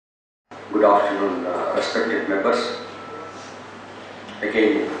Good afternoon, respected members.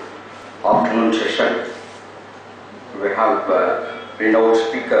 Again, afternoon session. We have renowned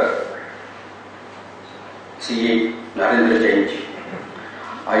speaker, CA Narendra Jain.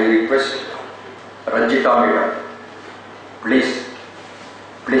 I request Ranjita Madam,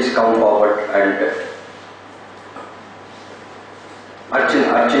 please come forward, and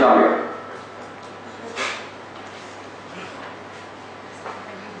Archana Madam.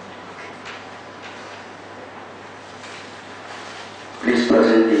 Please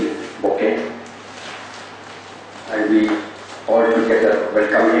present the bouquet, and we all together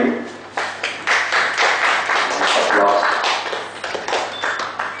welcome him. Applause.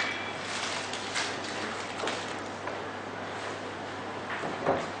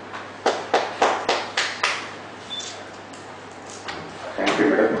 Thank you,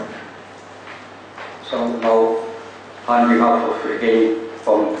 madam. So now, on behalf of again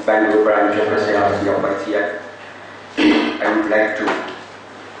from Bangalore branch of SARC of ICI, I would like to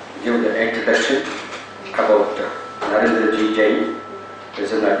give the introduction about Narendra Jain. He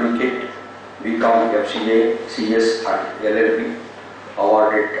is an advocate, BCom, FCA, CS and LLB,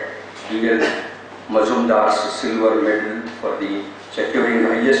 awarded D.L. Mazumdar's silver medal for the securing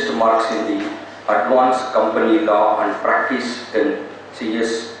highest marks in the Advanced Company Law and Practice in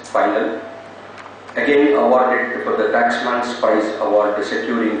CS final. Again awarded for the Taxman's Prize Award,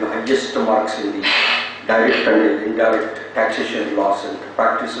 securing the highest marks in the direct and indirect taxation laws and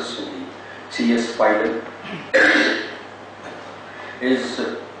practices in the CS final.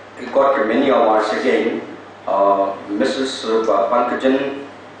 He got many awards again. Mrs. Pankajan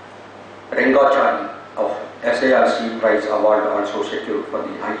Rengachari of SARC Prize Award also secured for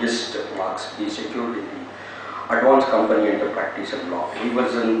the highest marks. He secured in the Advanced Company and Practice and Law. He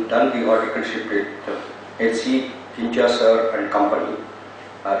was done the articleship with H.C. Kincha sir and company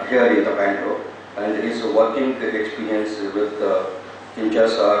here in the Bangalore, and his working experience with Kincha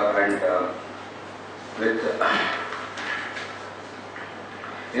sir and with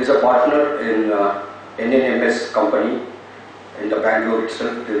is a partner in NNMS company in the Bangalore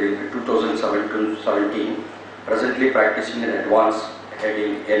itself during 2017, presently practicing in advanced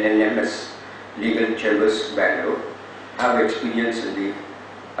heading NNMS Legal Chambers, Bangalore. Have experience in the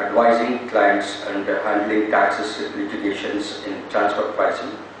advising clients and handling taxes litigations in transfer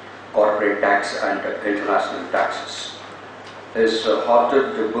pricing, corporate tax and international taxes. His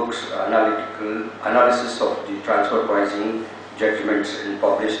authored the books Analytical Analysis of the Transfer Pricing Judgments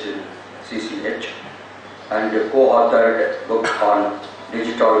published in CCH, and co-authored book on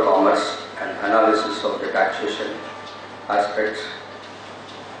digital commerce and analysis of the taxation aspects.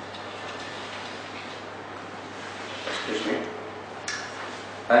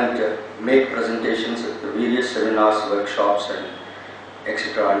 And made presentations at the various seminars, workshops and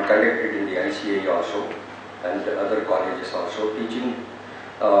etc. and conducted in the ICA also and other colleges also, teaching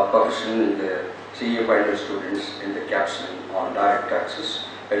profession in the CA final students in the capsule on direct taxes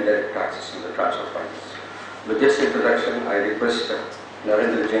and direct taxes in the transfer finance. With this introduction, I request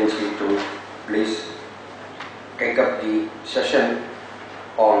Narendra Jain to please take up the session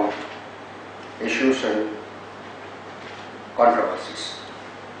on issues and controversies.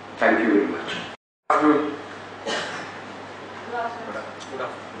 Thank you very much. Good afternoon.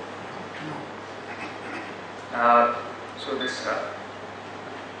 So this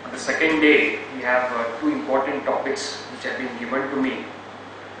on the second day we have two important topics which have been given to me.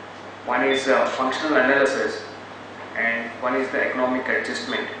 One is functional analysis and one is the economic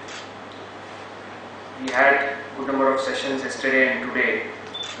adjustment. We had a good number of sessions yesterday and today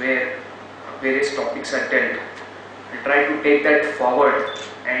where various topics are dealt. We'll try to take that forward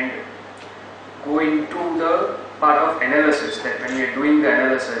and go into the part of analysis, that when we are doing the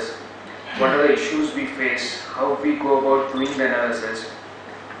analysis, what are the issues we face, how we go about doing the analysis,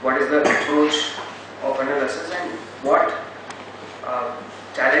 what is the approach of analysis, and what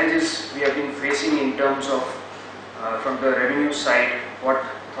challenges we have been facing in terms of from the revenue side, what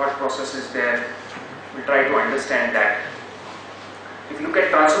thought process is there. We'll try to understand that. If you look at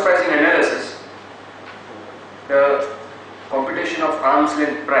transfer pricing analysis, the computation of arm's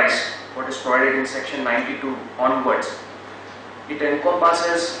length price, what is provided in section 92 onwards, it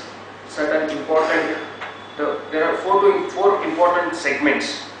encompasses certain important, there are four important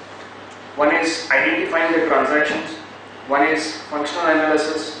segments. One is identifying the transactions, one is functional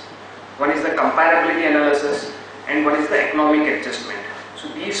analysis, one is the comparability analysis, and one is the economic adjustment. So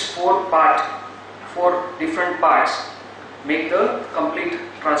these four different parts make the complete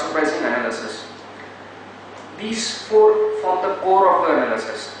transfer pricing analysis. These four form the core of the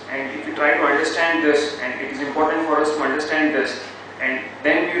analysis, and if you try to understand this, and it is important for us to understand this, and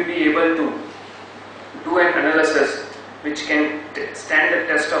then we will be able to do an analysis which can stand the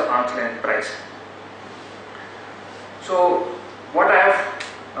test of arm's length price. So what I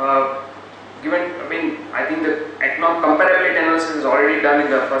have given, I think the economic comparability analysis is already done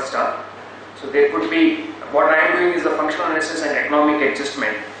in the first half. So there could be, what I am doing is the functional analysis and economic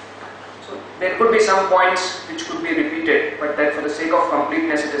adjustment. So there could be some points which could be repeated, but that for the sake of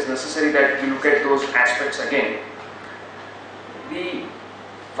completeness it is necessary that we look at those aspects again. The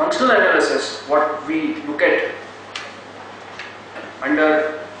functional analysis, what we look at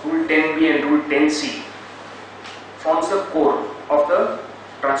under Rule 10b and Rule 10c, forms the core of the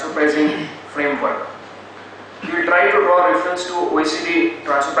transfer pricing framework. We will try to draw reference to OECD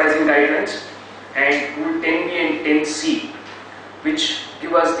transfer pricing guidelines and Rule 10b and 10c, which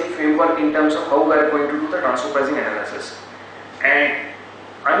give us the framework in terms of how we are going to do the transfer pricing analysis. And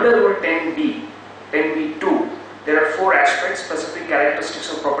under Rule 10b, 10b2, there are 4 aspects: specific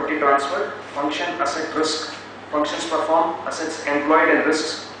characteristics of property transfer, function, asset, risk, functions performed, assets employed and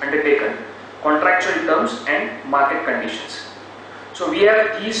risks undertaken, contractual terms and market conditions. So we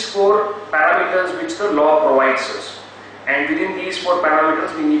have these 4 parameters which the law provides us, and within these 4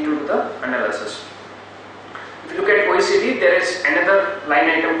 parameters we need to do the analysis. If you look at OECD, there is another line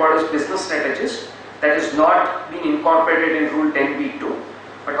item called as business strategies that is not being incorporated in Rule 10b2.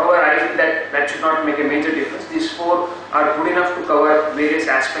 But however, I feel that that should not make a major difference. These 4 are good enough to cover various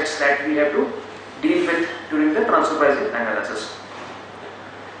aspects that we have to deal with during the transfer pricing analysis.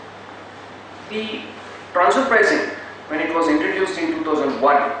 The transfer pricing, when it was introduced in 2001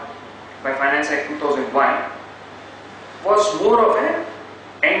 by Finance Act 2001, was more of an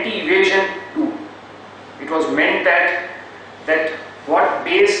anti-evasion tool. It was meant that what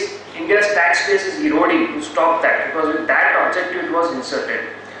base India's tax base is eroding, to stop that. It was with that objective it was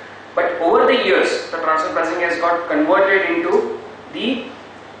inserted. But over the years, the transfer pricing has got converted into the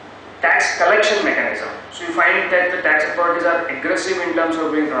tax collection mechanism. So you find that the tax authorities are aggressive in terms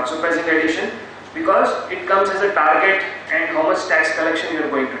of doing transfer pricing addition, because it comes as a target and how much tax collection you are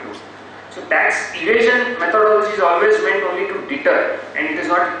going to do. So tax evasion methodology is always meant only to deter, and it is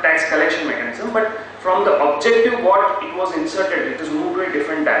not a tax collection mechanism, but from the objective what it was inserted, it is moved to a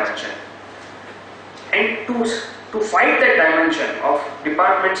different dimension. And to fight that dimension of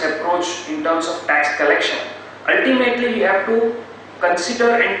department's approach in terms of tax collection, ultimately you have to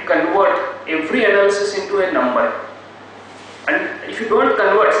consider and convert every analysis into a number. And if you don't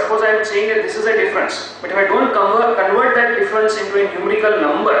convert, suppose I am saying that this is a difference, but if I don't convert that difference into a numerical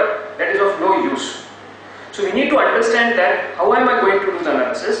number, that is of no use. So we need to understand that how am I going to do the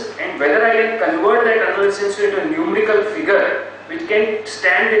analysis, and whether I can convert that analysis into a numerical figure which can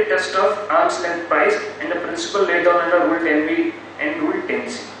stand the test of arm's length price and the principle laid down under Rule 10b and Rule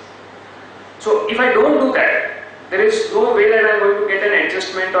 10c. So if I don't do that, there is no way that I am going to get an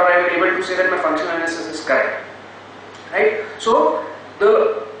adjustment, or I am able to say that my functional analysis is correct. Right? So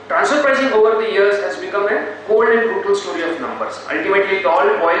the transfer pricing over the years has become a cold and brutal story of numbers. Ultimately, it all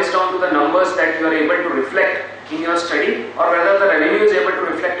boils down to the numbers that you are able to reflect in your study, or whether the revenue is able to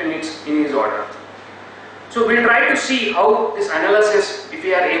reflect in its order. So we'll try to see how this analysis, if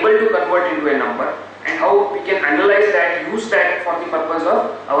we are able to convert into a number, and how we can analyze that, use that for the purpose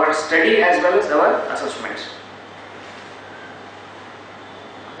of our study as well as our assessments.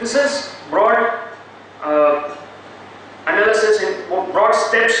 This is broad analysis in broad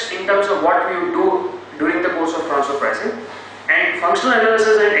steps in terms of what we would do during the course of transfer pricing. And functional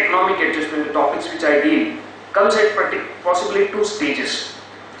analysis and economic adjustment, the topics which I deal, comes at possibly 2 stages.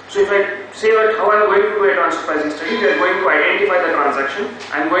 So if I say that how I am going to do a transfer pricing study, we are going to identify the transaction.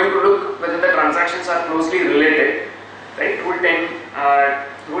 I am going to look whether the transactions are closely related. Right? Rule 10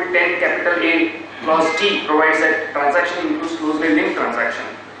 capital A clause T provides that transaction includes closely linked transaction.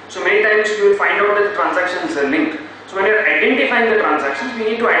 So many times you will find out that the transactions are linked. So when you are identifying the transactions,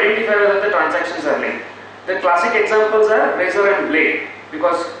 we need to identify whether the transactions are linked. The classic examples are razor and blade,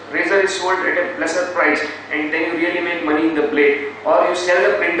 because razor is sold at a lesser price and then you really make money in the blade, or you sell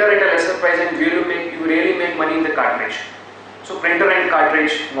the printer at a lesser price and you really make money in the cartridge. So printer and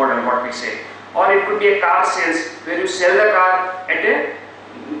cartridge model, what we say. Or it could be a car sales where you sell the car at a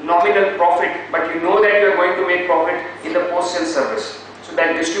nominal profit, but you know that you are going to make profit in the post-sale service. So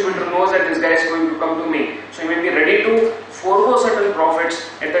that distributor knows that this guy is going to come to me. So he may be ready to forego certain profits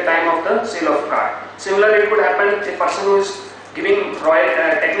at the time of the sale of car. Similarly, it could happen a person who is giving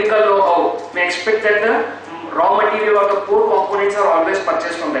technical know-how may expect that the raw material or the core components are always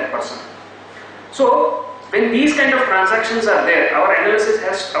purchased from that person. So when these kind of transactions are there,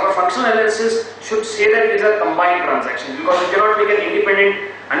 our functional analysis should say that these are combined transactions, because we cannot make an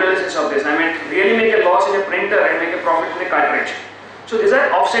independent analysis of this. I mean, really make a loss in a printer and make a profit in a cartridge. So these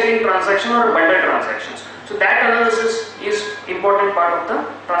are offsetting transaction or bundle transactions. So that analysis is important part of the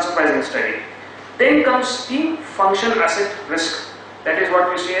transfer pricing study. Then comes the function asset risk. That is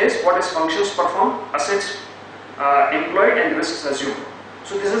what we say is what is functions performed, assets employed and risks assumed.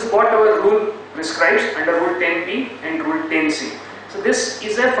 So this is what our rule prescribes under Rule 10P and Rule 10C. So this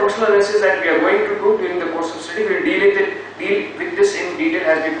is a functional analysis that we are going to do during the course of study. We will deal with this in detail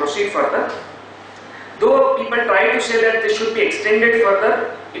as we proceed further. Though people try to say that this should be extended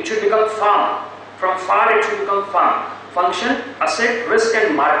further, it should become farm. From far it should become farm. Function, asset, risk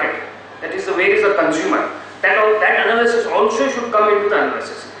and market. That is the where is the consumer. That analysis also should come into the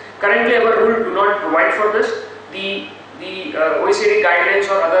analysis. Currently our rule do not provide for this. The OECD guidelines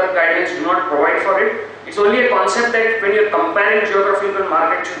or other guidelines do not provide for it. It's only a concept that when you're comparing geographical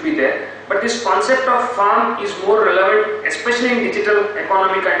market should be there. But this concept of farm is more relevant, especially in digital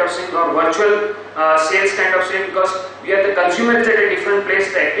economy kind of thing or virtual sales kind of thing, because we are the consumer is at a different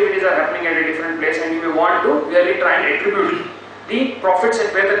place, the activities are happening at a different place, and you may want to really try and attribute the profits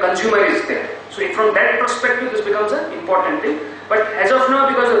at where the consumer is there. So from that perspective, this becomes an important thing. But as of now,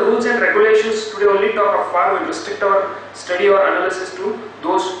 because the rules and regulations today only talk of farm, we restrict our study or analysis to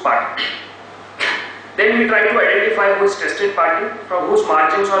those parts. Then we try to identify who is tested party, from whose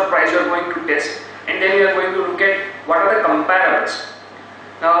margins or price you are going to test, and then we are going to look at what are the comparables.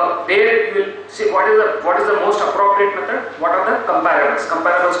 Now there you will see what is the most appropriate method, what are the comparables.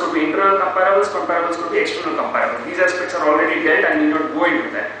 Comparables could be internal comparables, comparables could be external comparables. These aspects are already dealt and we need not go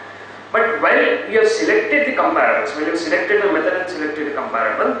into that. But while we have selected the comparables, while we have selected the method and selected the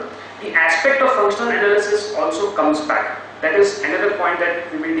comparable, the aspect of functional analysis also comes back. That is another point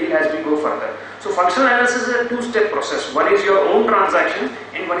that we will deal as we go further. So functional analysis is a two-step process. One is your own transaction,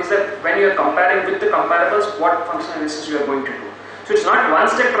 and one is that when you are comparing with the comparables, what functional analysis you are going to do. So it's not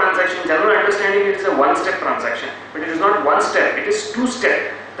one-step transaction. General understanding it is a one-step transaction, but it is not one step. It is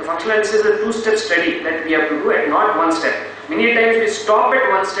two-step. The functional analysis is a two-step study that we have to do, and not one step. Many times we stop at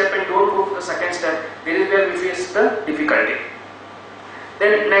one step and don't go to the second step. This is where we face the difficulty.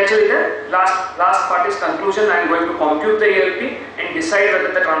 Then naturally the last part is conclusion. I am going to compute the ELP and decide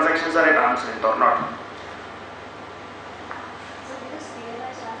whether the transactions are at arm's length or not. So what is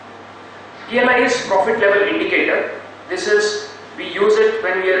PLI? PLI is profit level indicator. This is, we use it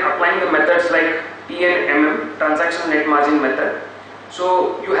when we are applying the methods like TNMM, transaction net margin method.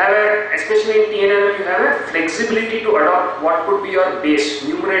 So you have especially in TNMM you have a flexibility to adopt what could be your base,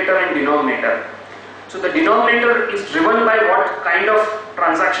 numerator and denominator. So the denominator is driven by what kind of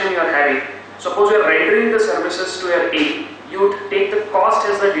transaction you are having. Suppose you are rendering the services to your A, you would take the cost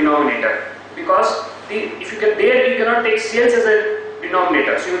as the denominator, because if you get there you cannot take sales as a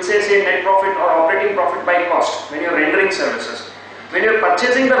denominator. So you will say net profit or operating profit by cost when you are rendering services. When you are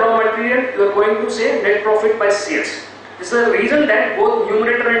purchasing the raw material, you are going to say net profit by sales. This is the reason that both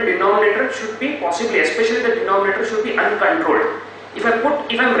numerator and denominator should be possibly, especially the denominator should be uncontrolled. If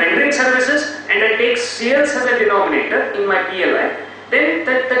I'm rendering services and I take sales as a denominator in my PLI, then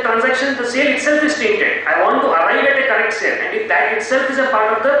the transaction, the sale itself is tainted. I want to arrive at a correct sale, and if that itself is a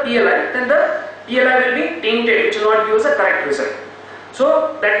part of the PLI, then the PLI will be tainted, which will not give us a correct result.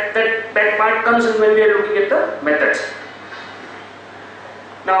 So that part comes in when we are looking at the methods.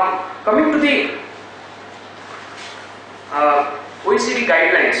 Now coming to the OECD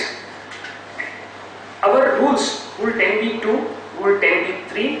guidelines, our rules, Rule 10B2, Rule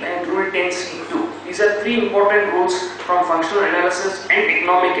 10B3 and Rule 10C2. These are three important rules from functional analysis and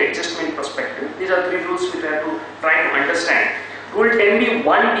economic adjustment perspective. These are three rules which we have to try to understand. Rule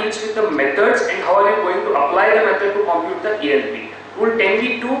 10B1 deals with the methods and how are you going to apply the method to compute the ELP. Rule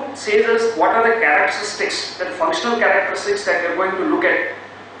 10B2 says us what are the characteristics, the functional characteristics that we are going to look at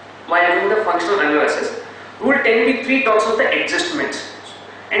while doing the functional analysis. Rule 10B3 talks of the adjustments,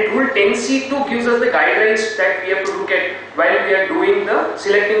 and Rule 10C2 gives us the guidelines that we have to look at while we are doing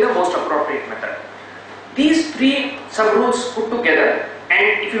selecting the most appropriate method. These three sub-rules put together,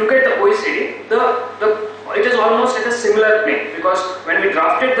 and if you look at the OECD, it is almost at a similar plane, because when we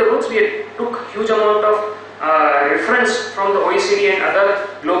drafted the rules, we took huge amount of reference from the OECD and other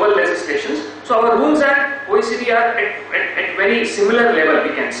global legislations. So our rules and OECD are at very similar level,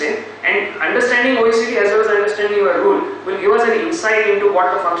 we can say, and understanding OECD as well as understanding your rule will give us an insight into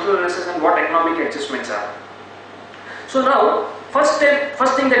what the functional analysis and what economic adjustments are. So now, first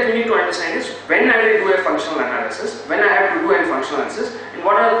thing that we need to understand is when I will do a functional analysis, when I have to do a functional analysis, and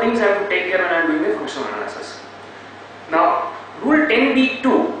what are the things I have to take care when I am doing a functional analysis. Now, Rule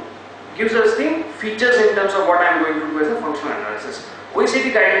 10B2 gives us the features in terms of what I am going to do as a functional analysis.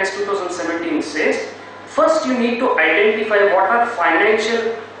 OECD Guidelines 2017 says, first you need to identify what are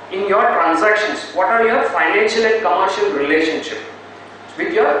financial in your transactions, what are your financial and commercial relationship.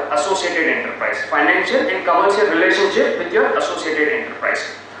 with your associated enterprise, financial and commercial relationship with your associated enterprise.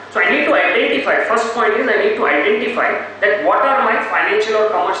 So I need to identify, first point is I need to identify that what are my financial or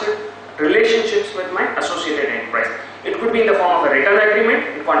commercial relationships with my associated enterprise. It could be in the form of a written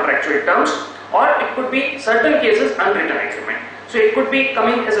agreement in contractual terms, or it could be certain cases unwritten agreement. So it could be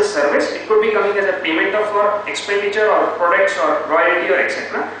coming as a service, it could be coming as a payment of expenditure or products or royalty or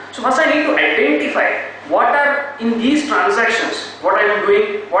etc. So first I need to identify what are in these transactions, what I am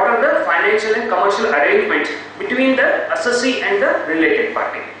doing, what are the financial and commercial arrangements between the assessee and the related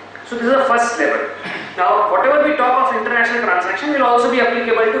party. So this is the first level. Now whatever we talk of international transaction will also be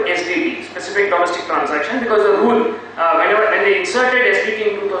applicable to SDT, specific domestic transaction, because the rule when they inserted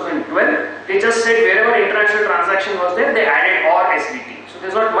SDT in 2012, they just said wherever international transaction was there, they added or SDT. So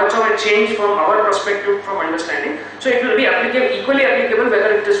there's not much of a change from our perspective from understanding. So it will be equally applicable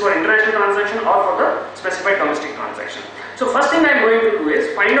whether it is for international transaction or for the specified domestic transaction. So first thing I am going to do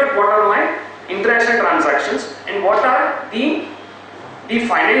is find out what are my international transactions and what are the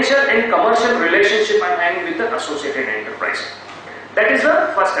financial and commercial relationship I am having with the associated enterprise. That is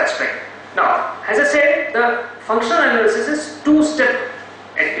the first aspect. Now, as I said, the functional analysis is two-step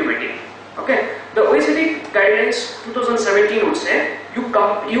activity. Okay, the OECD guidelines 2017 would say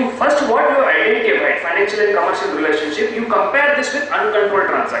you first what you have identified, financial and commercial relationship, you compare this with uncontrolled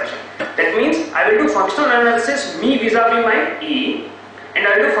transaction. That means I will do functional analysis me vis-a-vis my E, and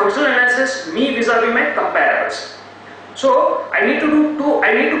I will do functional analysis me vis-a-vis my comparables. So I need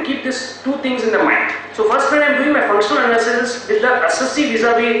to keep these two things in the mind. So first when I am doing my functional analysis with the assessee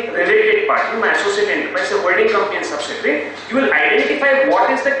vis-a-vis related party, my associate enterprise, the holding company and subsidiary, you will identify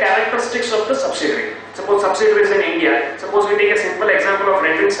what is the characteristics of the subsidiary. Suppose subsidiary is in India. Suppose we take a simple example of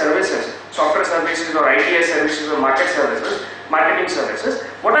rendering services, software services or ITS services or marketing services.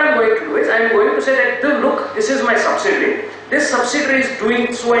 What I am going to do is I am going to say that look, this is my subsidiary. This subsidiary is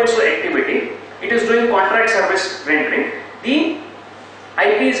doing so and so activity. It is doing contract service rendering. The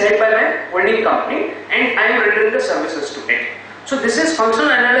IP is held by my holding company and I am rendering the services to it. So this is functional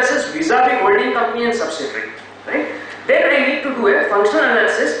analysis vis-a-vis holding company and subsidiary. Right? Then I need to do a functional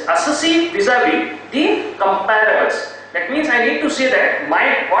analysis assessee vis-a-vis the comparables. That means I need to say that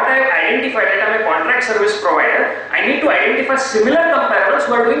what I have identified that I am a contract service provider, I need to identify similar comparables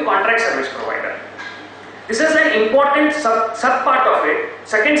who are doing contract service provider. This is an important sub part of it,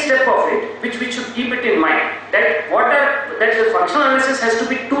 second step of it, which we should keep it in mind. That the functional analysis has to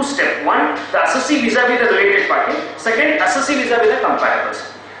be two-step. One, the assessee vis-a-vis the related party. Second, assessee vis-a-vis the comparables.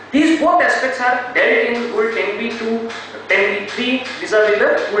 These both aspects are dealt in Rule 10b2, 10b3 vis-a-vis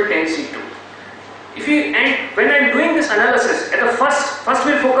the Rule 10c2. When I am doing this analysis, at the first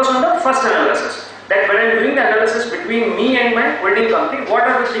we'll focus on the first analysis. That when I am doing the analysis between me and my holding company, what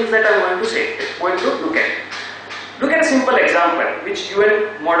are the things that I am going to look at. Look at a simple example which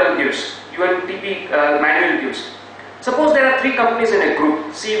UN model gives, UNTP manual gives. Suppose there are three companies in a group,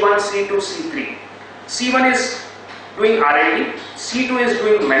 C1, C2, C3. C1 is doing R&D, C2 is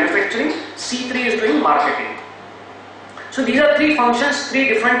doing manufacturing, C3 is doing marketing. So these are three functions, three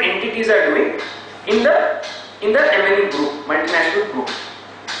different entities are doing in the M&E group, multinational group.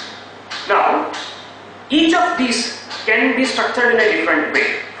 Now, each of these can be structured in a different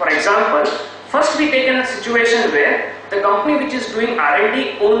way. For example, first we take in a situation where the company which is doing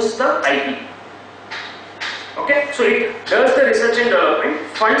R&D owns the IP. Okay, so it does the research and development,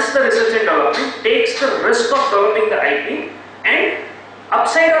 funds the research and development, takes the risk of developing the IP, and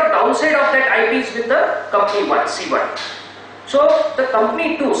upside or downside of that IP is with the company 1, C1. So the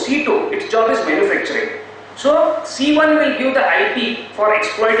company 2, C2, its job is manufacturing. So C1 will give the IP for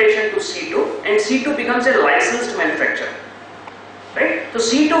exploitation to C2 and C2 becomes a licensed manufacturer. Right? So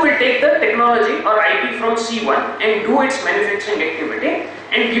C2 will take the technology or IP from C1 and do its manufacturing activity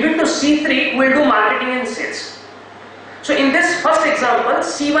and give it to C3 who will do marketing and sales. So in this first example,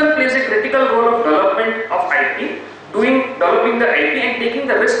 C1 plays a critical role of development of IP, developing the IP and taking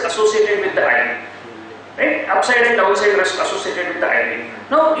the risk associated with the IP. Right? Upside and downside risk associated with the IP.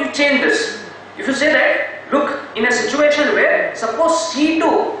 Now you change this. If you say that, look, in a situation where suppose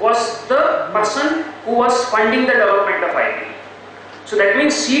C2 was the person who was funding the development of IP. So that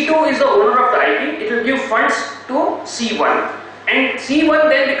means C2 is the owner of the IP, it will give funds to C1 and C1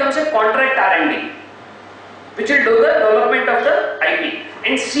 then becomes a contract R&D which will do the development of the IP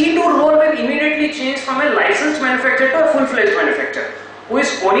and C2 role will immediately change from a licensed manufacturer to a full-fledged manufacturer who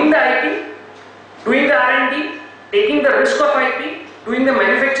is owning the IP, doing the R&D, taking the risk of IP, doing the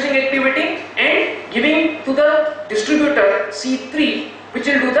manufacturing activity and giving to the distributor C3 which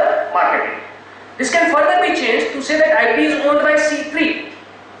will do the marketing. This can further be changed to say that IP is owned by C3.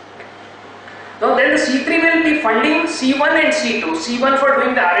 Now then the C3 will be funding C1 and C2, C1 for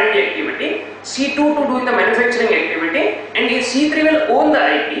doing the R&D activity, C2 to doing the manufacturing activity, and C3 will own the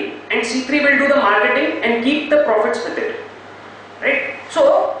IP and C3 will do the marketing and keep the profits with it. Right?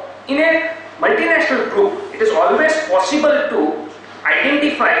 So in a multinational group, it is always possible to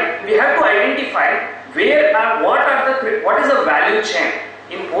identify, we have to identify where are, what is the value chain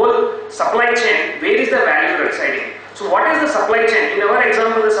in whole supply chain, where is the value residing. So what is the supply chain? In our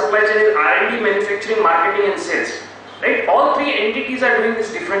example, the supply chain is R&D, manufacturing, marketing and sales. Right? All three entities are doing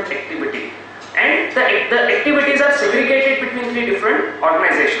this different activity. And the activities are segregated between three different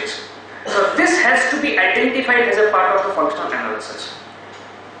organizations. So this has to be identified as a part of the functional analysis.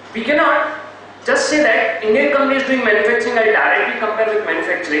 We cannot just say that Indian company is doing manufacturing, I directly compare with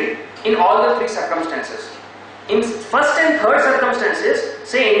manufacturing in all the three circumstances. In first and third circumstances,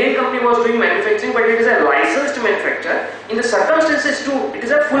 say Indian company was doing manufacturing but it is a licensed manufacturer. In the circumstances too, it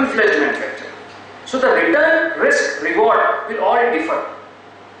is a full-fledged manufacturer. So the return, risk, reward will all differ.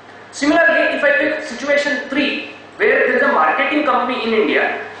 Similarly, if I take situation 3, where there is a marketing company in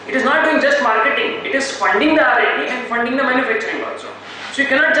India, it is not doing just marketing, it is funding the R&D and funding the manufacturing also. So you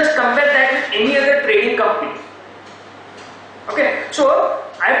cannot just compare that with any other trading company. Okay, so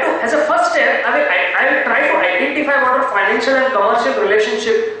I have to, as a first step, I will try to identify what are financial and commercial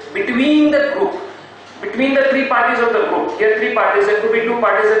relationship between the group, between the three parties of the group. Here 3 parties, there could be 2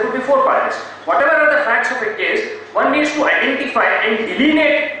 parties, there could be 4 parties. Whatever are the facts of a case, one needs to identify and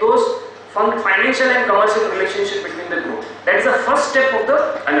delineate those financial and commercial relationship between the group. That is the first step of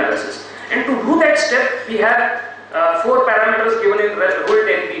the analysis. And to do that step, we have 4 parameters given in Rule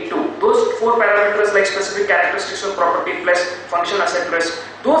 10b2. Those 4 parameters like specific characteristics of property plus function asset risk,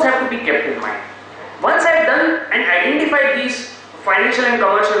 those have to be kept in mind. Once I have done and identified these financial and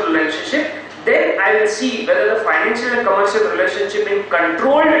commercial relationship, then I will see whether the financial and commercial relationship in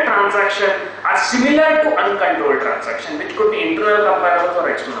controlled transaction are similar to uncontrolled transaction, which could be internal comparables or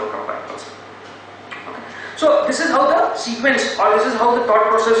external comparables. Okay. So this is how the sequence, or this is how the thought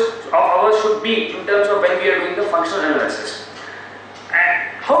process of ours should be in terms of when we are doing the functional analysis.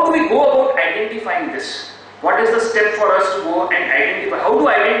 And how do we go about identifying this? What is the step for us to go and identify? How do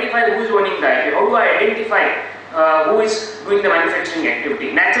I identify who is owning the IP? How do I identify who is doing the manufacturing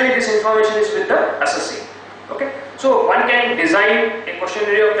activity? Naturally, this information is with the assessee. Okay, so one can design a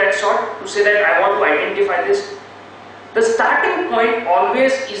questionnaire of that sort to say that I want to identify this. The starting point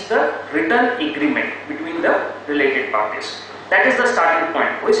always is the written agreement between the related parties. That is the starting point.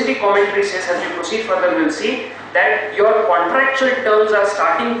 OECD commentary says, as we proceed further, we will see that your contractual terms are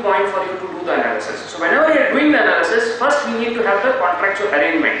starting point for you to do the analysis. So whenever you are doing the analysis, first we need to have the contractual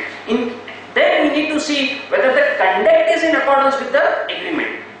arrangement. Then we need to see whether the conduct is in accordance with the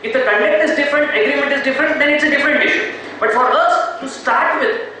agreement. If the conduct is different, agreement is different, then it's a different issue. But for us to start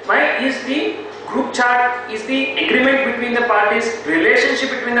with, is the group chart, is the agreement between the parties, relationship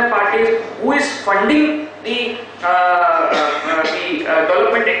between the parties, who is funding the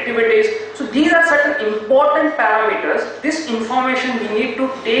development activities. So these are certain important parameters. This information we need to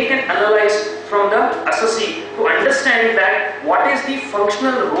take and analyze from the assessee to understand that what is the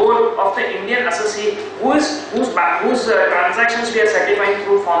functional role of the Indian assessee, whose transactions we are certifying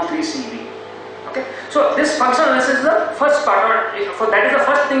through Form 3CV. Okay, so this functional analysis is the first part, so that is the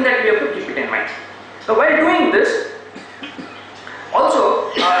first thing that we have to keep it in mind. So while doing this,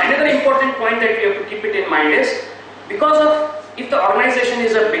 also another important point that we have to keep it in mind is, because of, if the organization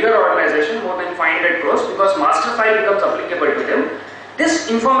is a bigger organization, more than 500 crores, because master file becomes applicable to them,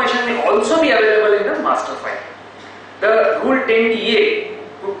 this information may also be available in the master file. The Rule 10DA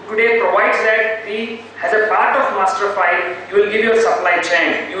today provides that as a part of master file, you will give your supply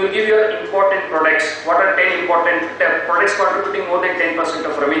chain, you will give your important products, what are 10 important products contributing more than 10%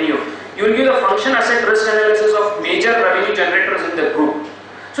 of revenue. You will give the function asset risk analysis of major revenue generators in the group.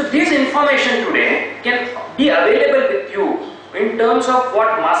 So this information today can be available with you in terms of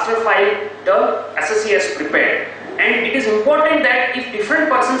what master file the assessee has prepared. And it is important that if different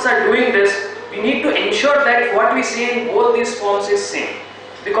persons are doing this, we need to ensure that what we say in both these forms is same.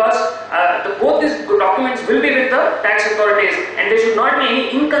 Because both these documents will be with the tax authorities and there should not be any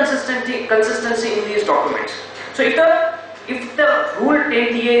inconsistency in these documents. So if the Rule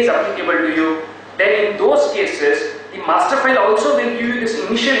 10DA is applicable to you, then in those cases, the master file also will give you this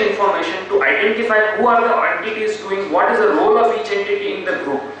initial information to identify who are the entities doing, what is the role of each entity in the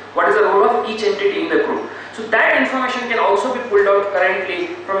group, what is the role of each entity in the group. So that information can also be pulled out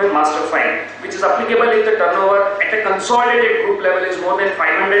currently from a master file, which is applicable if the turnover at a consolidated group level is more than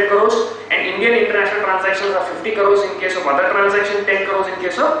 500 crores and Indian international transactions are 50 crores in case of other transactions, 10 crores in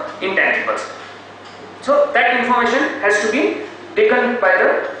case of intangibles. So that information has to be taken by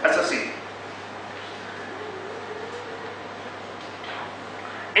the assessee.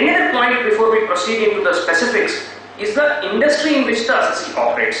 point before we proceed into the specifics is the industry in which the assessee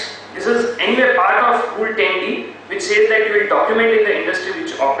operates. This is anyway part of Rule 10D, which says that you will document in the industry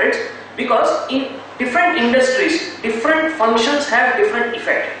which operates, because in different industries, different functions have different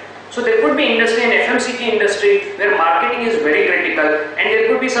effect. So there could be industry and FMCG industry where marketing is very critical, and there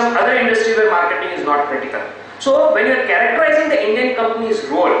could be some other industry where marketing is not critical. So when you are characterizing the Indian company's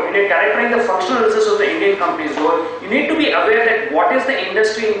role, when you are characterizing the functional analysis of the Indian company's role, you need to be aware that what is the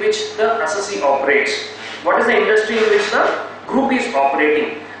industry in which the assessee operates, what is the industry in which the group is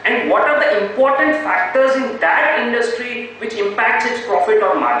operating, and what are the important factors in that industry which impacts its profit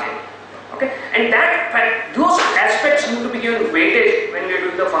or margin. Okay, and those aspects need to be given weightage when we are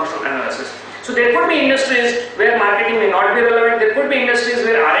doing the functional analysis. So there could be industries where marketing may not be relevant. There could be industries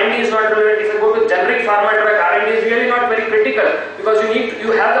where R&D is not relevant. If you go to generic pharma drug, R&D is really not very critical because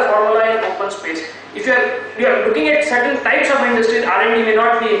you have the formula in open space. If you are looking at certain types of industries, R&D may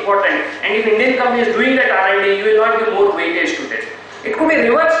not be important. And if Indian company is doing that R&D, you will not give more weightage to that. It could be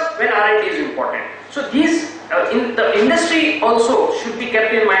reversed when R&D is important. So these in the industry also should be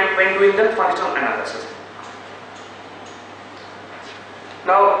kept in mind when doing the functional analysis.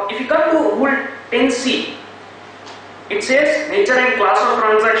 Now, if you come to Rule 10C, it says nature and class of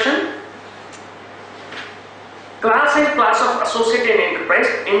transaction, class and class of associate and enterprise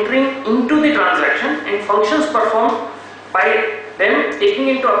entering into the transaction, and functions performed by them taking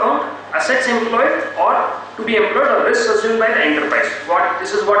into account assets employed or to be employed or risks assumed by the enterprise.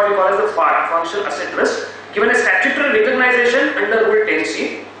 This is what we call as the FAR, functional asset risk, given a statutory recognition under Rule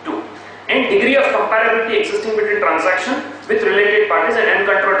 10C 2, and degree of comparability existing between transaction with related parties and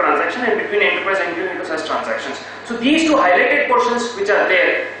uncontrolled transaction and between enterprise entering into such transactions. So these two highlighted portions which are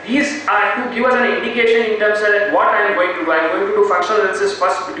there, these are to give us an indication in terms of what I am going to do. I am going to do functional analysis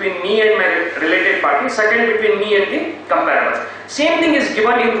first between me and my related party, second between me and the comparables. Same thing is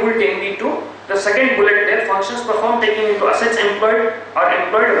given in Rule 10b2. The second bullet there, functions performed taking into assets employed or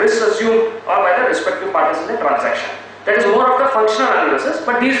employed risks assumed or by the respective parties in the transaction. That is more of the functional analysis,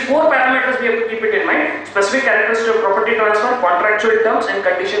 but these four parameters we have to keep it in mind: specific characteristics of property transfer, contractual terms, and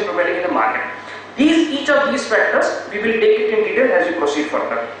condition prevailing in the market. Each of these factors we will take it in detail as we proceed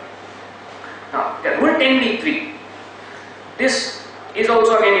further. Now, Rule 10b3. This is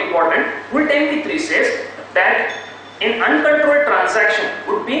also again important. Rule 10b3 says that an uncontrolled transaction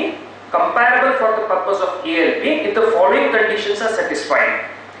would be comparable for the purpose of ALP if the following conditions are satisfied.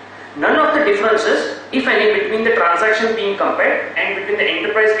 None of the differences, if any, between the transaction being compared and between the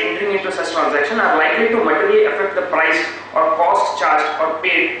enterprise entering into such transaction are likely to materially affect the price or cost charged or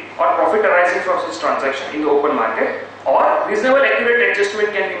paid or profit arising from such transaction in the open market, or reasonable accurate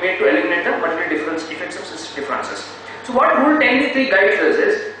adjustment can be made to eliminate the material effects of such differences. So what Rule 10b3 guides us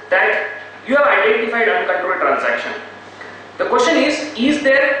is that you have identified uncontrolled transaction. The question is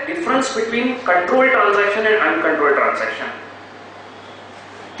there difference between controlled transaction and uncontrolled transaction?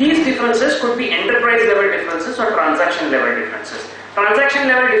 These differences could be enterprise level differences or transaction level differences. Transaction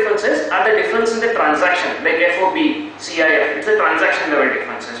level differences are the difference in the transaction, like FOB, CIF, it's a transaction level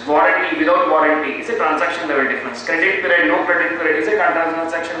differences. Warranty, without warranty, is a transaction level difference. Credit period, no credit period is a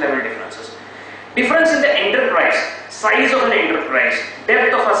transaction level differences. Difference in the enterprise, size of an enterprise,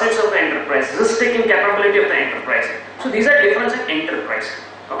 depth of assets of the enterprise, risk-taking capability of the enterprise. So these are difference in enterprise.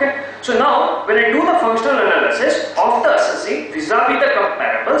 Okay. So now, when I do the functional analysis of the assessee vis-a-vis the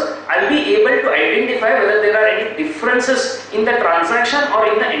comparables, I'll be able to identify whether there are any differences in the transaction or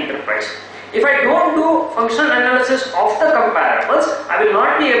in the enterprise. If I don't do functional analysis of the comparables, I will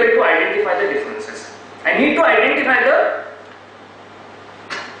not be able to identify the differences. I need to identify the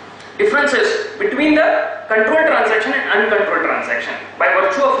differences between the controlled transaction and uncontrolled transaction. By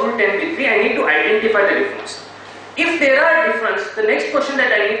virtue of Rule 10b3, I need to identify the difference. If there are differences, the next question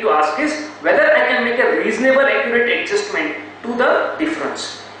that I need to ask is whether I can make a reasonable accurate adjustment to the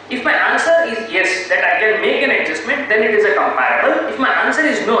difference. If my answer is yes, that I can make an adjustment, then it is a comparable. If my answer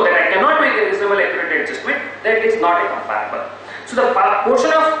is no, that I cannot make a reasonable accurate adjustment, then it is not a comparable. So the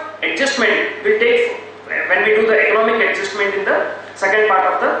portion of adjustment will take when we do the economic adjustment in the second part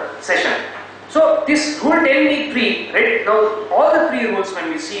of the session. So this Rule 10b3, right, now all the three rules when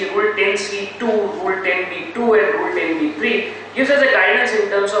we see Rule 10c2, Rule 10b2 and Rule 10b3 gives us a guidance in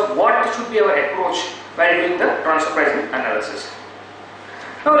terms of what should be our approach while doing the transfer pricing analysis.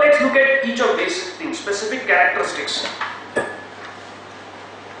 Now let's look at each of these things, specific characteristics.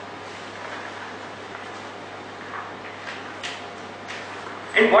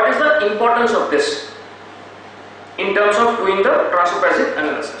 And what is the importance of this in terms of doing the transfer pricing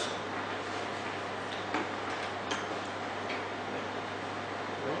analysis?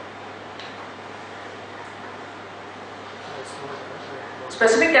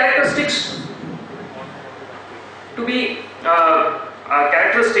 specific characteristics to be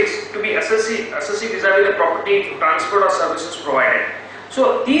assessed vis-a-vis the property transferred or services provided.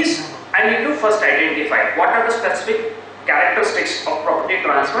 So these I need to first identify what are the specific characteristics of property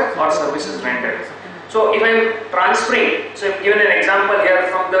transferred or services rendered. So if I am transferring, so I've given an example here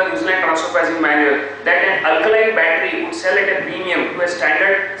from the New Zealand transfer pricing manual that an alkaline battery would sell at a premium to a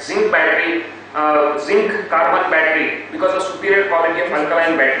standard zinc battery, zinc carbon battery because of superior quality of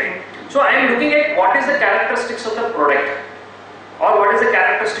alkaline battery. So I am looking at what is the characteristics of the product or what is the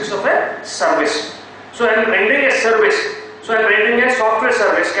characteristics of a service. So I am rendering a service. So I am rendering a software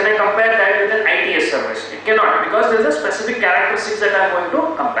service. Can I compare that with an ITS service? It cannot, because there is a specific characteristics that I am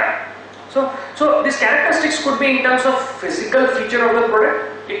going to compare. So these characteristics could be in terms of physical feature of the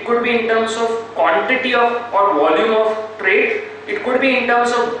product. It could be in terms of quantity of or volume of trade. It could be in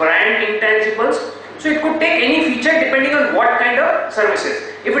terms of brand intangibles. So it could take any feature depending on what kind of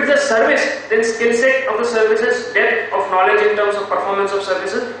services. If it is a service, then skill set of the services, depth of knowledge in terms of performance of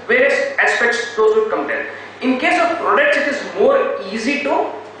services, various aspects those would come there. In case of products, it is more easy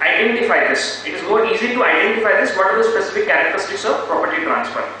to identify this. It is more easy to identify this, what are the specific characteristics of property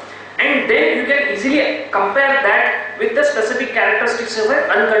transfer. And then you can easily compare that with the specific characteristics of an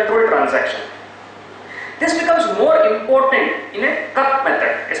uncontrolled transaction. This becomes more important in a cup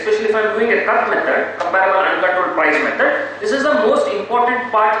method, especially if I am doing a cup method, comparable uncontrolled price method. This is the most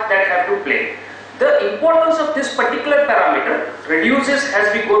important part that I have to play. The importance of this particular parameter reduces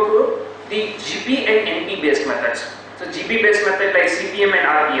as we go to the GP and NP based methods. So GP based method like CPM and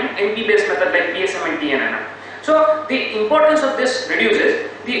RPM, NP based method like PSM and TNNM. So the importance of this reduces.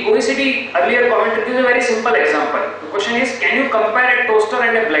 The OECD earlier commented, this is a very simple example. The question is, can you compare a toaster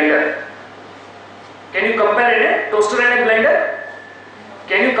and a blender? Can you compare a toaster and a blender?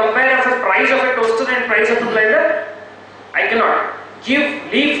 Can you compare the price of a toaster and price of a blender? I cannot.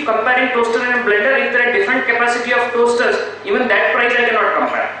 Leave comparing toaster and a blender. If there are different capacity of toasters, even that price I cannot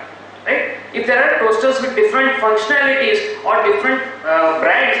compare. Right? If there are toasters with different functionalities or different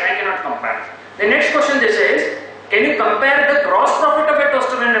brands, I cannot compare. The next question they say is, can you compare the gross profit of a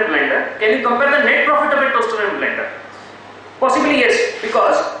toaster and a blender? Can you compare the net profit of a toaster and a blender? Possibly yes,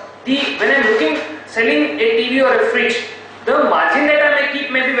 because when I am selling a TV or a fridge, the margin that I may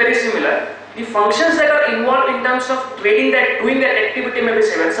keep may be very similar. The functions that are involved in terms of doing that activity may be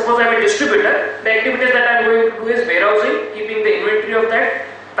similar. Suppose I am a distributor, the activities that I am going to do is warehousing, keeping the inventory of that,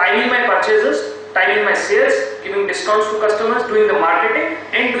 timing my purchases, timing my sales, giving discounts to customers, doing the marketing,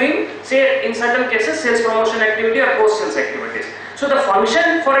 and doing, say, in certain cases, sales promotion activity or post-sales activities. So the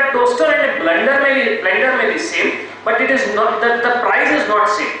function for a toaster and a blender may be same, but it is not, the price is not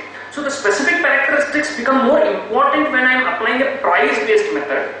same. So the specific characteristics become more important when I am applying a price-based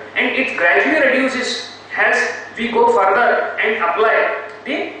method, and it gradually reduces as we go further and apply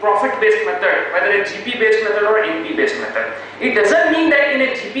the profit-based method, whether a GP-based method or NP-based method. It doesn't mean that in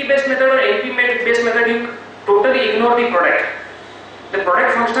a GP-based method or NP-based method you totally ignore the product. The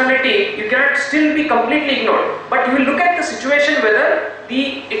product functionality you cannot still be completely ignored, but you will look at the situation whether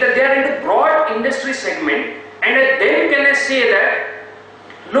they are in the broad industry segment, and then can I say that,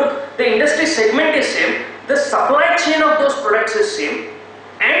 look, the industry segment is same, the supply chain of those products is same,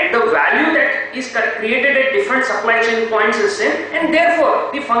 and the value that is created at different supply chain points is same, and therefore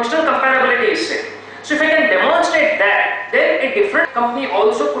the functional comparability is same. So if I can demonstrate that, then a different company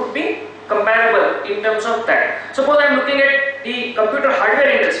also could be comparable in terms of that. Suppose I am looking at the computer hardware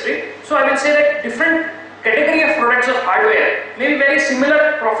industry, so I will say that different category of products of hardware may be very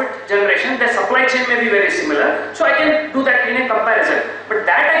similar profit generation, the supply chain may be very similar, so I can do that in a comparison. But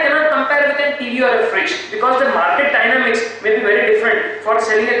that I cannot compare with a TV or a fridge, because the market dynamics may be very different for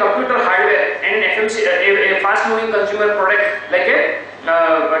selling a computer hardware and an a fast moving consumer product like a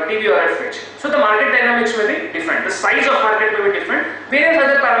TV or a fridge. So the market dynamics may be different, the size of market may be different, various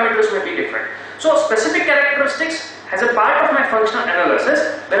other parameters may be different. So specific characteristics as a part of my functional analysis,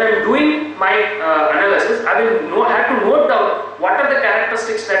 when I am doing my analysis, I will have to note down what are the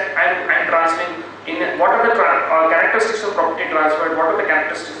characteristics that I am transferring, what are the characteristics of property transferred, what are the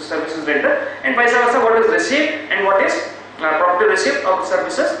characteristics of services rendered, and vice versa, what is received and what is property received or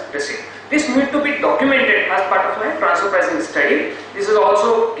services received. This needs to be documented as part of my transfer pricing study. This is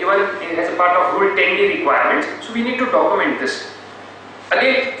also given as a part of Rule 10D requirements, so we need to document this.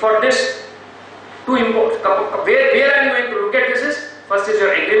 Again, for this, to import, where I am going to look at this is, first is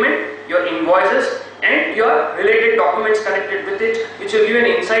your agreement, your invoices, and your related documents connected with it, which will give an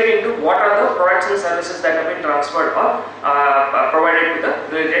insight into what are the products and services that have been transferred or provided to the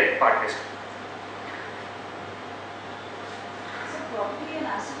related parties. So property and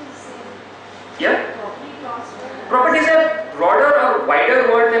asset is the same. Yeah? Property transfer. Property is a broader or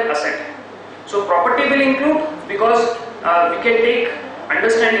wider word than asset. So property will include, because we can take our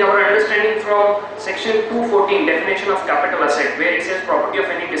understanding from section 214, definition of capital asset, where it says property of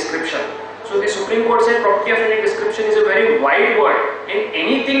any description. So the Supreme Court said property of any description is a very wide word, and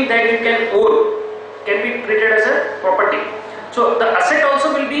anything that you can own can be treated as a property. So the asset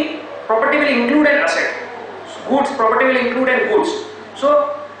also will be, property will include an asset. Goods, property will include an goods.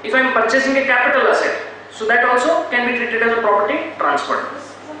 So if I am purchasing a capital asset, so that also can be treated as a property transfer.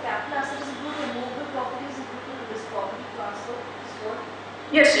 So capital asset is included, movable property is included in this property transfer, is what?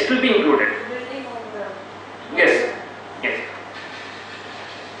 Yes, it will be included. Building or the... Yes. Yes.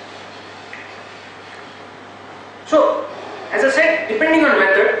 So, as I said, depending on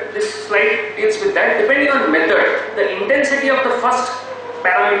method, this slide deals with that. Depending on method, the intensity of the first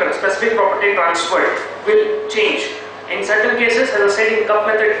parameter, specific property transfer, will change. In certain cases, as I said, in cup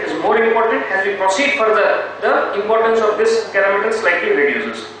method it is more important. As we proceed further, the importance of this parameter slightly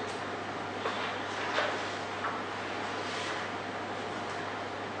reduces.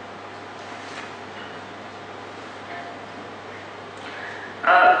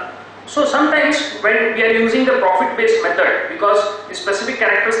 So sometimes when we are using the profit-based method, because the specific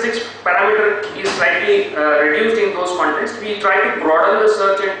characteristics parameter is slightly reduced in those contexts, we try to broaden the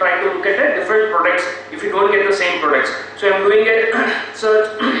search and try to look at different products if you don't get the same products. So I am doing a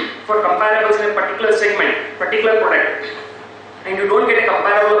search for comparables in a particular segment, particular product, and you don't get a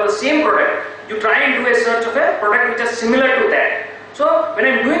comparable of the same product, you try and do a search of a product which is similar to that. So when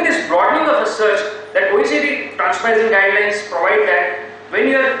I am doing this broadening of a search, that OECD transparency guidelines provide that when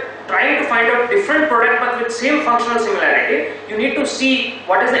you are trying to find out different product but with same functional similarity, you need to see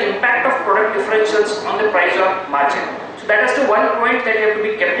what is the impact of product differentials on the price or margin. So that is the one point that you have to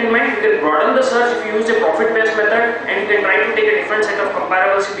be kept in mind. You can broaden the search if you use a profit-based method, and you can try to take a different set of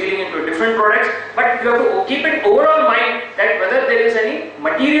comparables dealing into different products, but you have to keep it overall mind that whether there is any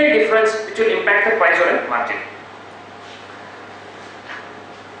material difference which will impact the price or a margin.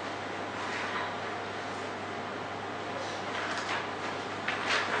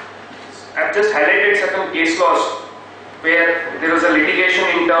 I have just highlighted certain case laws where there was a litigation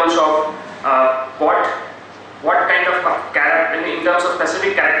in terms of what kind of in terms of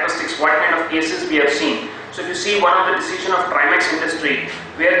specific characteristics, what kind of cases we have seen. So if you see one of the decision of Trimax Industry,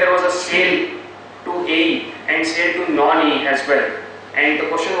 where there was a sale to AE and sale to non-AE as well, and the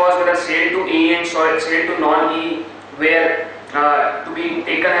question was whether sale to AE and sale to non-AE were to be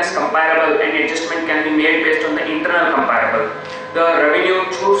taken as comparable, and adjustment can be made based on the internal comparable. The revenue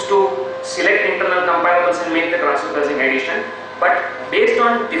choose to select internal comparables and make the transfer pricing addition, but based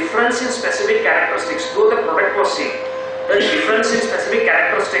on difference in specific characteristics, though the product was same, the difference in specific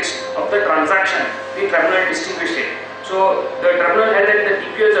characteristics of the transaction, the tribunal distinguished it. So the tribunal held that the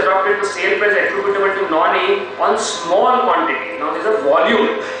TPO has adopted the sale price attributable to non-A on small quantity. Now there is a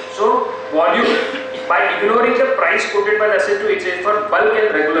volume. So volume, by ignoring the price quoted by the asset to exchange for bulk and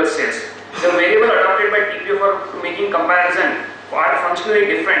regular sales, the variable adopted by TPO for making comparison are functionally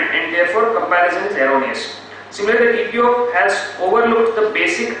different, and therefore comparison is erroneous. Similarly, the TPO has overlooked the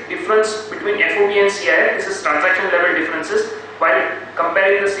basic difference between FOB and CIF. This is transaction level differences, while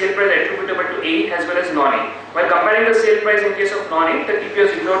comparing the sale price attributable to A as well as non-A. While comparing the sale price in case of non-A, the TPO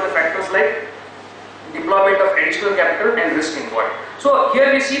has ignored the factors like deployment of additional capital and risk involved. So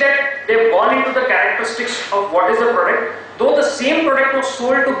here we see that they have gone into the characteristics of what is the product. Though the same product was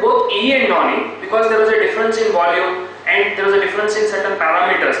sold to both A and non-A, because there was a difference in volume and there was a difference in certain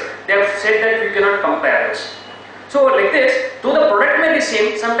parameters, they have said that we cannot compare this. So like this, though the product may be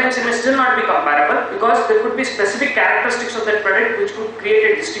same, sometimes it may still not be comparable, because there could be specific characteristics of that product which could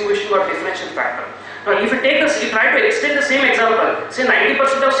create a distinguishing or differential factor. Now if you take this, you try to extend the same example, say 90%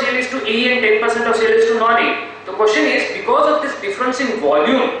 of sale is to A and 10% of sale is to non-A. The question is, because of this difference in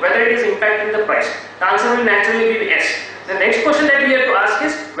volume, whether it is impacting the price. The answer will naturally be yes. The next question that we have to ask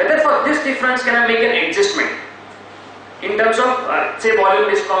is, whether for this difference can I make an adjustment in terms of say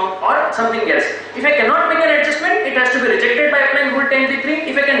volume discount or something else. If I cannot make an adjustment, it has to be rejected by applying rule 10b3.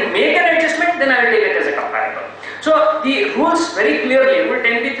 If I can make an adjustment, then I will take it as a comparable. So the rules very clearly, rule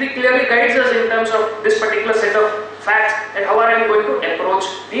 10b3 clearly guides us in terms of this particular set of facts, that how I am going to approach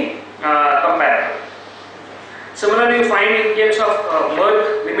the comparable. Similarly, you find in case of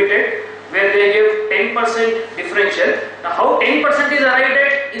Merck Limited, where they give 10% differential. Now how 10% is arrived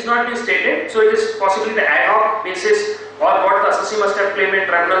at is not been stated, so it is possibly the ad hoc basis or what the assessee must have claimed, and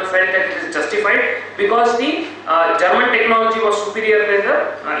tribunal felt that it is justified because the German technology was superior than the,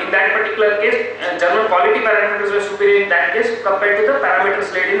 in that particular case, German quality parameters were superior in that case compared to the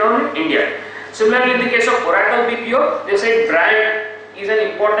parameters laid in on India. Similarly, in the case of Oracle BPO, they said brand is an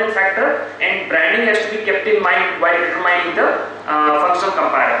important factor, and branding has to be kept in mind while determining the functional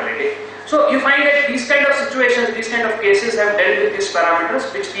comparability. So you find that these kind of situations, these kind of cases have dealt with these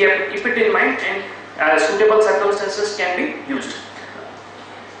parameters, which we have to keep it in mind, and suitable circumstances can be used.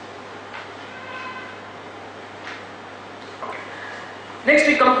 Okay. Next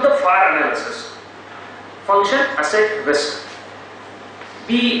we come to the FAR analysis. Function, asset, risk.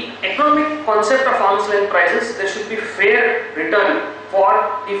 The economic concept of arm's length prices, there should be fair return for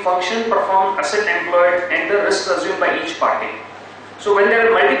the function performed, asset employed, and the risks assumed by each party. So when there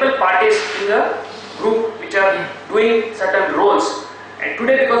are multiple parties in the group which are doing certain roles, and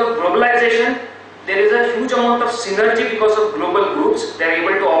today because of globalization, there is a huge amount of synergy because of global groups. They are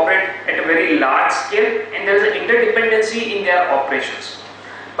able to operate at a very large scale, and there is an interdependency in their operations.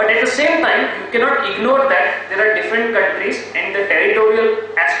 But at the same time, you cannot ignore that there are different countries, and the territorial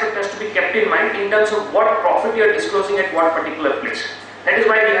aspect has to be kept in mind in terms of what profit you are disclosing at what particular place. That is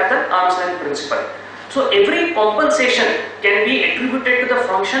why we have the arm's length principle. So every compensation can be attributed to the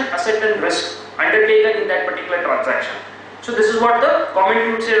function, asset and risk undertaken in that particular transaction. So this is what the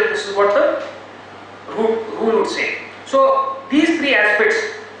comment would say, this is what the rule would say. So these three aspects,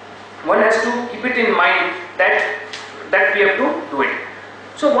 one has to keep it in mind that we have to do it.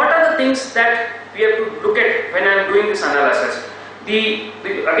 So what are the things that we have to look at when I am doing this analysis?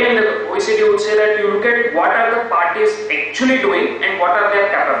 Again, the OECD would say that you look at what are the parties actually doing and what are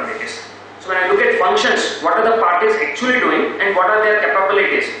their capabilities. So when I look at functions, what are the parties actually doing and what are their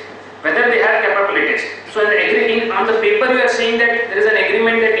capabilities? Whether they have capabilities. So on the paper you are saying that there is an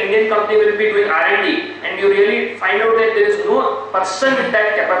agreement that Indian company will be doing R&D, and you really find out that there is no person with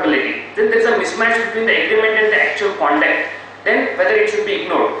that capability. Then there is a mismatch between the agreement and the actual conduct. Then whether it should be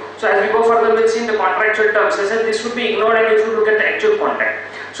ignored. So as we go further, we'll see in the contractual terms, I said this should be ignored and you should look at the actual conduct.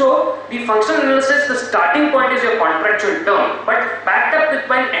 So the functional analysis, the starting point is your contractual term, but backed up with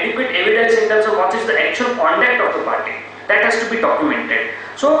by adequate evidence in terms of what is the actual conduct of the party. That has to be documented.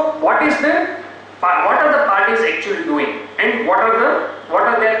 So what are the parties actually doing, and what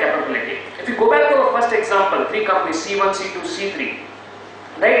are their capability? If you go back to our first example, three companies C1, C2, C3.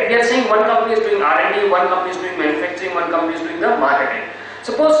 Right? We are saying one company is doing R&D, one company is doing manufacturing, one company is doing the marketing.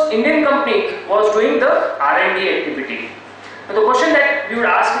 Suppose Indian company was doing the R&D activity. Now the question that we would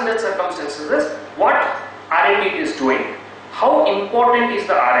ask in that circumstances is, what R&D it is doing? How important is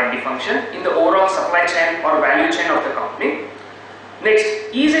the R&D function in the overall supply chain or value chain of the company? Next,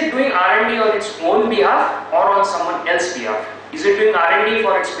 is it doing R&D on its own behalf or on someone else's behalf? Is it doing R&D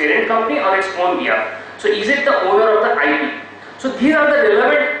for its parent company or its own behalf? So is it the owner of the IP? So these are the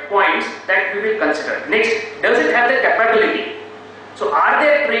relevant points that we will consider. Next, does it have the capability? So are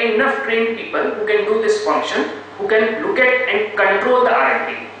there enough trained people who can do this function, who can look at and control the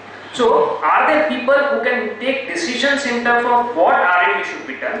R&D? So are there people who can take decisions in terms of what R&D should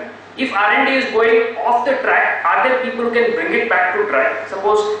be done? If R&D is going off the track, are there people who can bring it back to track?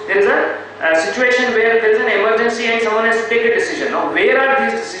 Suppose there is a situation where there is an emergency and someone has to take a decision. Now where are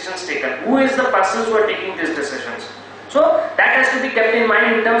these decisions taken? Who is the persons who are taking these decisions? So that has to be kept in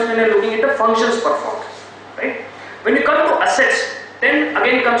mind in terms when you are looking at the functions performed, right? When you come to assets, then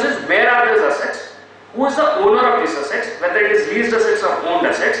again comes is, where are these assets? Who is the owner of these assets? Whether it is leased assets or owned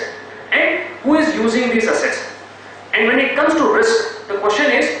assets, and who is using these assets? And when it comes to risk, the question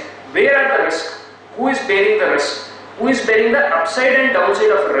is, where are the risks? Who is bearing the risk? Who is bearing the upside and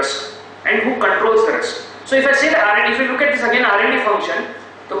downside of the risk? And who controls the risk? So if I say the R&D, if you look at this again R&D function,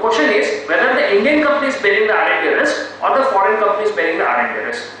 the question is whether the Indian company is bearing the R&D risk or the foreign company is bearing the R&D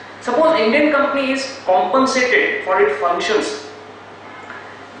risk. Suppose Indian company is compensated for its functions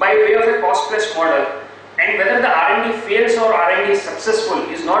by way of a cost plus model, and whether the R&D fails or R&D is successful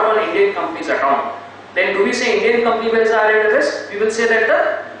is not on Indian company's account. Then do we say Indian company bears the R&D risk? We will say that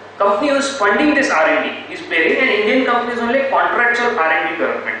the company who is funding this R&D is bearing, and Indian company is only contractual R&D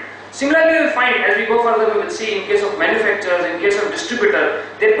development. Similarly, we will find as we go further, we will see in case of manufacturers, in case of distributor,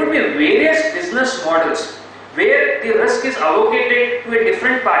 there could be various business models where the risk is allocated to a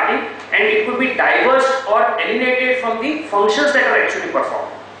different party, and it could be diverse or alienated from the functions that are actually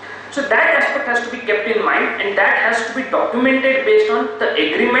performed. So that aspect has to be kept in mind, and that has to be documented based on the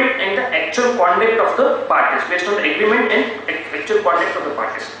agreement and the actual conduct of the parties, based on the agreement and actual conduct of the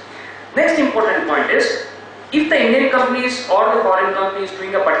parties. Next important point is, if the Indian companies or the foreign company is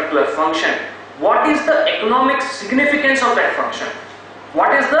doing a particular function, what is the economic significance of that function?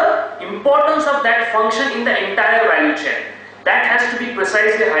 What is the importance of that function in the entire value chain? That has to be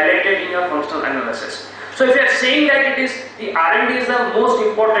precisely highlighted in your functional analysis. So if you are saying that it is the R&D is the most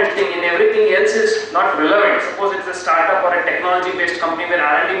important thing and everything else is not relevant. Suppose it's a startup or a technology based company where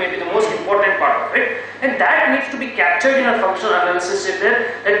R&D may be the most important part of it, and that needs to be captured in a functional analysis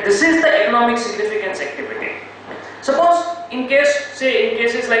there, that this is the economic significance activity. Suppose in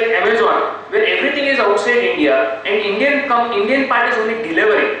cases like Amazon, where everything is outside India and Indian part is only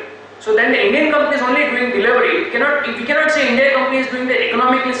delivering. So then the Indian company is only doing delivery. We cannot say Indian company is doing the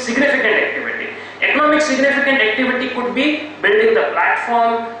economically significant activity. Economic significant activity could be building the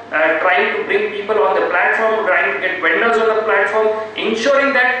platform, trying to bring people on the platform, trying to get vendors on the platform,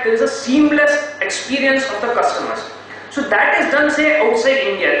 ensuring that there is a seamless experience of the customers. So that is done say outside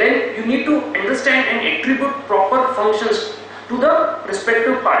India. Then you need to understand and attribute proper functions to the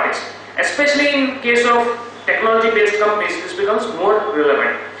respective parties. Especially in case of technology based companies, this becomes more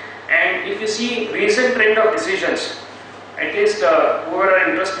relevant. And if you see recent trend of decisions, at least whoever are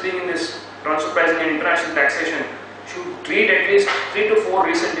interested in this transfer pricing and international taxation should read at least 3 to 4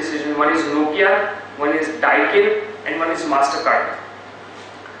 recent decisions. One is Nokia, one is Daikin, and one is MasterCard.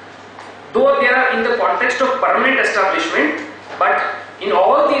 Though they are in the context of permanent establishment, but in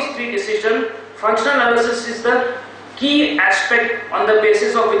all these 3 decisions, functional analysis is the key aspect on the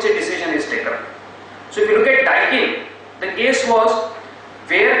basis of which a decision is taken. So if you look at Daikin, the case was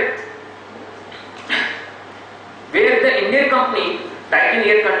where the Indian company, Daikin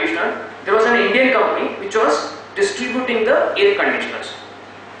air conditioner, there was an Indian company which was distributing the air conditioners.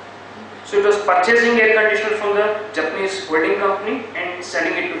 So it was purchasing air conditioner from the Japanese holding company and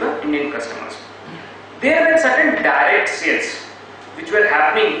selling it to the Indian customers. There were certain direct sales which were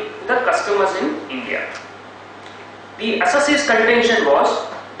happening to the customers in India. The associate's contention was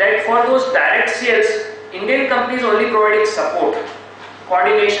that for those direct sales, Indian companies only providing support,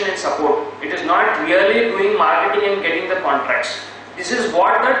 coordination and support. It is not really doing marketing and getting the contracts. This is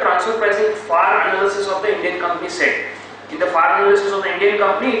what the transfer pricing FAR analysis of the Indian company said. In the FAR analysis of the Indian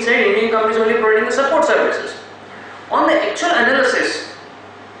company, it said Indian companies only providing the support services. On the actual analysis,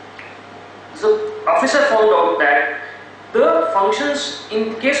 the officer found out that the functions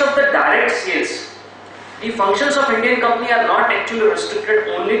in case of the direct sales, the functions of Indian company are not actually restricted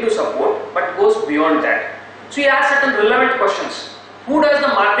only to support, but goes beyond that. So he asked certain relevant questions. Who does the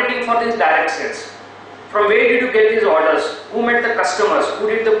marketing for these direct sales? From where did you get these orders? Who met the customers? Who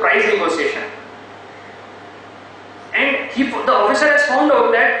did the price negotiation? And the officer has found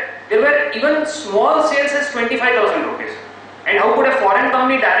out that there were even small sales as 25,000 rupees. And how could a foreign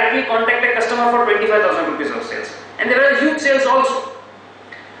company directly contact a customer for 25,000 rupees of sales? And there were huge sales also.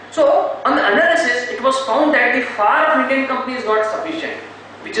 So on the analysis, it was found that the FAR of Indian company is not sufficient,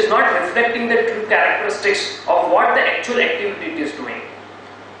 which is not reflecting the true characteristics of what the actual activity it is doing,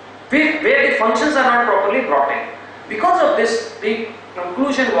 where the functions are not properly brought in. Because of this, the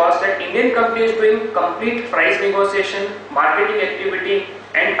conclusion was that Indian company is doing complete price negotiation, marketing activity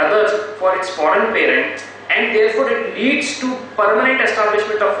and others for its foreign parent, and therefore it leads to permanent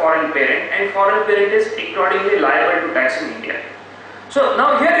establishment of foreign parent, and foreign parent is accordingly liable to tax in India. So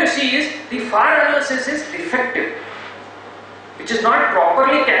now here you see is the FAR analysis is defective, which is not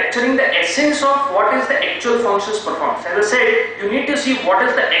properly capturing the essence of what is the actual functions performed. As I said, you need to see what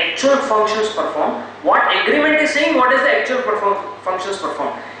is the actual functions performed, what agreement is saying, what is the actual functions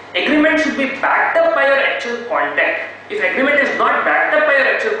performed. Agreement should be backed up by your actual contact. If agreement is not backed up by your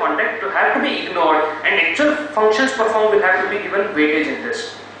actual contact, it will have to be ignored, and actual functions performed will have to be given weightage in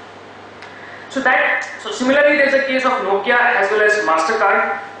this. So similarly there is a case of Nokia as well as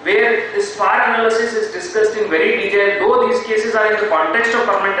MasterCard, where this FAR analysis is discussed in very detail, though these cases are in the context of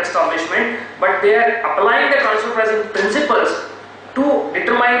permanent establishment, but they are applying the transfer pricing principles to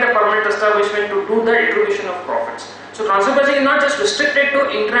determine the permanent establishment to do the attribution of profits. So transfer pricing is not just restricted to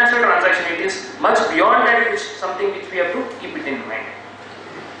international transaction, it is much beyond that, which is something which we have to keep it in mind.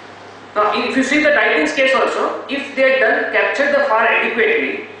 Now if you see the Daikin's case also, if they had captured the FAR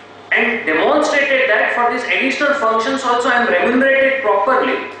adequately and demonstrated that for these additional functions also I am remunerated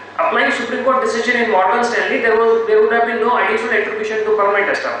properly, applying Supreme Court decision in Morgan Stanley, there would have been no additional attribution to permanent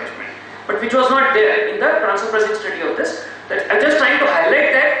establishment, but which was not there in the transfer pricing study of this. That I'm just trying to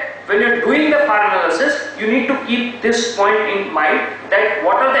highlight that when you're doing the FAR analysis, you need to keep this point in mind, that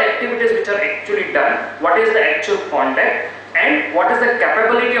what are the activities which are actually done, what is the actual conduct, and what is the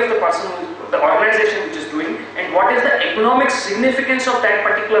capability of the person, the organization which is doing, and what is the economic significance of that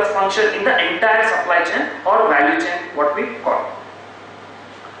particular function in the entire supply chain or value chain, what we call.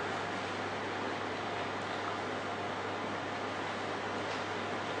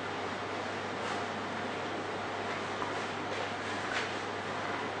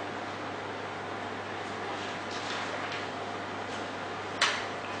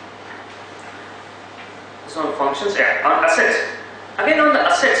 This is on functions, yeah. On assets. Again on the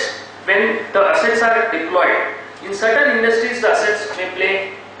assets, when the assets are deployed, in certain industries the assets may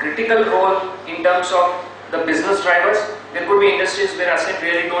play critical role in terms of the business drivers. There could be industries where assets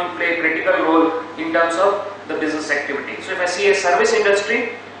really don't play a critical role in terms of the business activity. So if I see a service industry,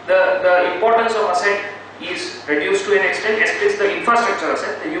 the importance of asset is reduced to an extent, especially the infrastructure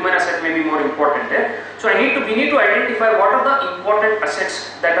asset. The human asset may be more important there. So we need to identify what are the important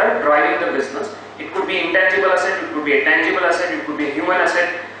assets that are driving the business. It could be intangible asset, it could be a tangible asset, it could be a human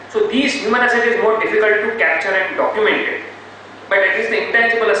asset. So these human asset is more difficult to capture and document it. But at least the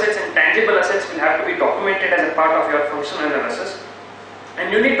intangible assets and tangible assets will have to be documented as a part of your functional analysis.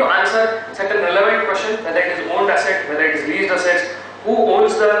 And you need to answer certain relevant questions, whether it is owned asset, whether it is leased assets, who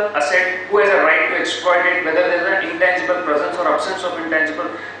owns the asset, who has a right to exploit it, whether there is an intangible presence or absence of intangible.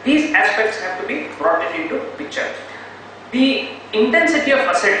 These aspects have to be brought into picture. The intensity of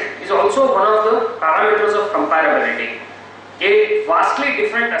asset is also one of the parameters of comparability. A vastly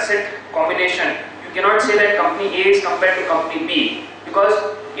different asset combination, you cannot say that company A is compared to company B, because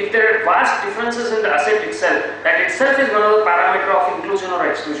if there are vast differences in the asset itself, that itself is one of the parameters of inclusion or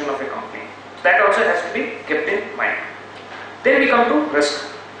exclusion of a company. So that also has to be kept in mind. Then we come to risk.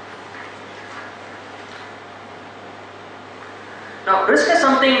 Now risk is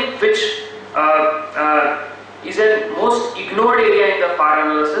something which is a most ignored area in the PAR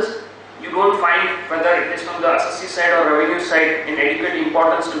analysis. You don't find whether it is from the assessee side or revenue side in adequate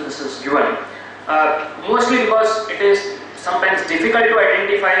importance to this is given. Mostly because it is sometimes difficult to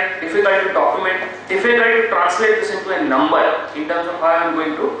identify, difficult to document, difficult to translate this into a number in terms of how I am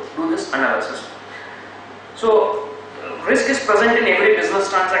going to do this analysis. So risk is present in every business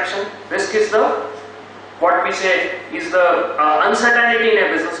transaction. Risk is what we say is the uncertainty in a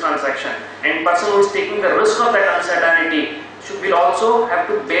business transaction, and person who is taking the risk of that uncertainty will also have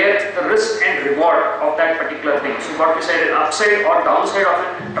to bear the risk and reward of that particular thing. So what we said, upside or downside of a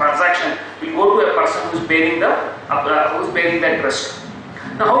transaction will go to a person who is bearing that risk.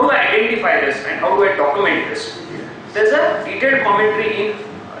 Now how do I identify this and how do I document this? There is a detailed commentary in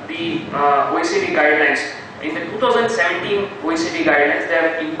the OECD guidelines. In the 2017 OECD guidelines, they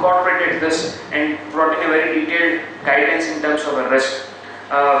have incorporated this and brought in a very detailed guidance in terms of a risk.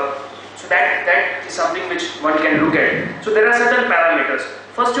 So that is something which one can look at. So there are certain parameters.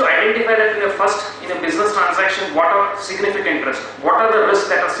 First, to identify that in a business transaction, what are significant risks? What are the risks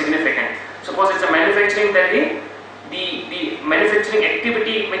that are significant? Suppose it's a manufacturing, then the manufacturing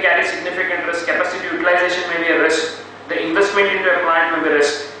activity may carry significant risk. Capacity utilization may be a risk. The investment into a plant may be a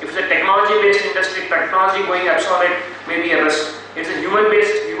risk. If it's a technology-based industry, technology going obsolete may be a risk. If it's a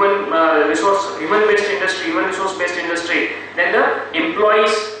human-based, human-resource-based industry, then the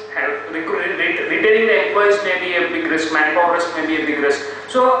employees retaining the employees may be a big risk. Manpower risk may be a big risk.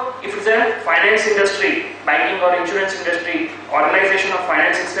 So, if it's a finance industry, banking or insurance industry, organization of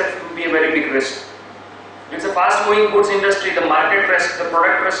finance itself will be a very big risk. It's a fast-moving goods industry, the market risk, the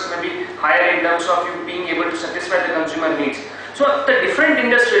product risk may be higher in terms of you being able to satisfy the consumer needs. So the different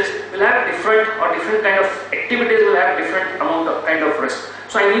industries will have different kind of activities will have different amount of kind of risk.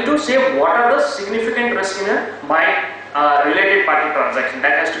 So I need to say what are the significant risks in my related party transaction.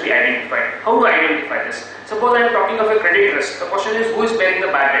 That has to be identified. How do I identify this? Suppose I am talking of a credit risk. The question is, who is bearing the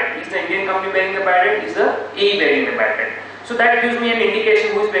bad debt? Is the Indian company bearing the bad debt? Is the AE bearing the bad debt? So that gives me an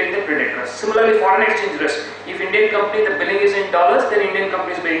indication who is bearing the credit risk. Similarly, foreign exchange risk. If Indian company, the billing is in dollars, then Indian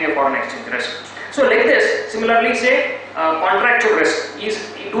company is bearing a foreign exchange risk. So like this, similarly say contractual risk.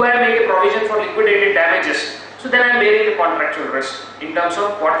 Do I make a provision for liquidated damages? So then I am bearing the contractual risk in terms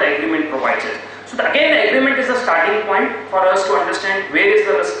of what the agreement provides it. So again, the agreement is the starting point for us to understand where is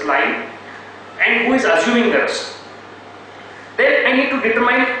the risk lying and who is assuming the risk. Then I need to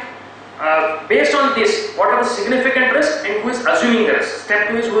determine based on this, what are the significant risks and who is assuming the risk. Step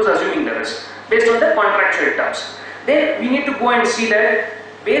 2 is who is assuming the risk based on the contractual terms. Then we need to go and see that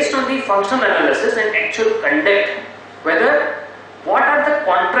based on the functional analysis and actual conduct, whether what are the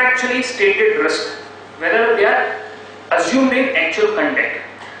contractually stated risks, whether they are assumed in actual conduct.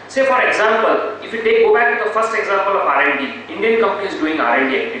 Say for example, if you go back to the first example of R&D, Indian company is doing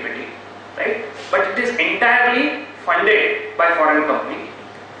R&D activity, right? But it is entirely funded by foreign company,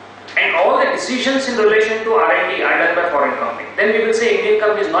 and all the decisions in relation to R&D are done by foreign company. Then we will say Indian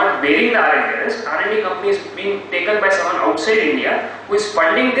company is not bearing the R&D risk. R&D company is being taken by someone outside India who is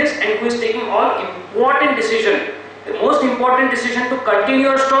funding this and who is taking all important decision. The most important decision to continue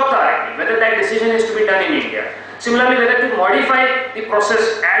or stop the R&D, whether that decision is to be done in India. Similarly, whether to modify the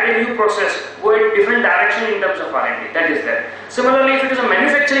process, add a new process, go in different direction in terms of R&D, that is there. Similarly, if it is a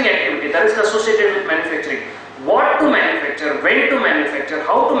manufacturing activity that is associated with manufacturing, what to manufacture, when to manufacture,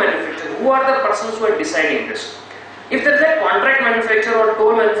 how to manufacture, who are the persons who are deciding this. If there is a contract manufacturer or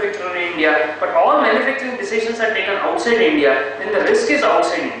toll manufacturer in India, but all manufacturing decisions are taken outside India, then the risk is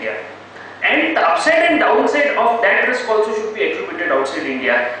outside India. And the upside and downside of that risk also should be attributed outside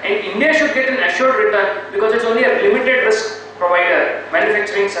India. And India should get an assured return because it's only a limited risk provider,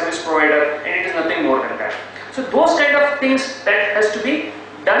 manufacturing service provider, and it is nothing more than that. So those kind of things that has to be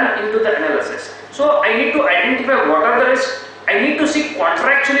done into the analysis. So I need to identify what are the risks. I need to see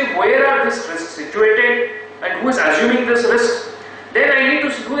contractually where are these risks situated and who is assuming this risk. Then I need to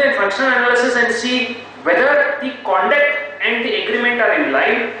do a functional analysis and see whether the conduct and the agreement are in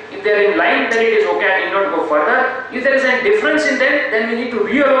line. If they are in line, then it is okay, I need not go further. If there is a difference in them, then we need to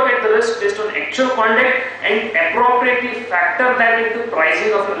reallocate the risk based on actual conduct and appropriately factor that into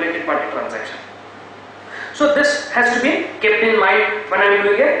pricing of a related party transaction. So this has to be kept in mind when I am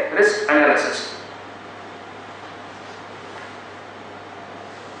doing a risk analysis.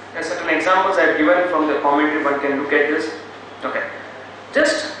 There are certain examples I have given from the commentary, one can look at this. Okay.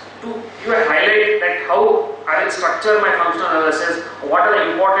 Just to give a highlight that how I will structure my functional analysis, what are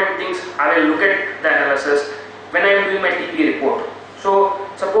the important things I will look at the analysis when I am doing my TP report. So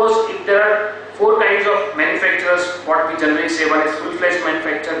suppose if there are 4 kinds of manufacturers, what we generally say, one is full-fledged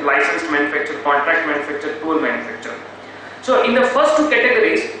manufacturer, licensed manufacturer, contract manufacturer, tool manufacturer. So in the first 2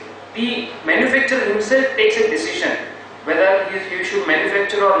 categories, the manufacturer himself takes a decision whether he should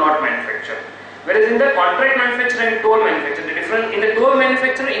manufacture or not manufacture. Whereas in the contract manufacturer and toll manufacturer, the difference in the toll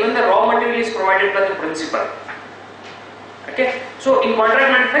manufacturer, even the raw material is provided by the principal. Okay, so in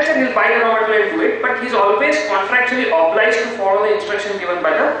contract manufacturer, he will buy the raw material and do it, but he is always contractually obliged to follow the instruction given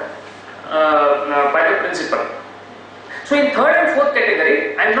by the principal. So in 3rd and 4th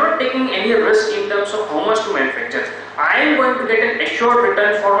category, I am not taking any risk in terms of how much to manufacture. I am going to get an assured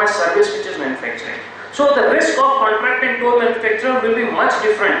return for my service which is manufacturing. So the risk of contract and toll manufacturer will be much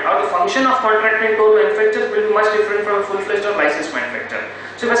different, or the function of contract and toll manufacturer will be much different from full-fledged or licensed manufacturer.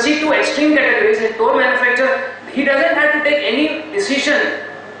 So if I see 2 extreme categories, in toll manufacturer, he doesn't have to take any decision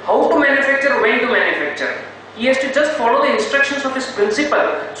how to manufacture, when to manufacture. He has to just follow the instructions of his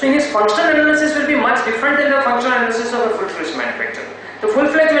principal. So in his functional analysis will be much different than the functional analysis of a full-fledged manufacturer. The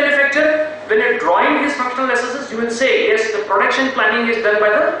full-fledged manufacturer, when you're drawing his functional analysis, you will say, yes, the production planning is done by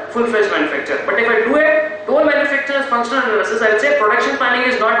the full-fledged manufacturer. But if I do a toll manufacturer's functional analysis, I will say production planning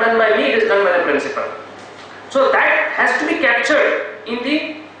is not done by me, it is done by the principal. So that has to be captured in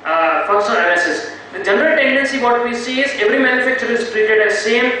the functional analysis. The general tendency what we see is every manufacturer is treated as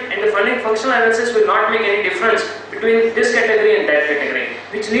same, and the functional analysis will not make any difference between this category and that category,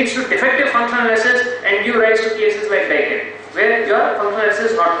 which leads to defective functional analysis and give rise to cases like Daikin, where your functional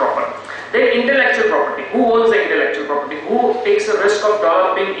analysis is not proper. Then intellectual property. Who owns the intellectual property? Who takes the risk of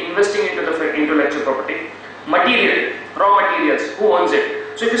developing, investing into the intellectual property? Material, raw materials. Who owns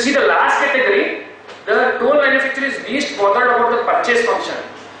it? So if you see the last category, the toll manufacturer is least bothered about the purchase function.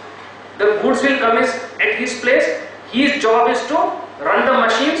 The goods will come at his place. His job is to run the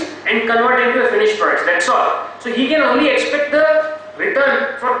machines and convert into a finished product. That's all. So he can only expect the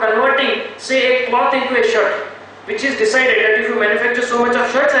return for converting, say, a cloth into a shirt, which is decided that if you manufacture so much of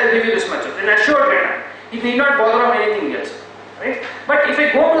shirts, I will give you this much of an assured return. He need not bother on anything else, right? But if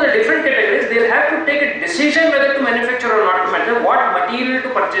I go to the different categories, they will have to take a decision whether to manufacture or not to manufacture, what material to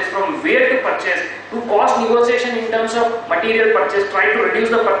purchase, from where to purchase, to cost negotiation in terms of material purchase, try to reduce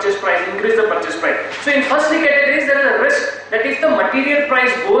the purchase price, increase the purchase price. So in first 3 categories, there is a risk that if the material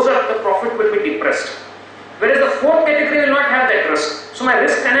price goes up, the profit will be depressed. Whereas the 4th category will not have that risk. So my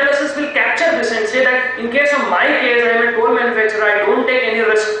risk analysis will capture this and say that in case of my case, I am a toll manufacturer, I don't take any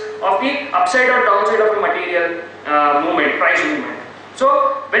risk of the upside or downside of the material movement, price movement.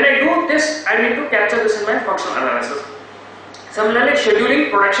 So when I do this, I need to capture this in my functional analysis. Similarly,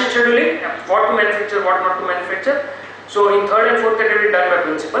 scheduling, production scheduling, what to manufacture, what not to manufacture. So in 3rd and 4th category done by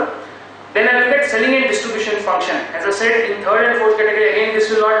principal. Then I look at selling and distribution function. As I said, in 3rd and 4th category, again this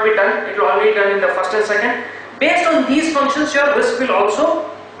will not be done. It will only be done in the 1st and 2nd. Based on these functions, your risk will also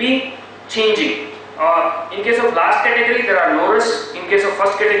be changing. In case of last category, there are no risks. In case of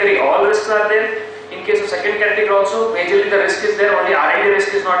 1st category, all risks are there. In case of 2nd category also, majorly the risk is there. Only R&D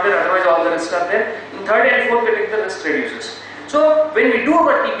risk is not there. Otherwise, all the risks are there. In 3rd and 4th category, the risk reduces. So when we do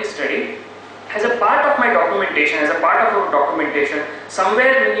our TP study, as a part of my documentation, as a part of our documentation,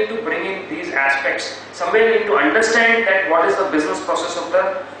 somewhere we need to bring in these aspects. Somewhere we need to understand that what is the business process of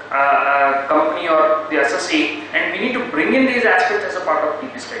the company or the associate, and we need to bring in these aspects as a part of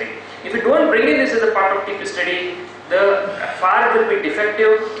TP study. If we don't bring in this as a part of TP study, the FAR will be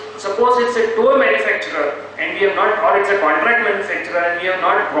defective. Suppose it's a toll manufacturer and we have not, or it's a contract manufacturer and we have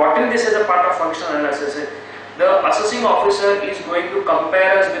not brought in this as a part of functional analysis, the assessing officer is going to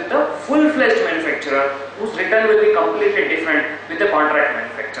compare us with the full-fledged manufacturer whose return will be completely different with the contract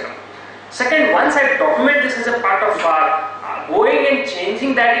manufacturer. Second, once I document this as a part of FAR, going and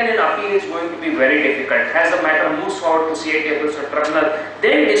changing that in an appeal is going to be very difficult. As the matter moves forward to CA tables or tribunal,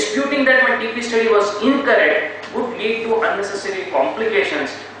 then disputing that my TP study was incorrect would lead to unnecessary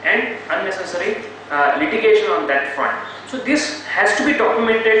complications and unnecessary litigation on that front. So this has to be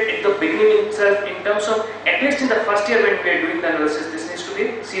documented at the beginning itself in terms of, at least in the first year when we are doing the analysis, this needs to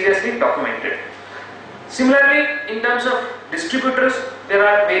be seriously documented. Similarly, in terms of distributors, there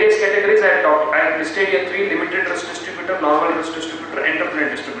are various categories. I have listed here 3: limited risk distributor, normal risk distributor, entrepreneur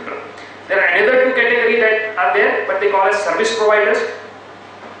distributor. There are another 2 categories that are there, but they call as service providers,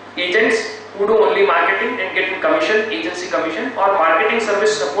 agents who do only marketing and get commission, agency commission, or marketing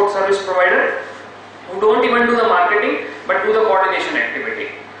service support service provider who don't even do the marketing but do the coordination activity.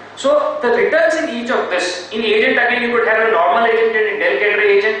 So the returns in each of this, in agent again you could have a normal agent and a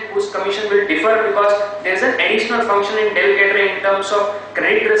delegatory agent whose commission will differ because there is an additional function in delegatory in terms of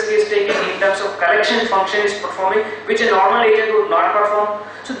credit risk is taking, in terms of collection function is performing, which a normal agent would not perform.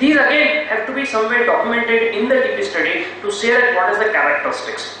 So these again have to be somewhere documented in the TP study to say that what is the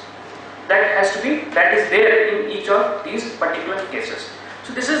characteristics. That is there in each of these particular cases.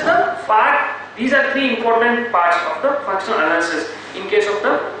 So this is the FAR. These are 3 important parts of the functional analysis in case of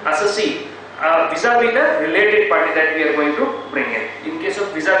the assessee vis-a-vis the related party that we are going to bring in. In case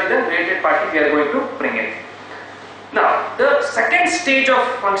of vis-a-vis the related party we are going to bring in. Now the second stage of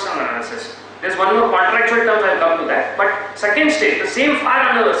functional analysis, there is one more contractual term, I will come to that, but second stage, the same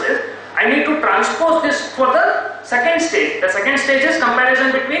FAR analysis, I need to transpose this for the second stage. The second stage is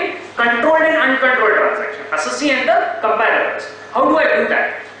comparison between controlled and uncontrolled transaction, assessee and the comparables. How do I do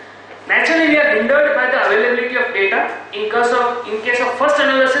that? Naturally, we are hindered by the availability of data. In case of first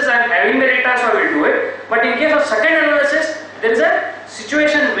analysis, I am having the data, so I will do it. But in case of second analysis, there is a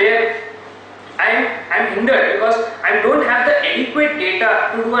situation where I am hindered because I don't have the adequate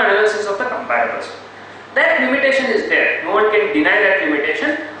data to do analysis of the comparables. That limitation is there. No one can deny that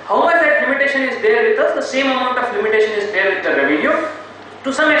limitation. However, that limitation is there with us. The same amount of limitation is there with the revenue.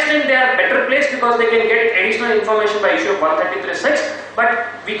 To some extent, they are better placed because they can get additional information by issue of 133(6).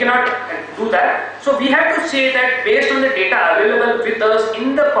 But we cannot do that. So we have to say that based on the data available with us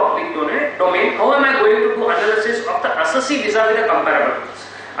in the public domain, how am I going to do analysis of the assessee vis-a-vis the comparable?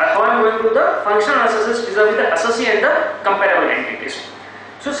 How am I going to do the functional analysis vis-a-vis the assessee and the comparable entities?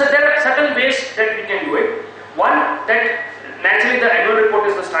 So there are certain ways that we can do it. One, that naturally the annual report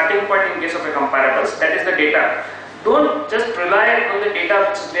is the starting point in case of a comparables, that is the data. Don't just rely on the data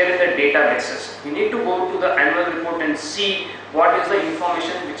which is there in the databases. You need to go to the annual report and see what is the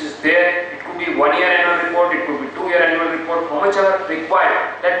information which is there. It could be 1 year annual report, it could be 2 year annual report, how much ever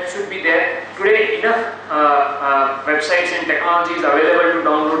required, that should be there. Today enough websites and technology is available to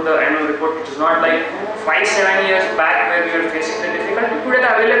download the annual report, which is not like 5-7 years back where we were facing the difficulty. Today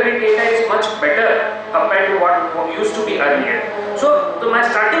the available data is much better compared to what used to be earlier. So my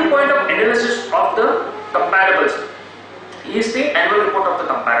starting point of analysis of the comparables is the annual report of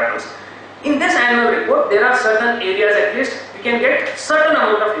the comparables. In this annual report, there are certain areas at least we can get certain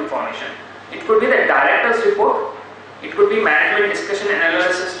amount of information. It could be the director's report, it could be management discussion and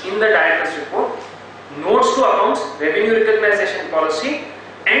analysis in the director's report, notes to accounts, revenue recognition policy,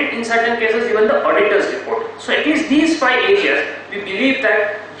 and in certain cases even the auditor's report. So at least these 5 areas we believe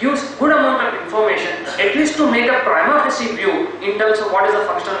that gives good amount of information at least to make a prima facie view in terms of what is the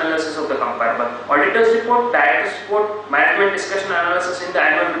functional analysis of the comparable. Auditor's report, director's report, management discussion analysis in the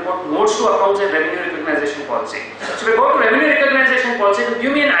annual report, notes to accounts and revenue recognition policy. So we go to revenue recognition policy to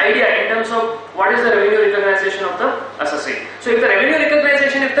give me an idea in terms of what is the revenue recognition of the assessee. So if the revenue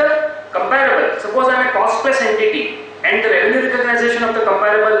recognition, if the comparable, suppose I am a cost plus entity, and the revenue recognition of the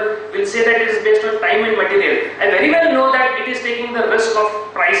comparable will say that it is based on time and material. I very well know that it is taking the risk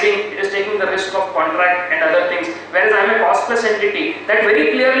of pricing, it is taking the risk of contract and other things, whereas I am a cost plus entity that very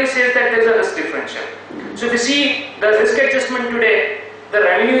clearly says that there is a risk differential. So if you see the risk adjustment today, the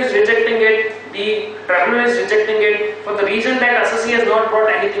revenue is rejecting it, the tribunal is rejecting it for the reason that assessee has not brought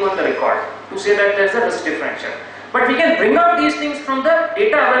anything on the record to say that there is a risk differential. But we can bring out these things from the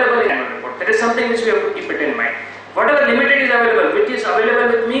data available in the annual report. That is something which we have to keep it in mind. Whatever limited is available, which is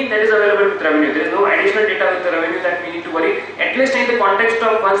available with me, that is available with revenue. There is no additional data with the revenue that we need to worry. At least in the context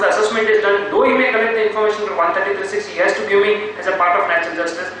of once the assessment is done, though he may collect the information from 133(6), he has to give me as a part of natural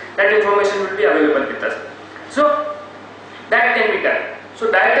justice, that information will be available with us. So that can be done. So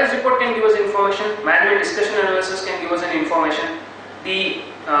director's report can give us information, management discussion analysis can give us an information, the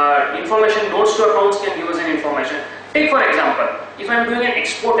information notes to accounts can give us an information. Take for example, if I am doing an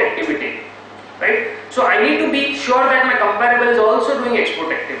export activity, right? So I need to be sure that my comparable is also doing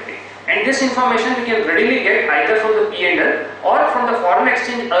export activity. And this information we can readily get either from the P&L or from the foreign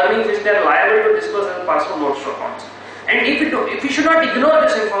exchange earnings which they are liable to disclose as a part of notes to accounts. And if we should not ignore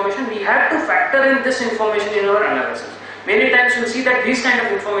this information, we have to factor in this information in our analysis. Many times you will see that these kind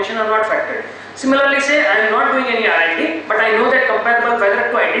of information are not factored. Similarly, say I am not doing any R&D, but I know that comparable,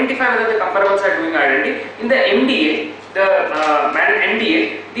 whether to identify whether the comparables are doing R&D. In the MDA,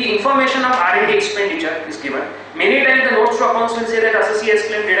 the information of R&D expenditure is given. Many times the notes to accounts will say that associates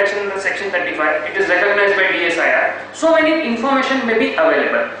claim deduction under section 35. It is recognized by DSIR. So many information may be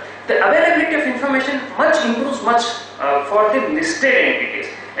available. The availability of information improves for the listed entities,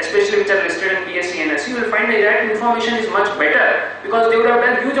 especially which are listed in BSE and NSE. You will find that information is much better because they would have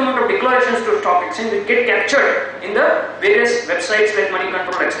done huge amount of declarations to stock exchange which get captured in the various websites like Money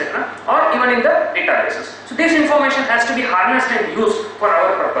Control, etc., or even in the databases. So this information has to be harnessed and used for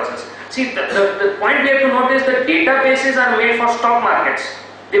our purposes. See, the point we have to note is that databases are made for stock markets.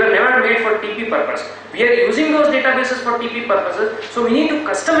 They were never made for TP purpose. We are using those databases for TP purposes, so we need to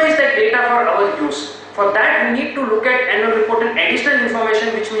customize that data for our use. For that, we need to look at annual report and additional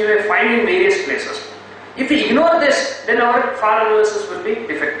information which we may find in various places. If we ignore this, then our FAR analysis will be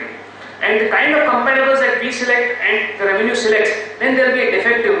defective. And the kind of comparables that we select and the revenue selects, then there will be a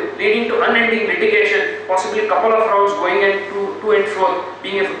defective leading to unending litigation, possibly a couple of rounds going and to and fro,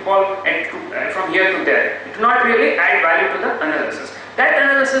 being a football and from here to there. It will not really add value to the analysis. That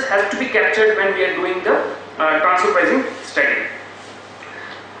analysis has to be captured when we are doing the transfer pricing study.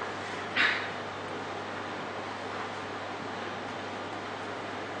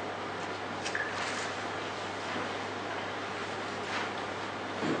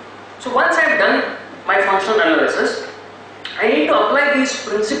 So once I have done my functional analysis, I need to apply these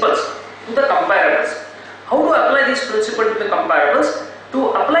principles to the comparables. How to apply these principles to the comparables? To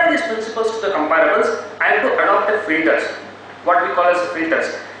apply these principles to the comparables, I have to adopt the filters, what we call as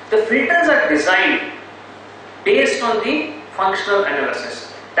filters. The filters are designed based on the functional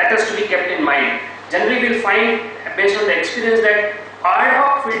analysis. That has to be kept in mind. Generally, we will find, based on the experience, that ad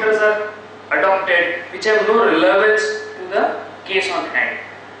hoc filters are adopted which have no relevance to the case on hand.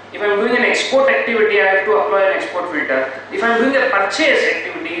 If I am doing an export activity, I have to apply an export filter. If I am doing a purchase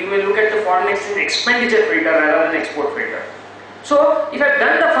activity, you may look at the foreign exchange expenditure filter rather than export filter. So, if I have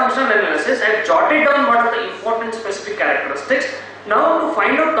done the functional analysis, I have jotted down what are the important specific characteristics. Now, to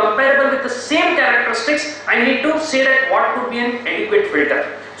find out comparable with the same characteristics, I need to say that what would be an adequate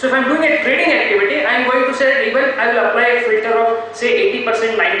filter. So, if I am doing a trading activity, I am going to say that even I will apply a filter of say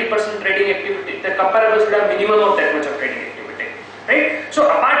 80%, 90% trading activity. The comparables would have minimum of that much of trading activity. Right? So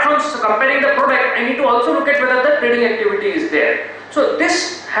apart from comparing the product, I need to also look at whether the trading activity is there. So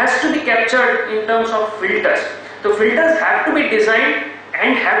this has to be captured in terms of filters. The filters have to be designed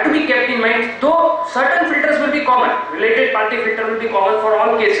and have to be kept in mind, though certain filters will be common. Related party filter will be common for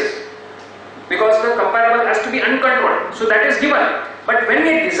all cases because the comparable has to be uncontrolled. So that is given. But when we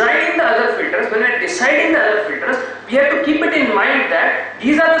are designing the other filters, when we are deciding the other filters, we have to keep it in mind that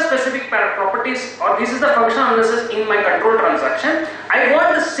these are the specific properties or this is the functional analysis in my control transaction. I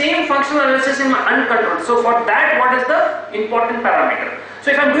want the same functional analysis in my uncontrolled. So for that, what is the important parameter?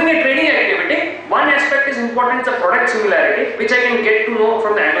 So if I am doing a trading activity, one aspect is important, the product similarity, which I can get to know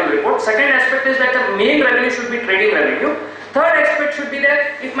from the annual report. Second aspect is that the main revenue should be trading revenue. Third aspect should be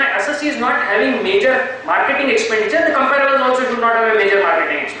that if my associate is not having major marketing expenditure, the comparables also should not have a major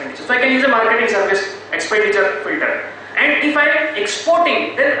marketing expenditure. So I can use a marketing service expenditure filter. And if I am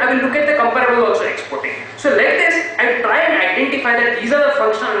exporting, then I will look at the comparable also exporting. So like this, I will try and identify that these are the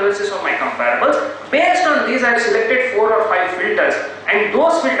functional analysis of my comparables. Based on these, I have selected 4 or 5 filters, and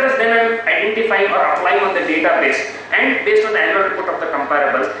those filters then I am identifying or applying on the database and based on the annual report of the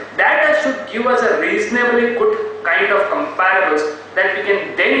comparables. That should give us a reasonably good kind of comparables that we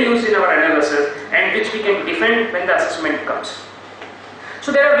can then use in our analysis and which we can defend when the assessment comes.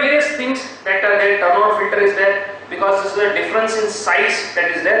 So there are various things that the turnover filter is there because this is a difference in size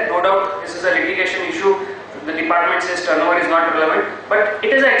that is there. No doubt this is a litigation issue. The department says turnover is not relevant, but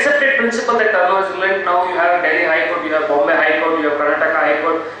it is an accepted principle that turnover is relevant. Now you have Delhi High Court, you have Bombay High Court, you have Karnataka High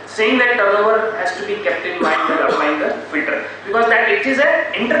Court saying that turnover has to be kept in mind while applying the filter because that it is an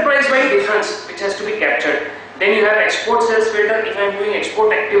enterprise-wide difference which has to be captured. Then you have export sales filter. If I am doing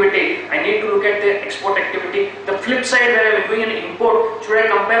export activity, I need to look at the export activity. The flip side, when I am doing an import, should I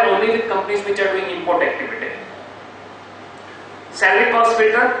compare only with companies which are doing import activity? Salary cost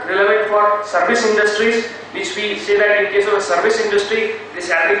filter, relevant for service industries, which we say that in case of a service industry, the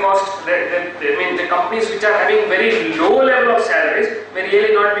salary cost, the companies which are having very low level of salaries may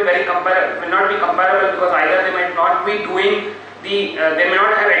really not be comparable because either they might not be doing they may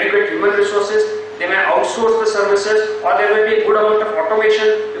not have adequate human resources, they may outsource the services, or there may be a good amount of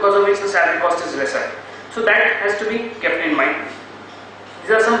automation because of which the salary cost is lesser. So that has to be kept in mind.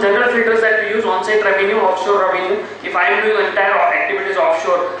 These are some general filters that we use: on-site revenue, offshore revenue. If I am doing entire activities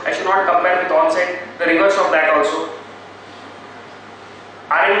offshore, I should not compare with on-site. The reverse of that also.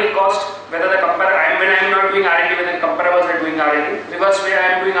 R&D cost, whether when I am not doing R&D, whether comparables are doing R&D. Reverse way,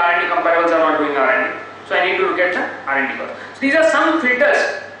 I am doing R&D, comparables are not doing R&D. So I need to look at the R&D cost. So these are some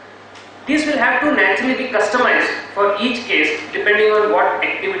filters. These will have to naturally be customized for each case depending on what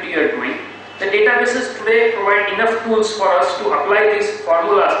activity you are doing. The databases today provide enough tools for us to apply these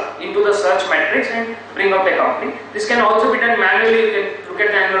formulas into the search matrix and bring out a company. This can also be done manually. You can look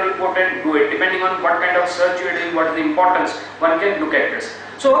at the annual report and do it. Depending on what kind of search you are doing, what is the importance, one can look at this.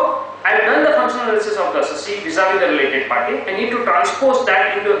 So I have done the functional analysis of the SSC vis-a-vis the related party. I need to transpose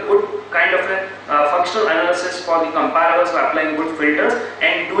that into a good kind of a functional analysis for the comparables by applying good filters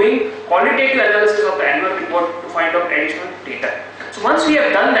and doing qualitative analysis of the annual report to find out additional data. So once we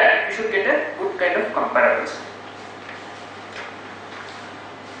have done that, we should get a good kind of comparables.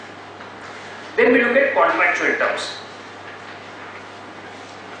 Then we look at contractual terms.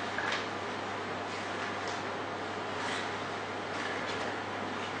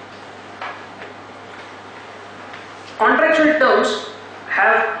 Contractual terms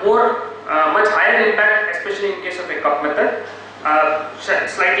have much higher impact, especially in case of a cup method,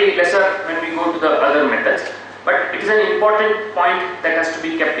 slightly lesser when we go to the other methods. But it is an important point that has to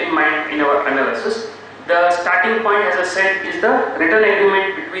be kept in mind in our analysis. The starting point, as I said, is the written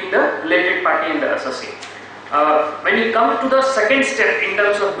agreement between the related party and the SSC. When we come to the second step in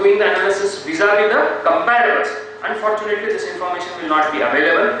terms of doing the analysis vis-a-vis the comparables, unfortunately this information will not be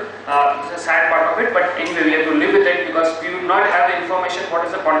available. This is a sad part of it, but anyway we have to live with it because we will not have the information what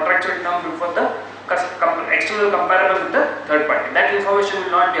is the contractual term for the external comparable with the third party. That information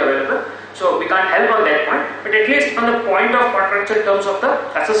will not be available, so we can't help on that point. But at least from the point of contractual terms of the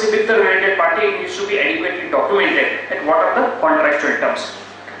SSC with the related party, it needs to be adequately documented and what are the contractual terms.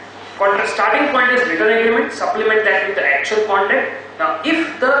 Starting point is written agreement, supplement that with the actual conduct. Now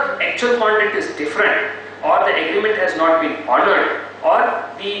if the actual conduct is different or the agreement has not been honored or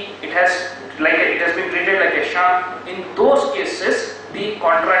it has been treated like a sham, in those cases the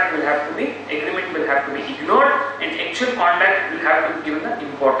contract will have to be, agreement will have to be ignored and actual conduct will have to be given the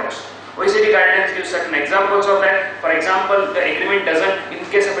importance. OECD guidelines give certain examples of that. For example, the agreement doesn't, in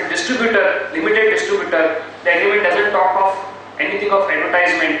case of a distributor, limited distributor, the agreement doesn't talk of anything of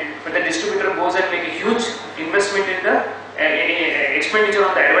advertisement, but the distributor goes and make a huge investment in the expenditure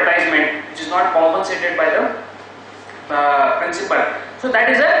on the advertisement, which is not compensated by the principal. So that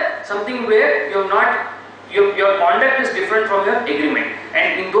is something where you have not, your conduct is different from your agreement,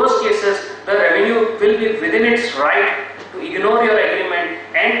 and in those cases the revenue will be within its right to ignore your agreement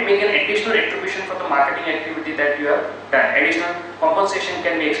and make an additional attribution for the marketing activity that you have done. Additional compensation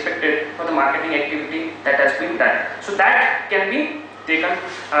can be expected for the marketing activity that has been done. So that can be taken,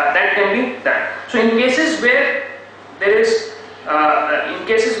 that can be done. So in cases where there is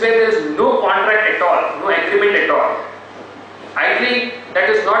no contract at all, no agreement at all, ideally that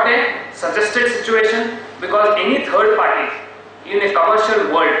is not a suggested situation, because any third party in a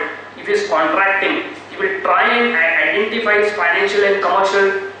commercial world, if he is contracting, he will try and identify his financial and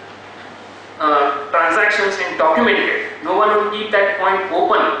commercial transactions and document it. No one will keep that point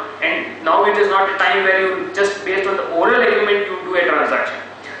open, and now it is not a time where you just based on the oral agreement you do a transaction.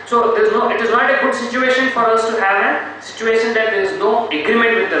 So it is not a good situation for us to have a situation that there is no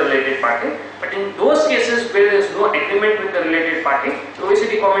agreement with the related party. But in those cases where there is no agreement with the related party, the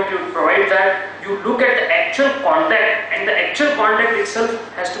OECD commentary will provide that you look at the actual conduct, and the actual conduct itself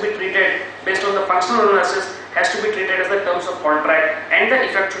has to be treated based on the functional analysis, has to be treated as the terms of contract, and the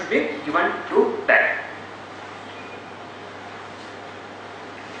effect should be given to that.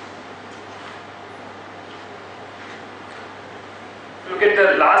 Look at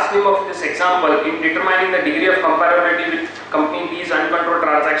the last limb of this example. In determining the degree of comparability with company B's uncontrolled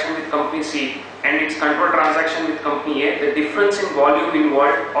transaction with company C and its controlled transaction with company A, the difference in volume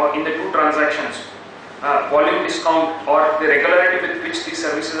involved or in the two transactions, volume discount or the regularity with which these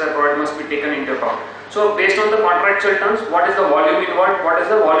services are provided must be taken into account. So based on the contractual terms, what is the volume involved, what is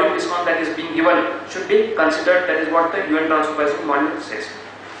the volume discount that is being given should be considered. That is what the UN Transfer Pricing Manual says.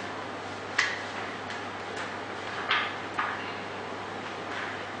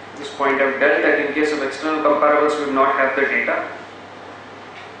 This point I have dealt that in case of external comparables we will not have the data,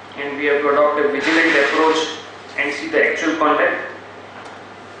 and we have to adopt a vigilant approach and see the actual conduct.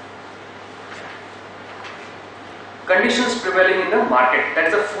 Conditions prevailing in the market, that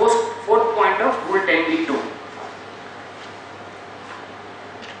is the fourth point of Rule 10b2.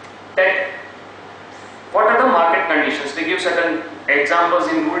 give certain examples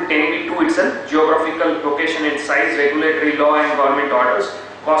in Rule 10b2 itself: geographical location and size, regulatory law and government orders,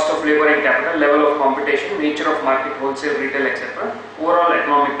 cost of labor and capital, level of competition, nature of market, wholesale, retail, etc., overall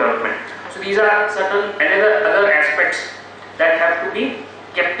economic development. So these are certain other aspects that have to be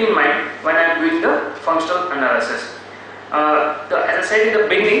kept in mind when I am doing the functional analysis. As I said in the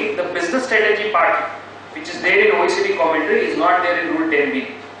beginning, the business strategy part, which is there in OECD commentary, is not there in Rule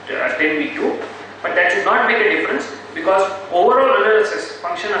 10b2, but that should not make a difference, because overall analysis,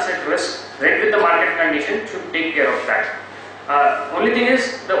 function asset risk, read with the market condition, should take care of that. Only thing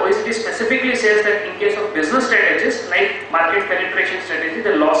is, the OECD specifically says that in case of business strategies like market penetration strategy,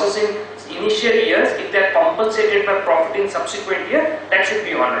 the losses in initial years, if they are compensated by profit in subsequent year, that should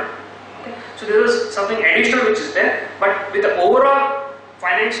be honored. Okay. So this is something additional which is there, but with the overall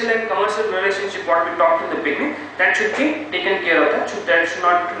financial and commercial relationship what we talked in the beginning, that should be taken care of. That should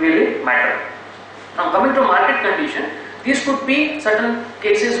not really matter. Now coming to market condition, these could be certain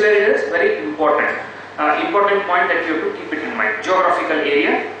cases where it is very important. Important point that you have to keep it in mind. Geographical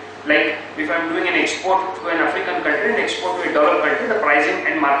area, like if I am doing an export to an African country and export to a developed country, the pricing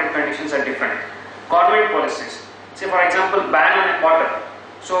and market conditions are different. Government policies, say for example ban on a cotton.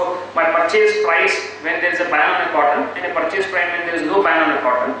 So my purchase price when there is a ban on a cotton and a purchase price when there is no ban on a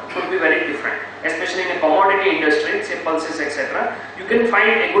cotton could be very different. Especially in a commodity industry, say pulses, etc., you can find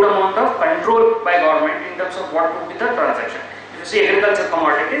a good amount of control by government in terms of what would be the transaction. If you see agriculture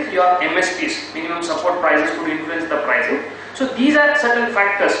commodities, your MSPs, minimum support prices, could influence the pricing. So these are certain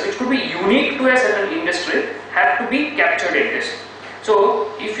factors which could be unique to a certain industry, have to be captured in this. So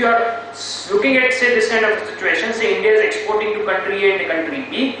if you are looking at, say, this kind of a situation, say India is exporting to country A and country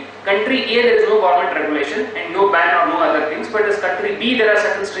B. Country A, there is no government regulation and no ban or no other things, but as country B there are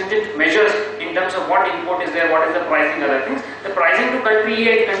certain stringent measures in terms of what import is there, what is the pricing, other things. The pricing to country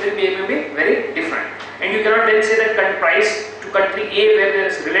A and country B may be very different, and you cannot then say that price to country A where there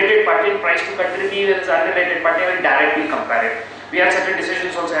is related party and price to country B where there is unrelated party will directly compare it. We have certain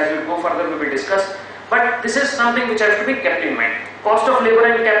decisions also, as we go further we will discuss, but this is something which has to be kept in mind. Cost of labor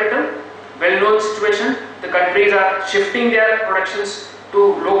and capital, well-known situation. The countries are shifting their productions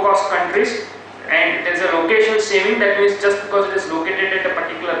to low-cost countries, and there is a location saving. That means just because it is located at a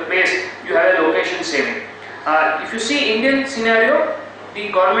particular place, you have a location saving. If you see Indian scenario, the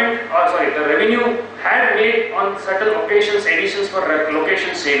government, the revenue had made on certain occasions additions for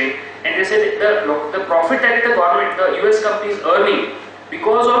location saving, and they said the profit that the government, the US company is earning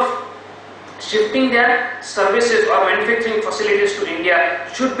because of shifting their services or manufacturing facilities to India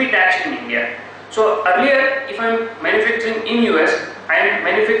should be taxed in India. So earlier, if I am manufacturing in US, I am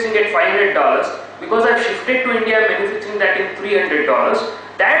manufacturing at $500. Because I have shifted to India, I am manufacturing that in $300.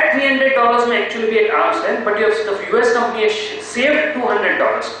 That $300 may actually be at arm's length, but the US company has saved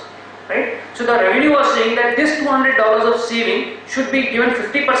 $200. Right? So the revenue was saying that this $200 of saving should be given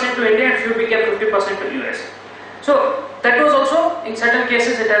 50% to India and should be kept 50% to US. So that was also, in certain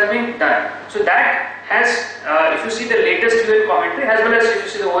cases, it has been done. So that has, if you see the latest UN commentary, as well as if you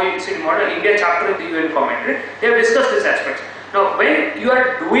see the OECD model, India chapter in the UN commentary, they have discussed this aspect. Now, when you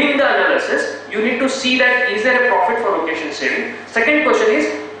are doing the analysis, you need to see that is there a profit for location saving. Second question is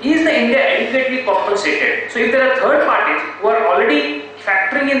the India adequately compensated? So if there are third parties who are already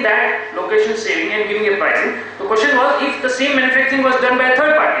factoring in that location saving and giving a pricing, the question was if the same manufacturing was done by a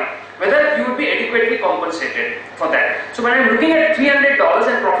third party, whether you would be adequately compensated for that. So when I am looking at $300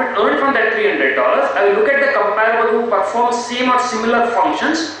 and profit earned from that $300, I will look at the comparable who perform same or similar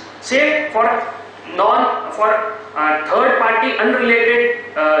functions, say for third party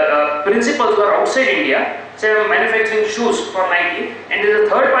unrelated principals who are outside India. Say I am manufacturing shoes for Nike, and there is a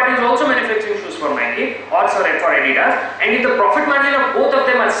third party who is also manufacturing shoes for Nike or for Adidas, and if the profit margin of both of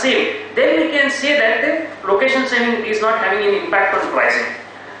them are same, then we can say that the location saving is not having an impact on pricing.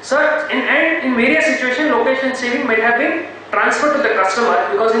 So, in various situations, location saving might have been transferred to the customer,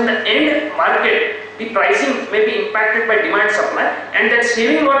 because in the end market, the pricing may be impacted by demand supply, and that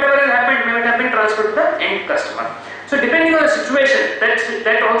saving whatever has happened may have been transferred to the end customer. So depending on the situation,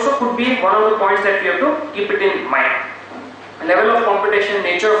 that also could be one of the points that we have to keep it in mind. Level of competition,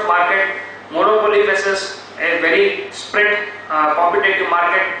 nature of market, monopoly versus a very spread competitive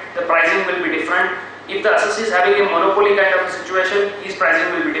market, the pricing will be different. If the assessee is having a monopoly kind of a situation, his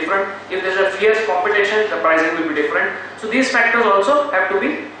pricing will be different. If there is a fierce competition, the pricing will be different. So these factors also have to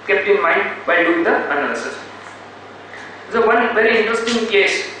be kept in mind while doing the analysis. There is one very interesting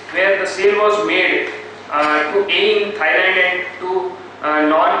case where the sale was made to A in Thailand and to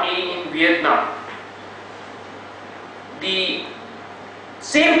non-A in Vietnam. The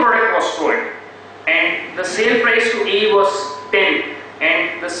same product was sold, and the sale price to A was 10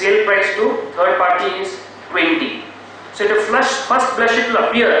 and the sale price to third party is 20. So at a first blush it will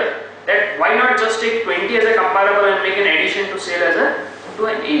appear that why not just take 20 as a comparable and make an addition to sale as to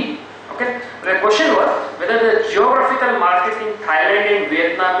an 80. Okay. The question was whether the geographical market in Thailand and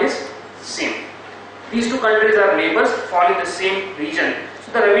Vietnam is same. These two countries are neighbors, fall in the same region.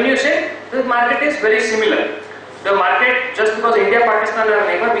 So the revenue said the market is very similar. The market, just because India Pakistan are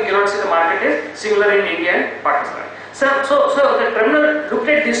neighbor, we cannot say the market is similar in India and Pakistan. So the tribunal looked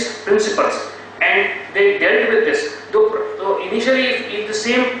at these principles and they dealt with this. So initially, if the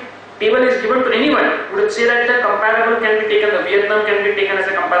same table is given to anyone, we would say that the comparable can be taken, the Vietnam can be taken as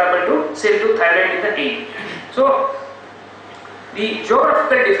a comparable to say to Thailand in the A. So the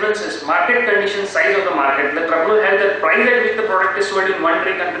geographical differences, market conditions, size of the market, the tribunal held that price at which the product is sold in one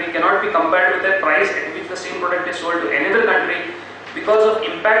country cannot be compared with the price at which the same product is sold to another country because of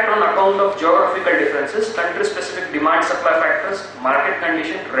impact on account of geographical differences, country-specific demand-supply factors, market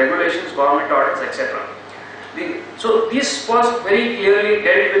conditions, regulations, government orders, etc. So this was very clearly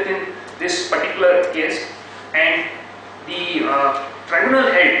dealt with in this particular case, and the tribunal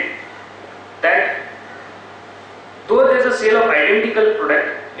held that though there is a sale of identical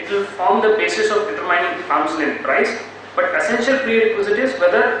product, it will form the basis of determining the arm's length price, but essential prerequisite is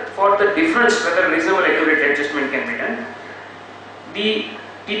whether for the difference, whether reasonable accurate adjustment can be done. The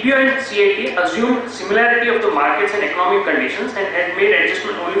TPO and CIT assumed similarity of the markets and economic conditions and had made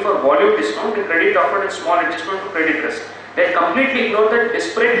adjustment only for volume discount and credit offered and small adjustment for credit risk. They had completely ignored the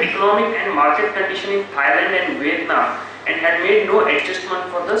disparate economic and market condition in Thailand and Vietnam and had made no adjustment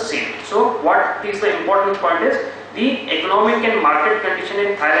for the same. So what is the important point is the economic and market condition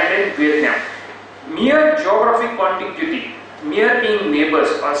in Thailand and Vietnam. Mere geographic contiguity, mere being neighbors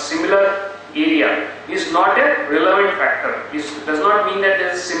or similar area is not a relevant factor. It does not mean that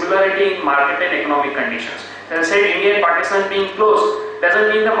there is similarity in market and economic conditions. As I said, India and Pakistan being close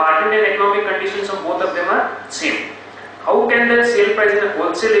doesn't mean the market and economic conditions of both of them are same. How can the sale price in a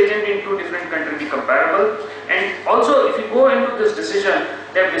wholesale agent in two different countries be comparable? And also, if you go into this decision,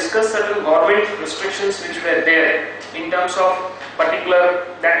 they have discussed certain government restrictions which were there in terms of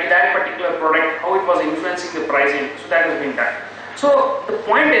that particular product, how it was influencing the pricing. So that has been done. So the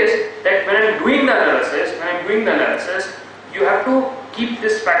point is that when I'm doing the analysis, you have to keep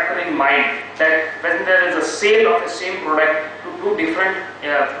this factor in mind that when there is a sale of the same product to two different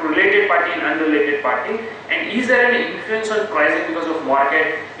related party and unrelated party, and is there an influence on pricing because of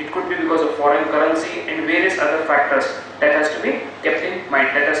market, it could be because of foreign currency and various other factors that has to be kept in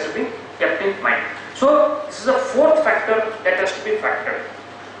mind. So this is the fourth factor that has to be factored.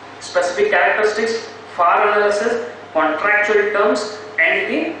 Specific characteristics, FAR analysis, contractual terms and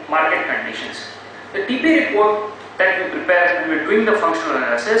the market conditions. The TP report that we prepare when we are doing the functional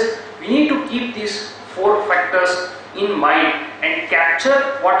analysis, we need to keep these four factors in mind and capture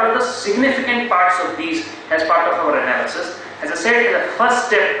what are the significant parts of these as part of our analysis. As I said, the first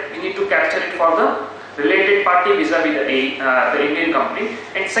step we need to capture it for the related party vis-a-vis the Indian company,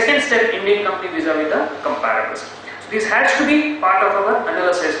 and second step Indian company vis-a-vis the comparables. So this has to be part of our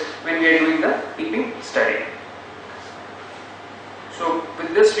analysis when we are doing the TP study. So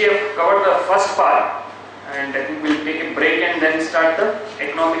with this we have covered the first part, and I think we'll take a break and then start the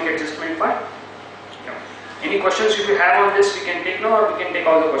economic adjustment part. Yeah. Any questions if you have on this we can take now, or we can take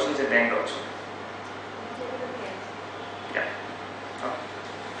all the questions at the end also. Yeah.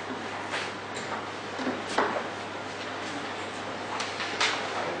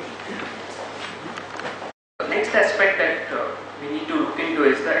 The next aspect that we need to look into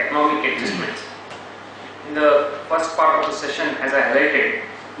is the economic adjustments. In the first part of the session, as I highlighted,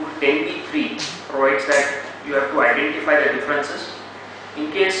 Rule 10b-3 provides that you have to identify the differences.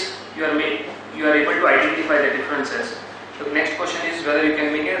 In case you are able to identify the differences, the next question is whether you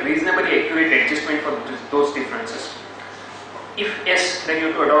can make a reasonably accurate adjustment for those differences. If yes, then you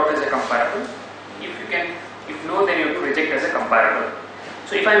have to adopt as a comparable. If no, then you have to reject as a comparable.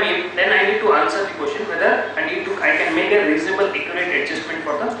 So if I may, then I need to answer the question whether I can make a reasonable accurate adjustment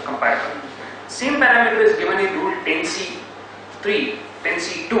for the comparable. Same parameter is given in Rule 10c-3,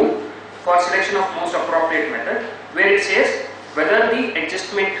 10c-2 for selection of most appropriate method, where it says whether the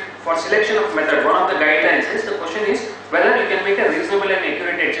adjustment for selection of method, one of the guidelines is, the question is whether you can make a reasonable and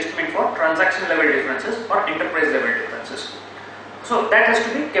accurate adjustment for transaction level differences or enterprise level differences. So that has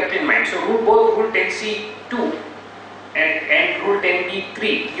to be kept in mind. So both Rule 10c-2 and Rule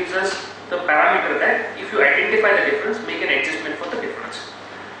 10b-3 gives us the parameter that if you identify the difference, make an adjustment for the difference.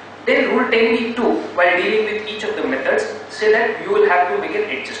 Then Rule 10b-2, while dealing with each of the methods, say that you will have to make an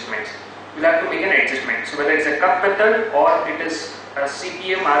adjustment. So whether it's a cup method or it is a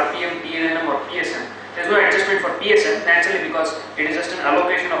CPM, RPM, TNM or PSM, There is no adjustment for PSM, naturally, because it is just an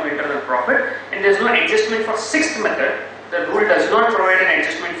allocation of internal profit, and there is no adjustment for sixth method. The rule does not provide an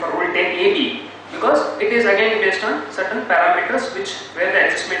adjustment for rule 10AB, because it is again based on certain parameters where the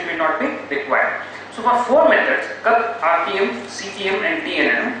adjustment may not be required. So for four methods, CUP, RPM, CPM and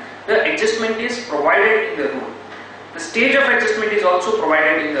TNM, the adjustment is provided in the rule. The stage of adjustment is also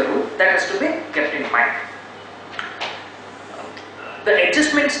provided in the rule. That has to be kept in mind. The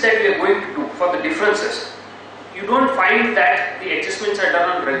adjustments that we are going to do for the differences, you don't find that the adjustments are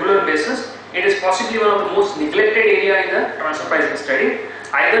done on regular basis. It is possibly one of the most neglected area in the transfer pricing study,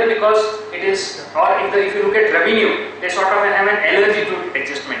 either because it is, or if you look at revenue, they sort of have an allergy to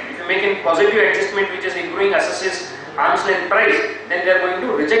adjustment. If you make a positive adjustment which is improving assesses arm's length price, then they are going to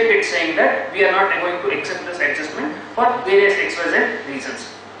reject it, saying that we are not going to accept this adjustment for various XYZ reasons.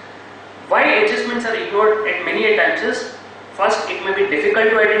 Why adjustments are ignored at many a times is, first, it may be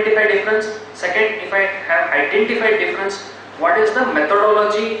difficult to identify difference. Second, if I have identified difference, what is the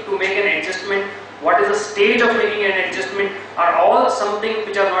methodology to make an adjustment? What is the stage of making an adjustment? Are all something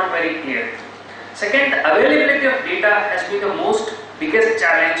which are not very clear. Second, availability of data has been the biggest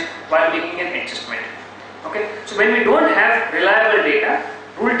challenge while making an adjustment. Okay, so when we don't have reliable data,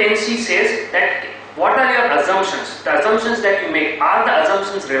 Rule 10C says that what are your assumptions? The assumptions that you make, are the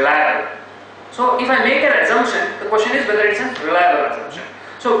assumptions reliable? So if I make an assumption, the question is whether it's a reliable assumption.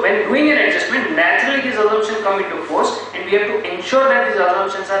 So when doing an adjustment, naturally these assumptions come into force, and we have to ensure that these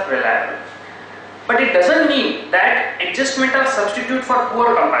assumptions are reliable. But it doesn't mean that adjustment are substitute for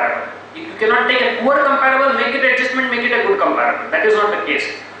poor comparable. You cannot take a poor comparable, make it adjustment, make it a good comparable. That is not the case.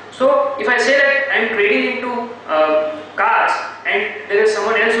 So if I say that I am trading into cars and there is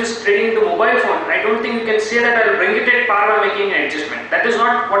someone else who is trading into mobile phone, I don't think you can say that I will bring it at par by making an adjustment. That is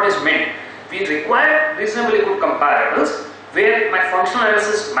not what is meant. We require reasonably good comparables where my functional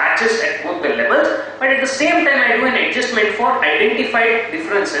analysis matches at both the levels, but at the same time I do an adjustment for identified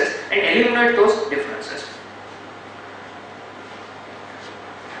differences and eliminate those differences.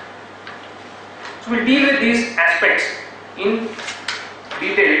 So we'll deal with these aspects in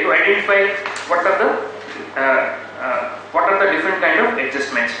detail to identify what are the different kind of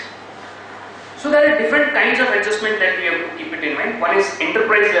adjustments. So there are different kinds of adjustment that we have to keep it in mind. One is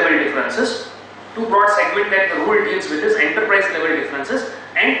enterprise level differences. Two broad segment that the rule deals with is enterprise level differences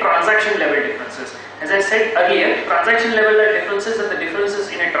and transaction level differences. As I said earlier, transaction level differences are the differences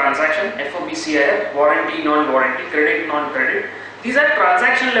in a transaction, FOB, CIF, warranty, non-warranty, credit, non-credit. These are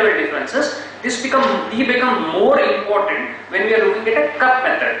transaction level differences. These become more important when we are looking at a CUP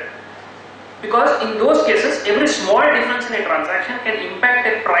method, because in those cases every small difference in a transaction can impact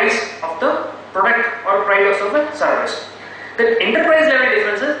the price of the product or price of a service. The enterprise level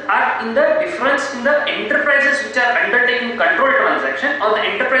differences are in the difference in the enterprises which are undertaking controlled transaction or the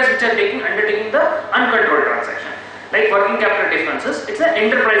enterprise which are undertaking the uncontrolled transaction. Like working capital differences, it's the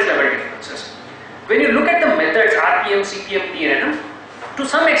enterprise level differences. When you look at the methods RPM, CPM, TNM, to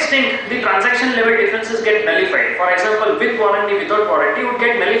some extent the transaction level differences get nullified. For example, with warranty, without warranty would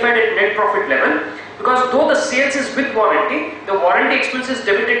get nullified at net profit level, because though the sales is with warranty, the warranty expense is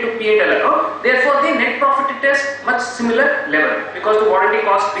debited to P&L account. Therefore, the net profit it has much similar level, because the warranty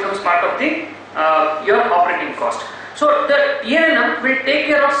cost becomes part of the your operating cost. So the TNM will take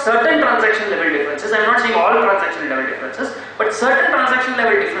care of certain transaction level differences. I am not saying all transaction level differences, but certain transaction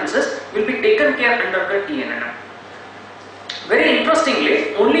level differences will be taken care under the TNM. Very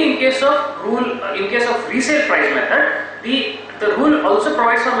interestingly, only in case of resale price method, the rule also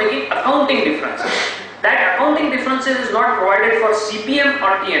provides for making accounting differences. That accounting differences is not provided for CPM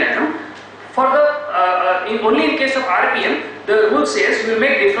or TNM. For only in case of RPM, the rule says we will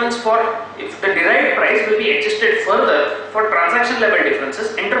make difference for if the derived price will be adjusted further for transaction level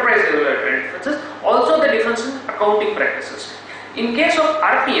differences, enterprise level differences, also the difference in accounting practices. In case of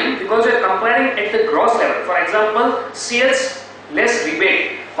RPM, because we are comparing at the gross level, for example, sales less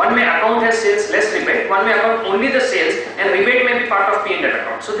rebate, one may account as sales less rebate, one may account only the sales, and rebate may be part of P&L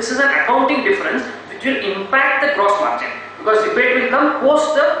account. So this is an accounting difference which will impact the gross margin, because rebate will come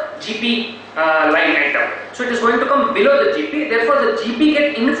post the GP line item. So it is going to come below the GP, therefore the GP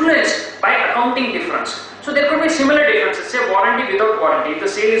get influenced by accounting difference. So there could be similar differences, say warranty without warranty. If the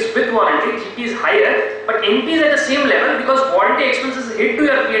sale is with warranty, GP is higher, but NP is at the same level because warranty expenses hit to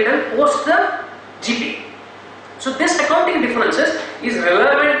your P&L post the GP. So this accounting differences is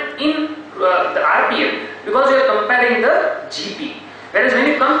relevant in the RPM because you are comparing the GP. Whereas when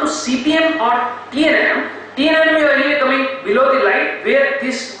you come to CPM or TNM you are anyway coming below the line where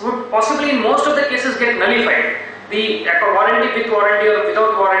this would possibly in most of the cases get nullified. The warranty with warranty or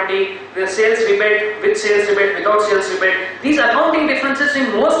without warranty, the sales rebate with sales rebate, without sales rebate. These accounting differences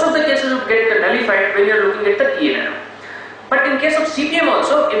in most of the cases will would get nullified when you are looking at the TNNM. But in case of CPM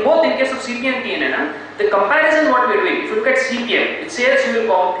also, in case of CPM and TNNM, the comparison what we are doing, if you look at CPM, it says you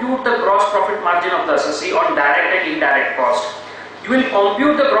will compute the gross profit margin of the associate on direct and indirect cost. You will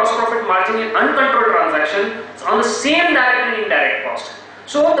compute the gross profit margin in uncontrolled transaction on the same direct and indirect cost.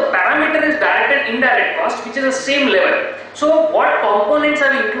 So the parameter is direct and indirect cost, which is the same level. So what components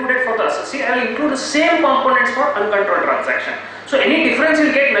are included for the associate? I will include the same components for uncontrolled transaction. So any difference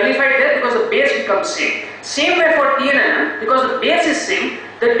will get nullified there because the base becomes same. Same way for TNNM, because the base is same,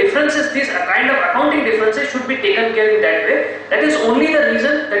 the differences, these kind of accounting differences should be taken care in that way. That is only the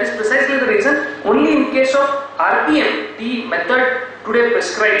reason, that is precisely the reason, only in case of RPM, the method today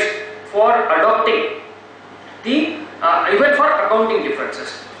prescribes for adopting the, even for accounting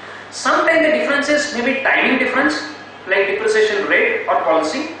differences. Sometimes the differences may be timing difference, like depreciation rate or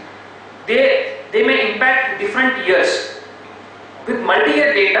policy. They may impact different years. With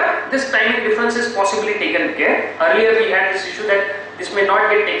multi-year data, this timing difference is possibly taken care. Earlier we had this issue that this may not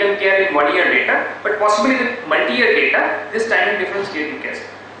get taken care in 1 year data, but possibly with multi-year data, this timing difference taken care.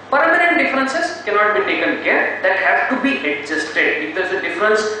 Permanent differences cannot be taken care, that have to be adjusted. If there is a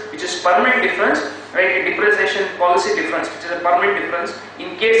difference which is permanent difference, right, a depreciation policy difference which is a permanent difference,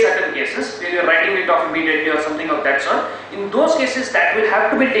 in case certain cases where you are writing it off immediately or something of that sort, in those cases that will have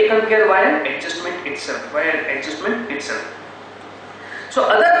to be taken care by an adjustment itself, So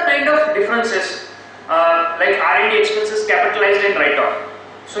other kind of differences like R&D expenses capitalized and write-off.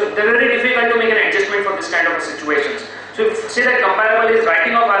 So they are very difficult to make an adjustment for this kind of situations. So if say that comparable is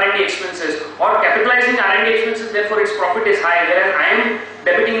writing off R&D expenses or capitalizing R&D expenses, therefore its profit is high, whereas I am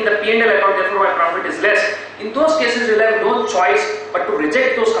debiting in the P&L account, therefore my profit is less. In those cases you will have no choice but to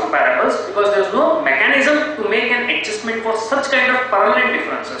reject those comparables because there is no mechanism to make an adjustment for such kind of permanent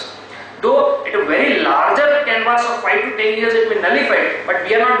differences. Though at a very larger canvas of 5 to 10 years it may nullify, but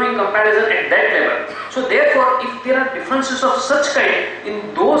we are not doing comparison at that level. So therefore, if there are differences of such kind,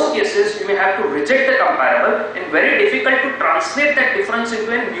 in those cases you may have to reject the comparable, and very difficult to translate that difference into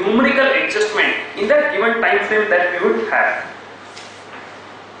a numerical adjustment in the given time frame that we would have.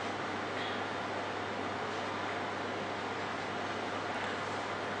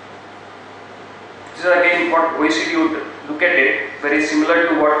 This is again what OECD would look at it, very similar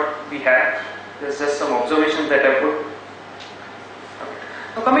to what we have. There's just some observations that I put. Okay.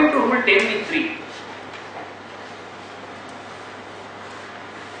 Now coming to rule 10b3.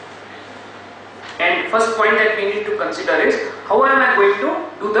 And first point that we need to consider is how am I going to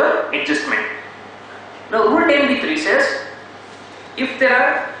do the adjustment. Now rule 10b3 says if there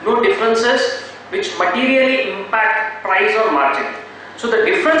are no differences which materially impact price or margin. So the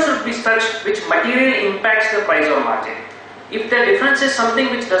difference should be such which materially impacts the price or margin. If the difference is something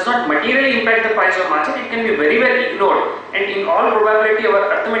which does not materially impact the price or margin, it can be very well ignored, and in all probability our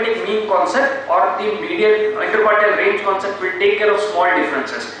arithmetic mean concept or the median interquartile range concept will take care of small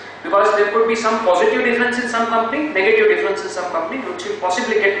differences, because there could be some positive difference in some company, negative difference in some company, which will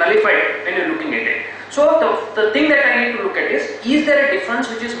possibly get nullified when you are looking at it. So the thing that I need to look at is there a difference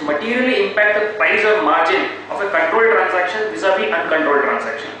which is materially impact the price or margin of a controlled transaction vis-a-vis uncontrolled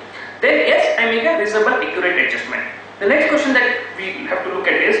transaction? Then yes, I make a reasonable accurate adjustment. The next question that we have to look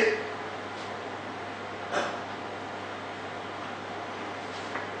at is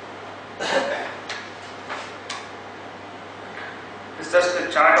this is just the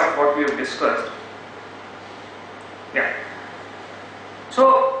chart of what we have discussed. Yeah.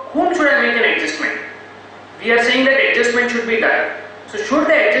 So whom should I make an adjustment? We are saying that adjustment should be done. So should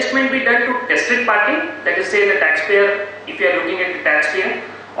the adjustment be done to tested party, that is say the taxpayer, if you are looking at the taxpayer,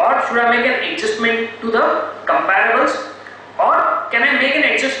 or should I make an adjustment to the comparables, or can I make an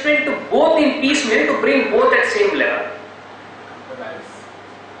adjustment to both in piecemeal to bring both at same level?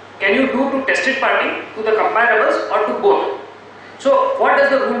 Can you do to tested party, to the comparables, or to both? So what does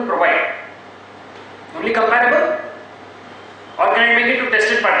the rule provide? Only comparable? Or can I make it to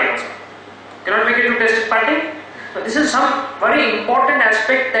tested party also? Cannot make it to tested party? So this is some very important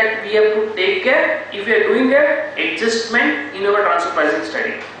aspect that we have to take care if we are doing an adjustment in our transfer pricing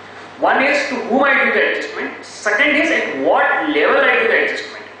study. One is to whom I do the adjustment. Second is at what level I do the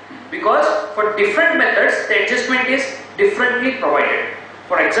adjustment. Because for different methods, the adjustment is differently provided.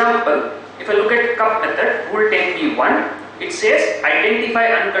 For example, if I look at cup method, rule 10b1, it says identify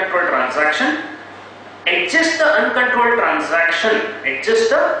uncontrolled transaction, adjust the uncontrolled transaction,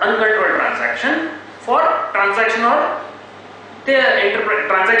 for transaction or the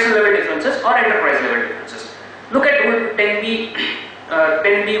transaction level differences or enterprise level differences. Look at rule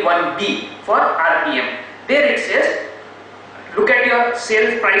 10b1b for RPM. There it says look at your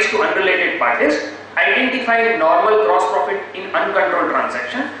sales price to unrelated parties, identify normal gross profit in uncontrolled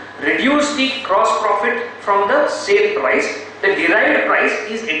transaction, reduce the gross profit from the sale price. The derived price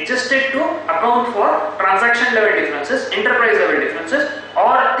is adjusted to account for transaction level differences, enterprise level differences,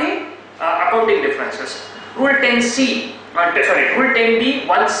 or the accounting differences. Rule 10C, Rule 10B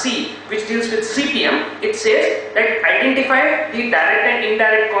 1C, which deals with CPM, it says that identify the direct and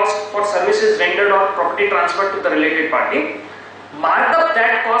indirect cost for services rendered or property transferred to the related party. Mark up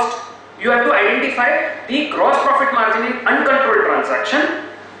that cost. You have to identify the gross profit margin in uncontrolled transaction.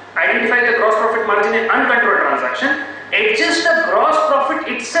 Identify the gross profit margin in uncontrolled transaction. Adjust the gross profit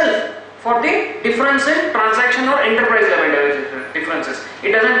itself for the difference in transaction or enterprise level differences.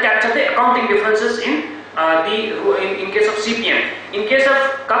 It doesn't capture the accounting differences in case of CPM. In case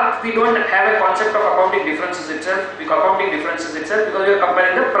of cup, we don't have a concept of accounting differences itself. Because we are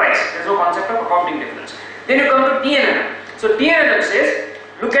comparing the price. There is no concept of accounting difference. Then you come to T&M. So T&M says,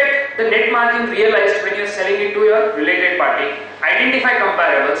 look at the net margin realized when you are selling it to your related party. Identify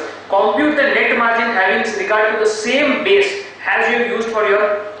comparables. Compute the net margin having regard to the same base as you have used for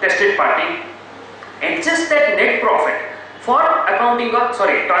your tested party. Adjust that net profit for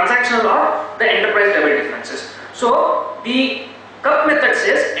transactional or the enterprise level differences. So the cup method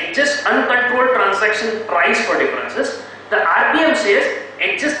says adjust uncontrolled transaction price for differences. The RPM says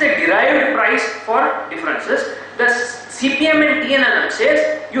adjust the derived price for differences. The CPM and T&M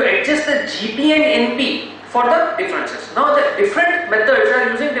says you adjust the GP and NP for the differences. Now the different methods are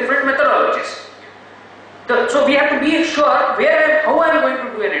using different methodologies. So we have to be sure how I am going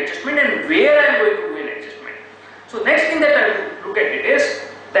to do an adjustment and where I am going to do an adjustment. So next thing that I will look at it is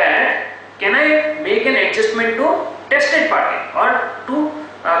that can I make an adjustment to tested party or to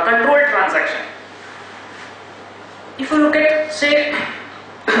controlled transaction. If you look at say,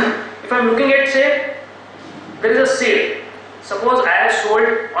 if I am looking at say there is a sale. Suppose I have sold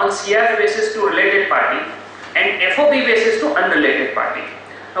on CF basis to related party and FOB basis to unrelated party.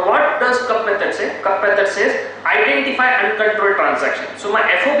 Now what does cup method say? Cup method says identify uncontrolled transaction. So my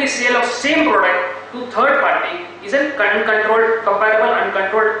FOB sale of same product to third party is an uncontrolled, comparable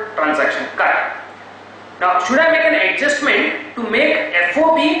uncontrolled transaction. Cut. Now should I make an adjustment to make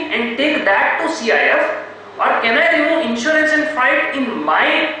FOB and take that to CIF, or can I remove insurance and freight in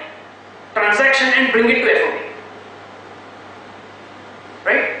my transaction and bring it to FOB?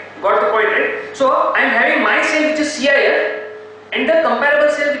 Right? Got the point, right? So I am having my sale which is CIF and the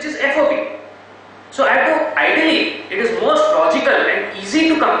comparable sale which is FOB. So I have to, ideally, it is most logical and easy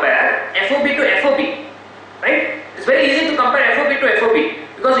to compare FOB to FOB. Right? It's very easy to compare FOB to FOB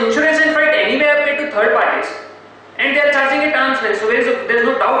because insurance and freight anyway are paid to third parties and they are charging at arm's length. So there is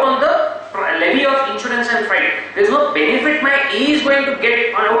no doubt on the levy of insurance and freight. There is no benefit my A is going to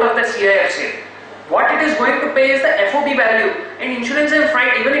get out of the CIF sale. What it is going to pay is the FOB value, and insurance and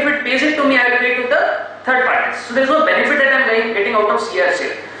freight, even if it pays it to me, I will pay to the third parties. So there is no benefit that I am getting out of CIF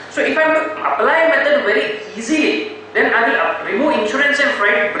sale. So if I am to apply a method very easily, then I will remove insurance and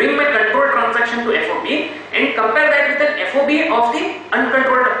freight, bring my controlled transaction to FOB and compare that with an FOB of the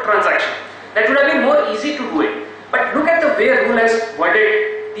uncontrolled transaction. That would have been more easy to do it. But look at the way rule has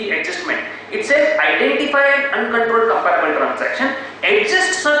worded the adjustment. It says identify an uncontrolled comparable transaction,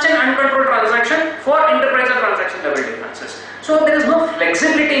 adjust such an uncontrolled transaction for enterprise or transaction level differences. So there is no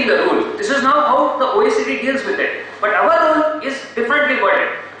flexibility in the rule. This is now how the OECD deals with it. But our rule is differently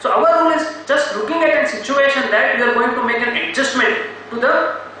worded. So our rule is just looking at a situation that we are going to make an adjustment to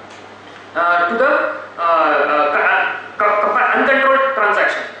the uncontrolled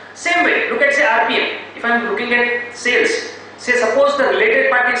transaction. Same way, look at say RPM. If I am looking at sales, say suppose the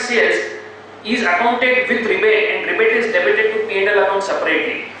related party sales is accounted with rebate and rebate is debited to P&L account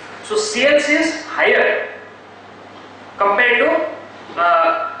separately. So sales is higher compared to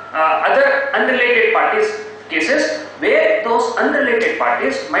other unrelated parties cases where those unrelated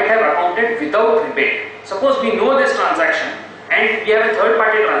parties might have accounted without rebate. Suppose we know this transaction and we have a third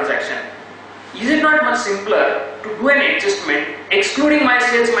party transaction. Is it not much simpler to do an adjustment excluding my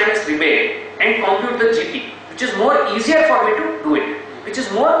sales minus rebate and compute the GP, which is more easier for me to do it, which is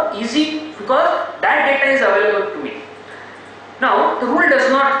more easy because that data is available to me. Now the rule does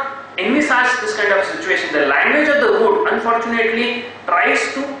not envisage this kind of situation. The language of the rule unfortunately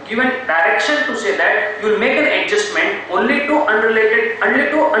tries to give a direction to say that you will make an adjustment only to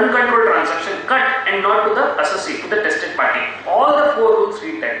uncontrolled transaction cut and not to the associate, to the tested party. All the four rules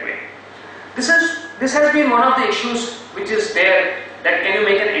read that way. This has been one of the issues which is there, that can you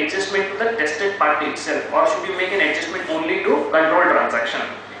make an adjustment to the tested party itself, or should you make an adjustment only to controlled transaction.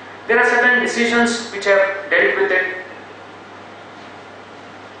 There are certain decisions which have dealt with it,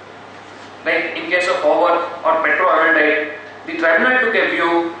 like in case of power or petroaraldite, the tribunal took a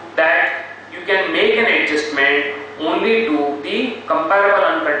view that you can make an adjustment only to the comparable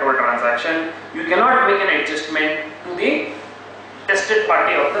uncontrolled transaction. You cannot make an adjustment to the tested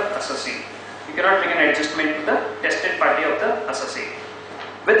party of the assessee. You cannot make an adjustment to the tested party of the assessee.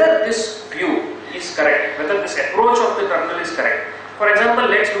 Whether this view is correct, whether this approach of the kernel is correct. For example,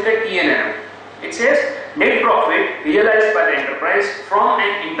 let's look at TNM. It says net profit realized by the enterprise from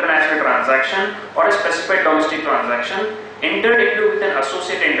an international transaction or a specified domestic transaction entered into with an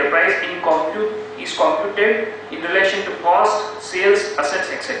associate enterprise is computed in relation to cost, sales, assets,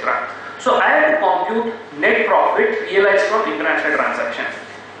 etc. So I have to compute net profit realized from international transaction.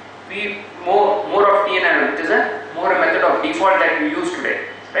 We more of TNM, which is a method of default that we use today,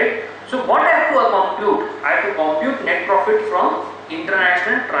 right? So what I have to compute? I have to compute net profit from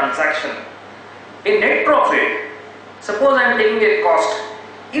international transaction. A net profit, suppose I am taking a cost.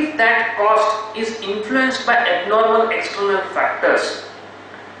 If that cost is influenced by abnormal external factors,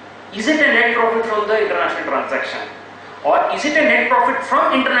 is it a net profit from the international transaction? Or is it a net profit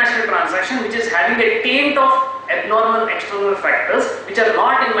from international transaction which is having a taint of abnormal external factors which are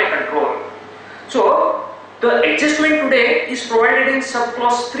not in my control? So the adjustment today is provided in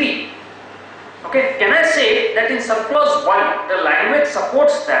subclause 3. Okay, can I say that in subclause 1 the language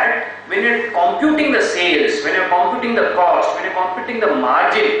supports that when you are computing the sales, when you are computing the cost, when you are computing the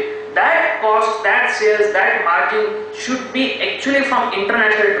margin, that cost, that sales, that margin should be actually from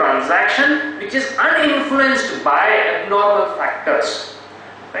international transaction which is uninfluenced by abnormal factors,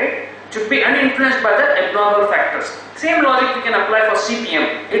 right? Should be uninfluenced by the abnormal factors. Same logic we can apply for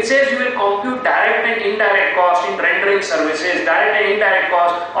CPM. It says you will compute direct and indirect cost in rendering services, direct and indirect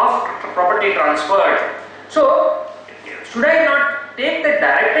cost of property transferred. So should I not take the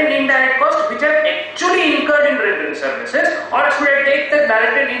direct and indirect cost which are actually incurred in rendering services, or should I take the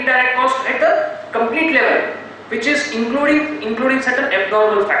direct and indirect cost at the complete level which is including certain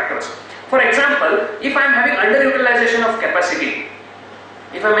abnormal factors? For example, if I am having underutilization of capacity,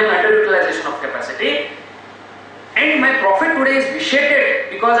 and my profit today is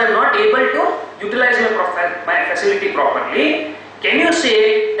vitiated because I am not able to utilize my facility properly, can you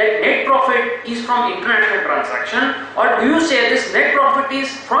say that net profit is from international transaction, or do you say this net profit is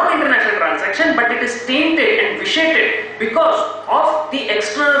from international transaction but it is tainted and vitiated because of the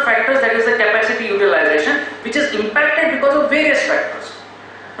external factors, that is the capacity utilization, which is impacted because of various factors?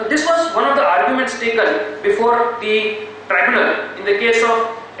 Now this was one of the arguments taken before the tribunal in the case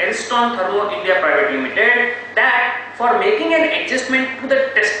of Elston Thermo India Private Limited, that for making an adjustment to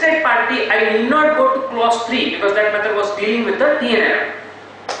the tested party I need not go to clause 3 because that method was dealing with the TNM.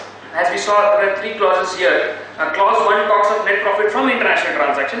 As we saw, there are 3 clauses here. Clause 1 talks of net profit from international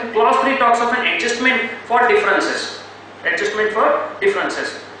transaction. Clause 3 talks of an adjustment for differences.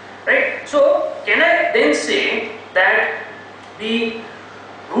 Right? So can I then say that the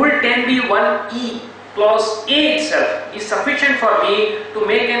Rule 10b(1)(e) clause A itself is sufficient for me to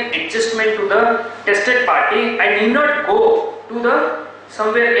make an adjustment to the tested party? I need not go to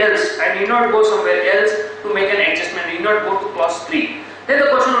somewhere else. I need not go somewhere else to make an adjustment. I need not go to clause 3. Then the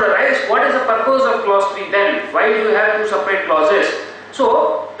question would arise, what is the purpose of clause 3 then? Why do you have 2 separate clauses?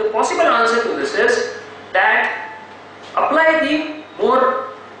 So the possible answer to this is that apply the more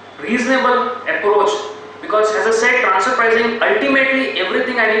reasonable approach, because as I said, transfer pricing, ultimately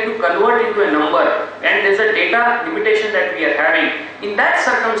everything I need to convert into a number, and there is a data limitation that we are having. In that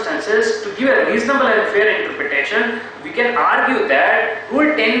circumstances, to give a reasonable and fair interpretation, we can argue that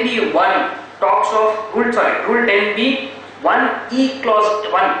Rule 10b(1) talks of Rule 10b(1)(e) clause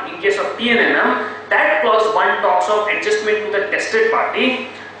 1 in case of TNM, that clause 1 talks of adjustment to the tested party.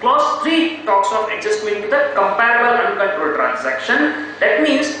 Clause 3 talks of adjustment to the comparable uncontrolled transaction. That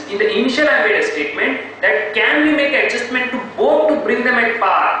means in the initial I made a statement that can we make adjustment to both to bring them at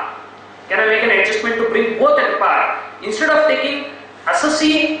par? Can I make an adjustment to bring both at par? Instead of taking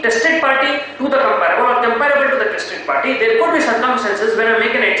associate tested party to the comparable or comparable to the tested party, there could be circumstances where I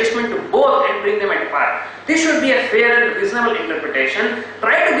make an adjustment to both and bring them at par. This should be a fair and reasonable interpretation.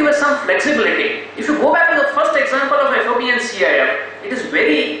 Try to give us some flexibility. If you go back to the first example of FOB and CIF, it's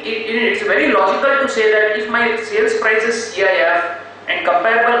very logical to say that if my sales price is CIF and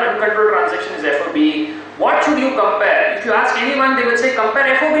comparable uncontrolled transaction is FOB, what should you compare? If you ask anyone, they will say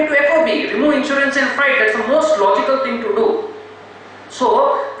compare FOB to FOB, remove insurance and freight. That's the most logical thing to do.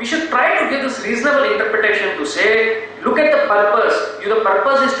 So we should try to give this reasonable interpretation to say, look at the purpose. The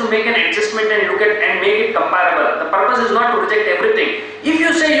purpose is to make an adjustment and make it comparable. The purpose is not to reject everything. If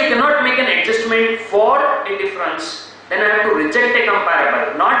you say you cannot make an adjustment for a difference, then I have to reject a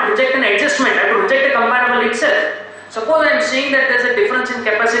comparable, not reject an adjustment. I have to reject a comparable itself. Suppose I am saying that there is a difference in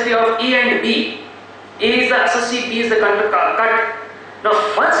capacity of A and B. A is the assessee, B is the cut. Now,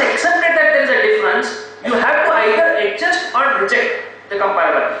 once accepted that there is a difference, you have to either adjust or reject the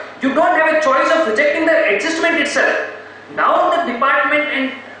comparable. You don't have a choice of rejecting the adjustment itself. Now the department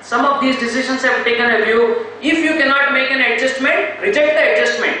and some of these decisions have taken a view, if you cannot make an adjustment, reject the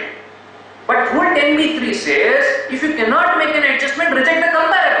adjustment. But Rule 10b3 says, if you cannot make an adjustment, reject the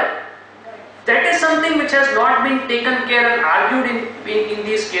comparable. That is something which has not been taken care and argued in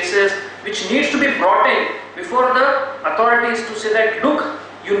these cases, which needs to be brought in before the authorities to say that, look,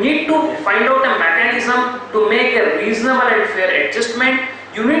 you need to find out a mechanism to make a reasonable and fair adjustment.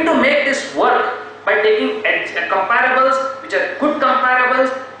 You need to make this work by taking comparables which are good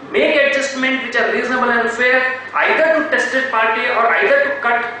comparables, make adjustments which are reasonable and fair, either to tested party or either to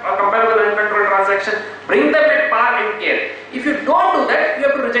cut a comparable uncontrolled transaction, bring them at par and care. If you don't do that, you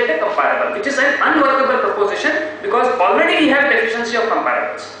have to reject a comparable, which is an unworkable proposition because already we have deficiency of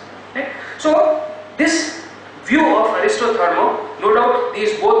comparables. Right? So this view of Aristothermo, no doubt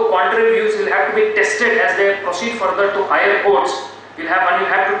these both contrary views will have to be tested as they proceed further to higher courts. You'll have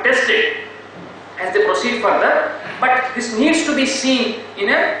to test it as they proceed further. But this needs to be seen in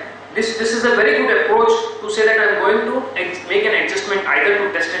this is a very good approach to say that I am going to make an adjustment either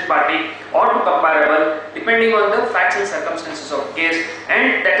to tested party or to comparable depending on the facts and circumstances of case,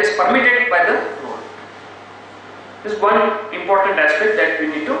 and that is permitted by the rule. This is one important aspect that we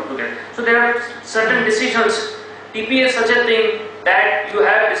need to look at. So there are certain decisions. TP is such a thing that you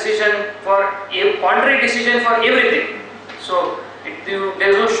have decision for a contrary decision for everything. So there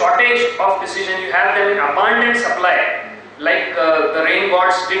is no shortage of decision. You have them in abundant supply, like the rain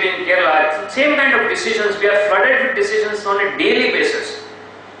gods did in Kerala. Same kind of decisions. We are flooded with decisions on a daily basis,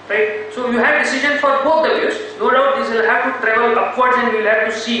 right? So you have decision for both the views. No doubt this will have to travel upwards, and we will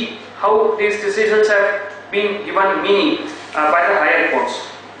have to see how these decisions have been given meaning by the higher courts.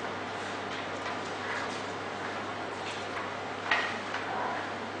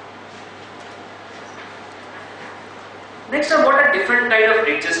 Next are what are different kind of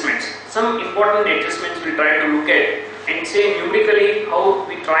adjustments. Some important adjustments we try to look at and say numerically how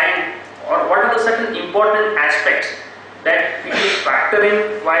we try and, or what are the certain important aspects that we should factor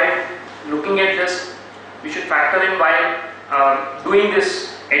in while looking at this. We should factor in while doing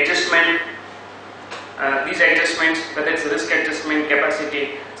this adjustment. These adjustments, whether it's risk adjustment,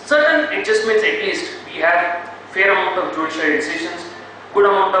 capacity, certain adjustments at least we have fair amount of judicial decisions, good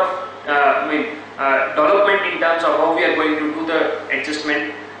amount of development in terms of how we are going to do the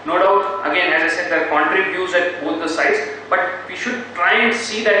adjustment. No doubt, again, as I said, there are contrary views at both the sides, but we should try and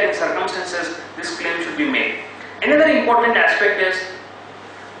see that in circumstances this claim should be made. Another important aspect is,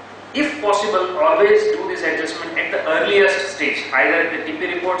 if possible, always do this adjustment at the earliest stage, either at the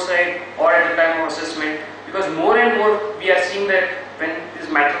TP report side or at the time of assessment, because more and more we are seeing that when this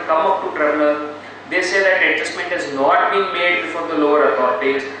matter come up to tribunal, they say that adjustment has not been made before the lower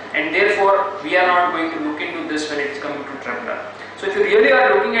authorities, and therefore we are not going to look into this when it is coming to tribunal. So if you really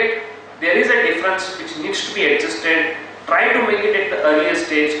are looking at, there is a difference which needs to be adjusted, try to make it at the earliest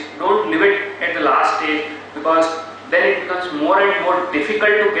stage, don't leave it at the last stage, because then it becomes more and more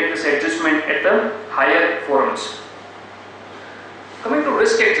difficult to get this adjustment at the higher forums. Coming to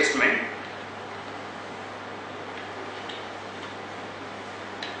risk adjustment,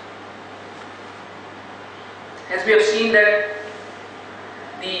 as we have seen that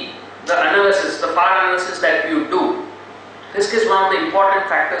the analysis, the FAR analysis that you do, risk is one of the important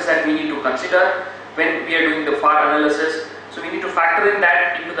factors that we need to consider when we are doing the FAR analysis. So we need to factor in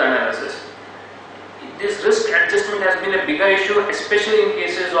that into the analysis. This risk adjustment has been a bigger issue, especially in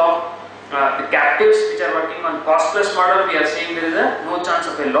cases of the captives which are working on cost plus model. We are saying there is no chance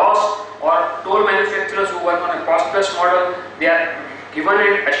of a loss, or toll manufacturers who work on a cost plus model, they are given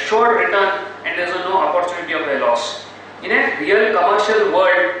an assured return and there is no opportunity of a loss. In a real commercial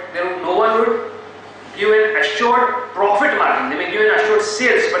world, no one would give an assured profit margin. They may give an assured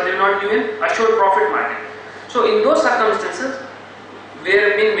sales, but they will not give an assured profit margin. So in those circumstances, there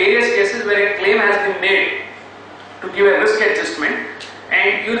have been various cases where a claim has been made to give a risk adjustment,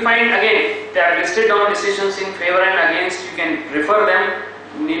 and you will find again they are listed down decisions in favor and against. You can refer them,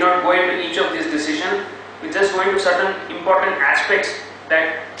 you need not go into each of these decisions. We just go into certain important aspects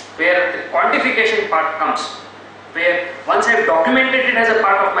that where the quantification part comes, where once I have documented it as a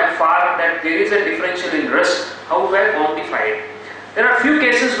part of my FAR that there is a differential in risk, how do I quantify it? There are few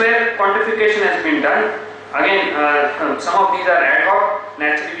cases where quantification has been done. Again, some of these are ad hoc.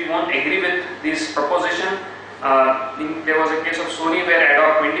 Naturally, we won't agree with this proposition. There was a case of Sony where ad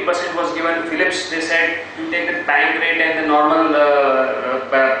hoc 20% was given to Philips. They said you take the bank rate and the normal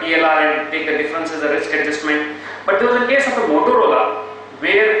PLR and take the difference as a risk adjustment. But there was a case of a Motorola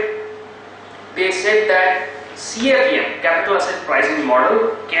where they said that CAPM, capital asset pricing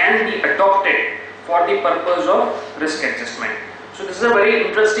model, can be adopted for the purpose of risk adjustment. So this is a very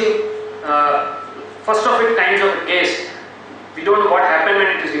interesting first of its kind of a case. We don't know what happened when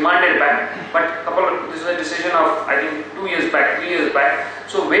it is remanded back, but this is a decision of I think 2 years back, 3 years back.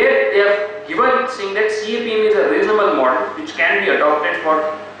 So where they have given saying that CAPM is a reasonable model which can be adopted for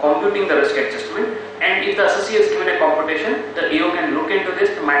computing the risk adjustment, and if the assessee has given a computation, the AO can look into this.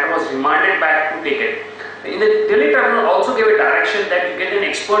 The matter was remanded back to take it. In the Delhi Tribunal also gave a direction that you get an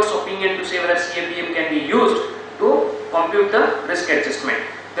expert's opinion to say whether CAPM can be used to compute the risk adjustment.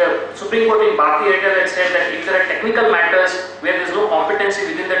 The Supreme Court in Bharti Airtel had said that if there are technical matters where there is no competency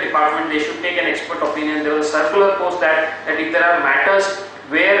within the department, they should take an expert opinion. There was a circular post that if there are matters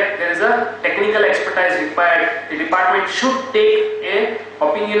where there is a technical expertise required, the department should take an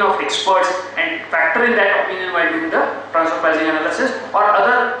opinion of experts and factor in that opinion while doing the transfer pricing analysis or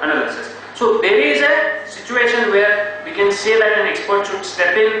other analysis. So there is a situation where we can say that an expert should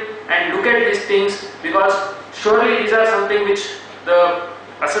step in and look at these things, because surely these are something which the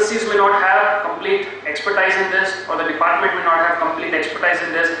assessees may not have complete expertise in this, or the department may not have complete expertise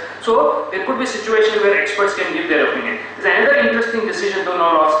in this. So there could be situations where experts can give their opinion. There's another interesting decision though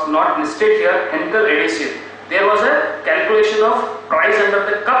not listed here, Henkel adhesive. There was a calculation of price under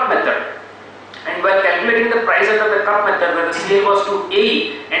the cup method. And while calculating the price under the cup method, where the sale was to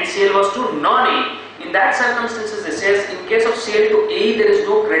AE and sale was to non-AE, in that circumstances it says in case of sale to AE there is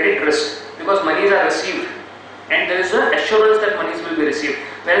no credit risk because monies are received and there is an assurance that monies will be received.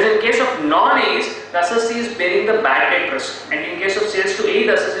 Whereas in case of non-A's, the assessee is bearing the bad debt risk, and in case of sales to A,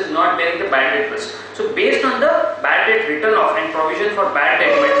 the assessee is not bearing the bad debt risk. So based on the bad debt written off and provision for bad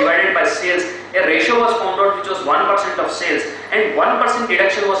debt divided by sales, a ratio was found out which was 1% of sales, and 1%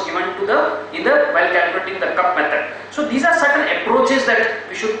 deduction was given to while calculating the cup method. So these are certain approaches that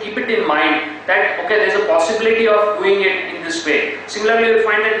we should keep it in mind that okay, there is a possibility of doing it in this way. Similarly, you will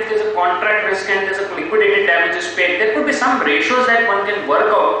find that if there is a contract risk and there is a liquidated damages paid, there could be some ratios that one can work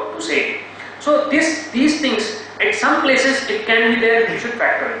out to say. So these things at some places it can be there, you should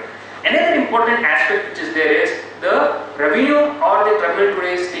factor in. Another important aspect which is there is the revenue or the tribunal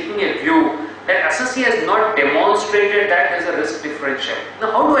today is taking a view that assessee has not demonstrated that there is a risk differential.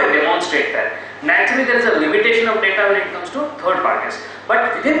 Now how do I demonstrate that? Naturally there is a limitation of data when it comes to third parties,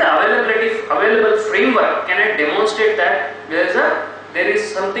 but within the available framework can I demonstrate that there is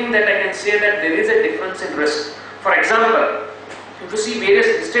something that I can say that there is a difference in risk. For example, if you see various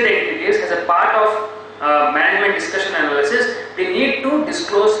listed entities as a part of management discussion analysis, they need to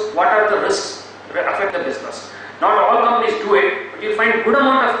disclose what are the risks that affect the business. Not all companies do it, but you'll find good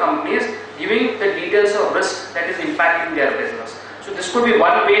amount of companies giving the details of risk that is impacting their business. So this could be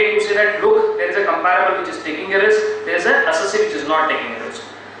one way to say that look, there is a comparable which is taking a risk, there is an assessee which is not taking a risk.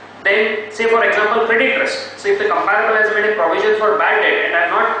 Then say for example credit risk. So if the comparable has made a provision for bad debt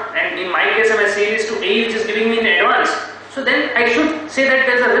and in my case my sale is to A which is giving me in advance, so then I should say that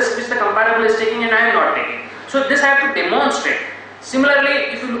there is a risk which the comparable is taking and I am not taking. So this I have to demonstrate.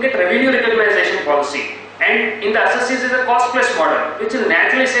 Similarly, if you look at revenue recognition policy, and in the assessees is a cost plus model, which will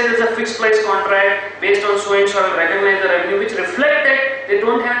naturally say there is a fixed price contract based on so and so I will recognize the revenue, which reflect that they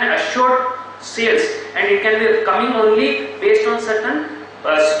don't have an assured sales, and it can be coming only based on certain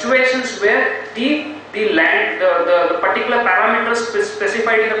situations where the particular parameters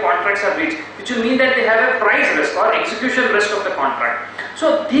specified in the contracts are reached, which will mean that they have a price risk or execution risk of the contract.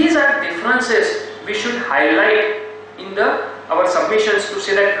 So these are differences we should highlight in our submissions to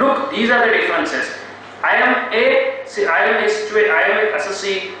say that look, these are the differences. I am an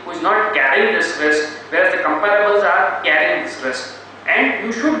assessee who is not carrying this risk, whereas the comparables are carrying this risk, and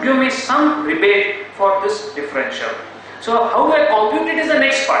you should give me some rebate for this differential. So how do I compute it is the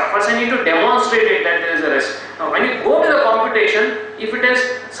next part. First I need to demonstrate it that there is a risk. Now when you go to the computation, if it is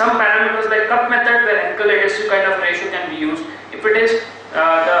some parameters like cup method where Henkel adhesive kind of ratio can be used, if it is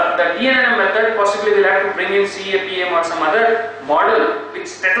the TNM method, possibly we'll have to bring in CAPM or some other model with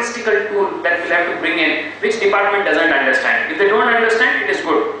statistical tool that we'll have to bring in, which department doesn't understand. If they don't understand, it is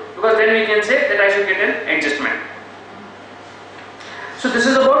good, because then we can say that I should get an adjustment. So this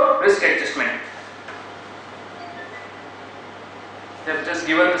is about risk adjustment. They have just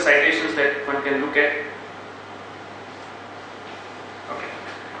given the citations that one can look at. Okay.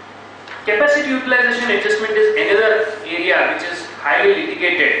 Capacity utilization adjustment is another area which is highly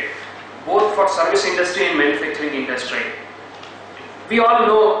litigated both for service industry and manufacturing industry. We all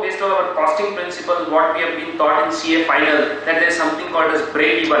know based on our costing principles what we have been taught in CA final that there is something called as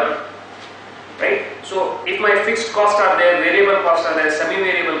break even. Right? So if my fixed costs are there, variable costs are there,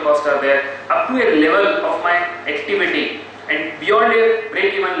 semi-variable costs are there, up to a level of my activity, and beyond a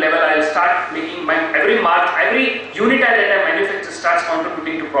break-even level, I will start making my every unit that I manufacture starts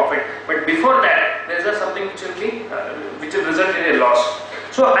contributing to profit. But before that, there is something which will result in a loss.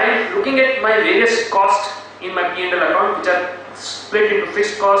 So I am looking at my various costs in my P&L account, which are split into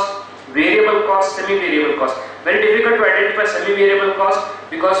fixed cost, variable cost, semi-variable cost. Very difficult to identify semi-variable cost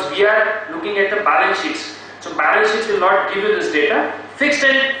because we are looking at the balance sheets. So balance sheets will not give you this data.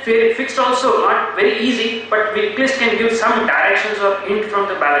 Fixed also not very easy, but we at least can give some directions or hint from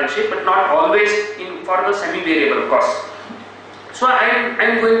the balance sheet, but not always for the semi-variable cost. So I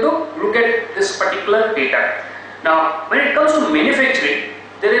am going to look at this particular data. Now, when it comes to manufacturing,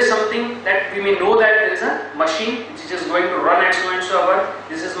 there is something that we may know that there is a machine which is going to run at so and so hour.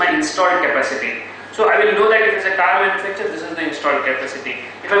 This is my installed capacity. So I will know that if it's a car manufacturer, this is the installed capacity.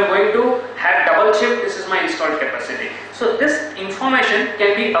 If I'm going to have double shift, this is my installed capacity. So this information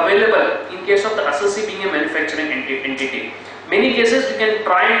can be available in case of the assessee being a manufacturing entity. Many cases you can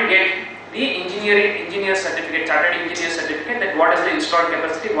try and get the engineer certificate, chartered engineer certificate, that what is the installed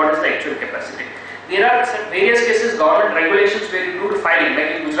capacity, what is the actual capacity. There are various cases, government regulations where you do the filing,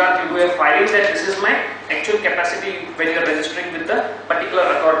 like in Gujarat you do a filing that this is my actual capacity when you are registering with the particular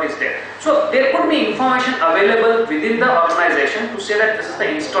authorities there. So there could be information available within the organization to say that this is the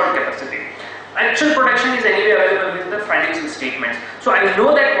installed capacity. Actual production is anyway available with the financial statements. So I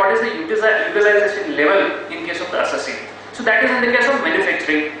know that what is the utilization level in case of the assessing. So that is in the case of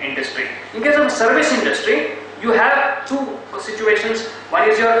manufacturing industry. In case of service industry, you have two situations. One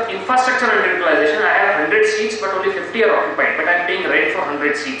is your infrastructure underutilization. I have 100 seats but only 50 are occupied, but I am paying rent for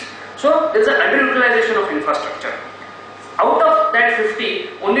 100 seats. So there is an underutilization of infrastructure. Out of that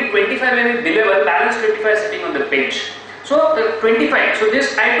 50, only 25 may be billable, balance 25 is sitting on the bench. So the 25, so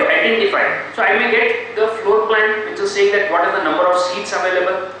this I have to identify. So I may get the floor plan which is saying that what is the number of seats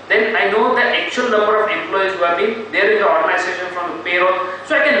available. Then I know the actual number of employees who have been there in the organization from the payroll.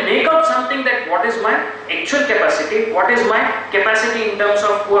 So I can make out something that what is my actual capacity, what is my capacity in terms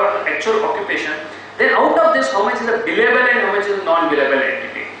of actual occupation. Then out of this, how much is a billable and how much is a non-billable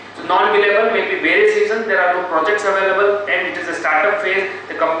entity. So non-billable may be various reasons, there are no projects available and it is a startup phase,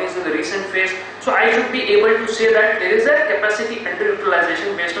 the company is in the recent phase. So I should be able to say that there is a capacity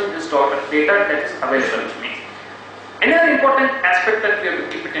underutilization based on this data that is available to me. Another important aspect that we have to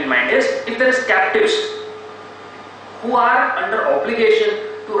keep it in mind is if there is captives who are under obligation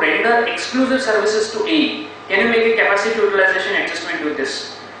to render exclusive services to AE, can you make a capacity utilization adjustment with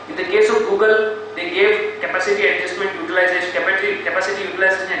this? In the case of Google, they gave capacity utilization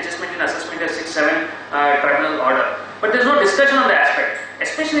adjustment in assessment as 6-7 tribunal order. But there is no discussion on the aspect,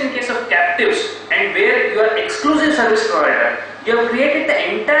 especially in case of captives and where you are exclusive service provider. You have created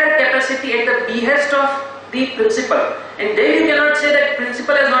the entire capacity at the behest of the principal, and then you cannot say that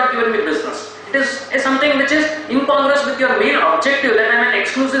principal has not given me business. It is something which is incongruous with your main objective that I am an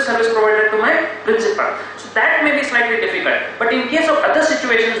exclusive service provider to my principal. So that may be slightly difficult. But in case of other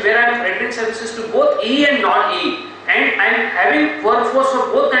situations where I am rendering services to both E and non-E, and I am having workforce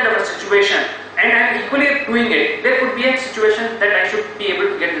for both kind of a situation, and I am equally doing it, there could be a situation that I should be able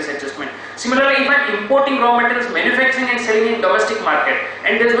to get this adjustment. Similarly, if I am importing raw materials, manufacturing and selling in domestic market,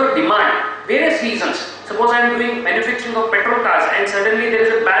 and there is no demand, various reasons. Suppose I am doing manufacturing of petrol cars and suddenly there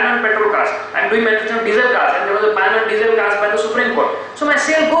is a ban on petrol cars. I am doing manufacturing of diesel cars and there was a ban on diesel cars by the Supreme Court. So my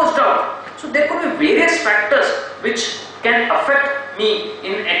sale goes down. So there could be various factors which can affect me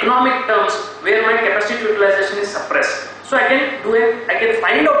in economic terms where my capacity utilization is suppressed. So I can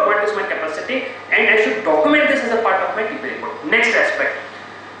find out what is my capacity and I should document this as a part of my TP report. Next aspect.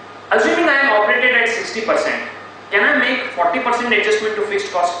 Assuming I am operated at 60%, can I make 40% adjustment to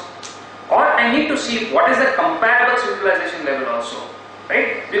fixed cost? Or I need to see what is the comparable utilization level also,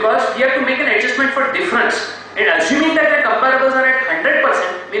 right? Because we have to make an adjustment for difference, and assuming that the comparables are at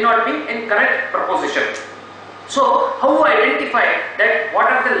 100% may not be in correct proposition. So how do I identify that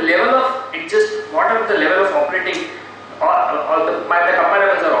what are the level of operating or the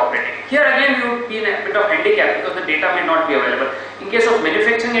comparables are operating? Here again you would be in a bit of handicap because the data may not be available. In case of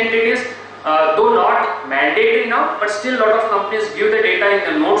manufacturing entities, though not mandatory now, but still a lot of companies give the data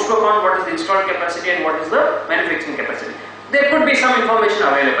in the notes to account what is the installed capacity and what is the manufacturing capacity. There could be some information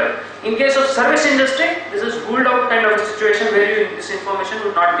available. In case of service industry, this is ruled out kind of a situation where this information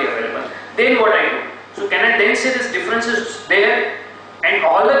would not be available. Then what I do? So can I then say this difference is there and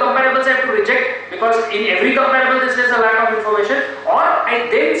all the comparables I have to reject because in every comparable there is a lack of information, or I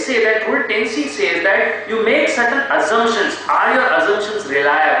then say that rule 10C says that you make certain assumptions. Are your assumptions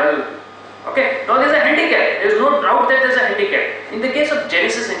reliable? Okay, now there is a handicap. There is no doubt that there is a handicap. In the case of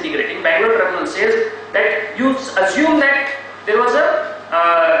Genesis Integrating, Bangalore Tribunal says that you assume that there was a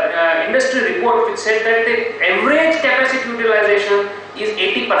industry report which said that the average capacity utilization is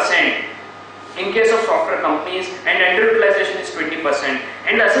 80% in case of software companies and underutilization is 20%,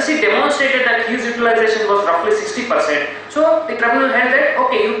 and the assessee demonstrated that his utilization was roughly 60%. So the tribunal held that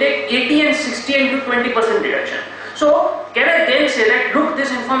okay, you take 80 and 60 and do 20% reduction. So can I then say that look,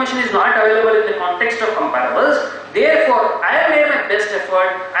 this information is not available in the context of comparables, therefore I have made my best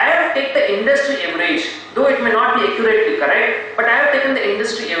effort, I have taken the industry average, though it may not be accurately correct, but I have taken the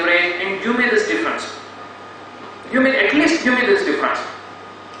industry average and give me this difference. At least give me this difference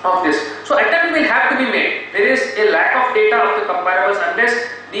of this. So attempt will have to be made. There is a lack of data of the comparables unless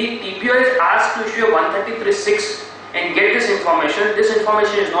the TPO is asked to issue a 133.6 and get this information. This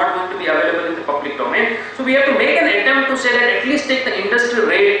information is not going to be available in the public domain. So we have to make an attempt to say that at least take the industry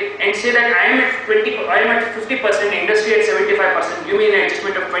rate and say that I am at 50%, industry at 75%. Give me an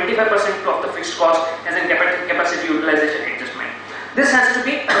adjustment of 25% of the fixed cost as a capacity utilization adjustment. This has to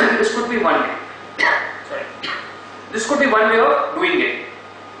be. This could be one way. Sorry. This could be one way of doing it.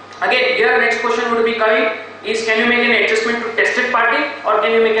 Again, here next question would be coming is, can you make an adjustment to tested party or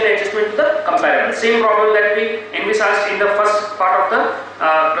can you make an adjustment to the comparable? Same problem that we envisaged in the first part of the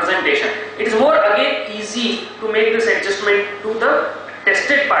presentation. It is more again easy to make this adjustment to the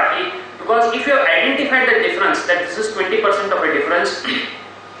tested party, because if you have identified the difference, that this is 20% of a difference,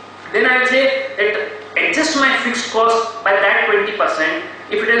 then I will say that adjust my fixed cost by that 20%.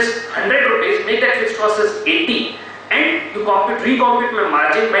 If it is 100 rupees, make that fixed cost as 80. And you recompute my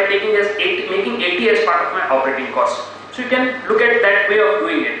margin by taking as 80, making 80 as part of my operating cost. So you can look at that way of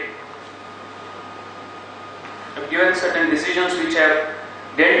doing it. I've given certain decisions which have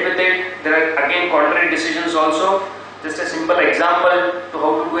dealt with it. There are again contrary decisions also. Just a simple example to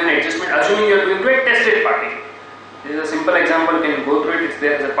how to do an adjustment, assuming you are going to a tested party. This is a simple example, you can go through it, it's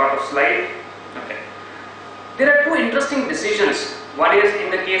there as a part of slide. Okay. There are two interesting decisions. One is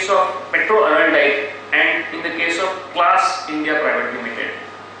in the case of Petro Araldite and in the case of Class India Private Limited.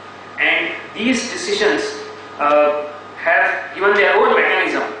 And these decisions have given their own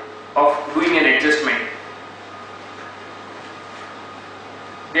mechanism of doing an adjustment.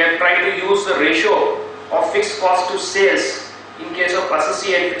 They have tried to use the ratio of fixed cost to sales in case of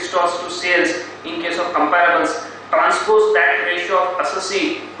assessee and fixed cost to sales in case of comparables, transpose that ratio of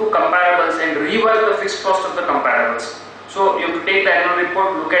assessee to comparables and rework the fixed cost of the comparables. So you have to take the annual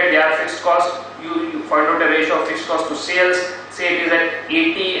report, look at their fixed cost, you find out the ratio of fixed cost to sales, say it is at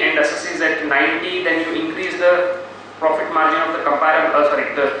 80 and assessee is at 90, then you increase the profit margin of the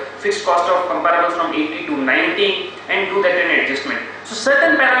the fixed cost of comparables from 80 to 90 and do that an adjustment. So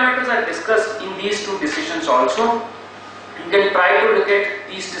certain parameters are discussed in these two decisions also. You can try to look at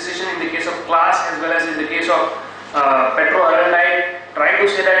these decisions in the case of Class as well as in the case of Petro Araldite. Try to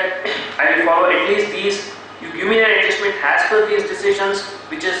say that I will follow at least these. You give me an adjustment as per these decisions,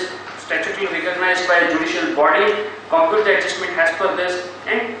 which is statutorily recognized by a judicial body, compute the adjustment as per this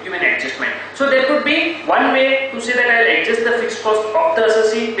and give an adjustment. So there could be one way to say that I will adjust the fixed cost of the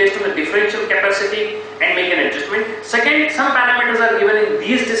assessee based on the differential capacity and make an adjustment. Second, some parameters are given in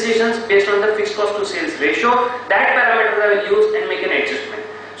these decisions based on the fixed cost to sales ratio. That parameter I will use and make an adjustment.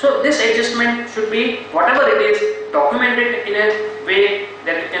 So this adjustment should be, whatever it is, documented in a way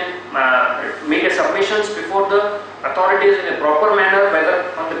that you can make a submissions before the authorities in a proper manner, whether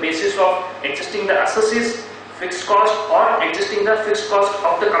on the basis of adjusting the assessee's fixed cost or adjusting the fixed cost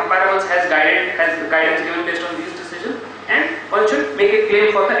of the comparables as the guidance given based on these decisions, and one should make a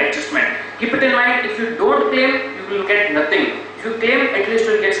claim for the adjustment. Keep it in mind, if you don't claim, you will get nothing. If you claim, at least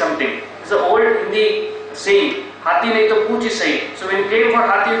you will get something. It's the old Hindi saying, Hathi nahi to pooch hi sahi. So when you claim for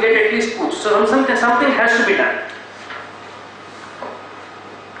Hathi, you get at least pooch. So something has to be done.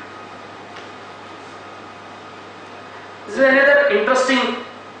 This is another interesting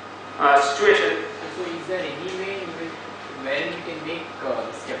situation. So is there any way where we can make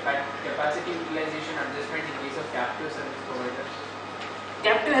capacity utilization adjustment in case of captive service provider?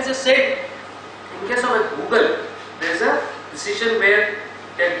 Captive, as I said, in case of a Google, there is a decision where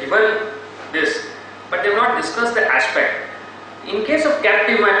they have given this, but they have not discussed the aspect. In case of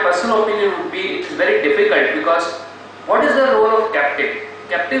captive, my personal opinion would be it is very difficult, because what is the role of captive?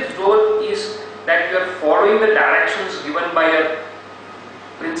 Captive's role is that you are following the directions given by your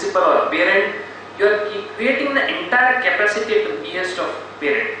principal or parent. You are creating the entire capacity at the behest of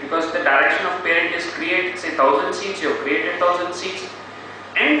parent, because the direction of parent is create say 1000 seats, you have created 1000 seats.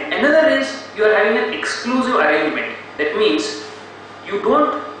 And another is you are having an exclusive arrangement. That means you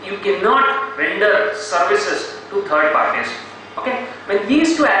cannot render services to third parties. Okay, when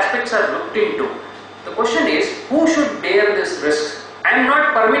these two aspects are looked into, the question is who should bear this risk? I am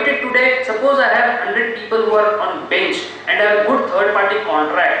not permitted today. Suppose I have 100 people who are on bench and I have a good third party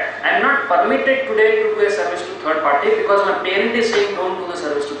contract, I am not permitted today to do a service to third party because my parent is saying don't do the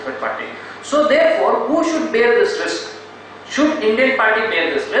service to third party. So therefore, who should bear this risk? Should Indian party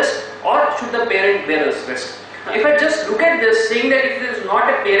bear this risk or should the parent bear this risk? Now, if I just look at this, saying that if it is not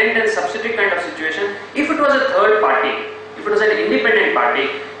a parent and subsidiary kind of situation, if it was a third party, if it was an independent party,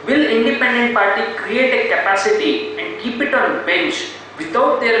 will independent party create a capacity and keep it on bench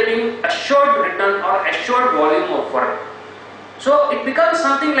without there being assured return or assured volume of work? So it becomes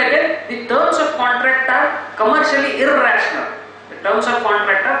something like the terms of contract are commercially irrational. The terms of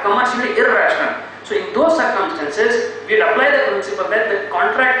contract are commercially irrational. So in those circumstances, we apply the principle that the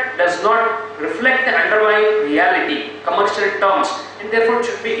contract does not reflect the underlying reality, commercial terms, and therefore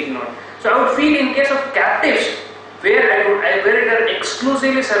should be ignored. So I would feel in case of captives, where it is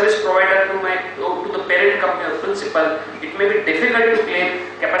exclusively service provider to the parent company or principal, it may be difficult to claim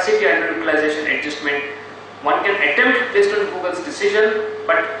capacity underutilization adjustment. One can attempt based on Google's decision,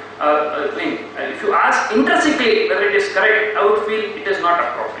 but if you ask intrinsically whether it is correct, I would feel it is not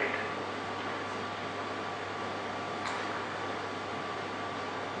appropriate.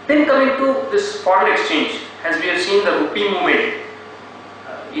 Then coming to this foreign exchange, as we have seen the rupee movement,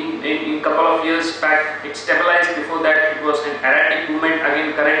 in couple of years back it stabilized, before that it was an erratic movement,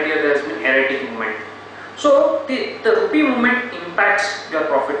 again current year there has been erratic movement. So the rupee movement impacts your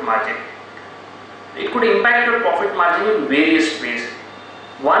profit margin. It could impact your profit margin in various ways.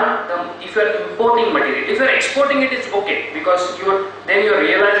 One, if you are importing material, if you are exporting it, it's okay because then your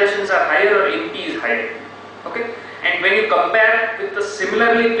realizations are higher or MP is higher. Okay. And when you compare with the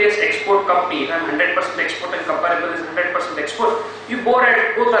similarly placed export company, if I am 100% export and comparable is 100% export, you both are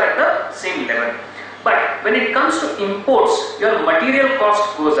at the same level. But when it comes to imports, your material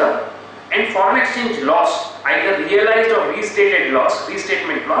cost goes up and foreign exchange loss, either realized or restated loss,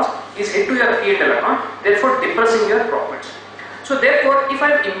 restatement loss, is hit to your P&L account, therefore depressing your profits. So therefore, if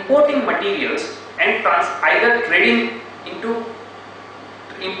I am importing materials and either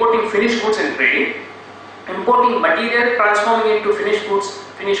importing finished goods and trading, importing material, transforming into finished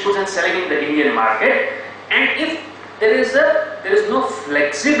goods and selling in the Indian market, and if there is no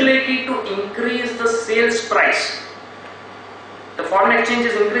flexibility to increase the sales price, the foreign exchange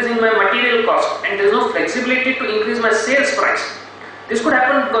is increasing my material cost and there is no flexibility to increase my sales price. This could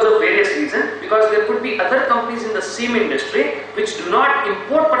happen because of various reasons, because there could be other companies in the same industry which do not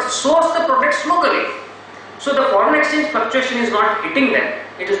import but source the products locally. So the foreign exchange fluctuation is not hitting them,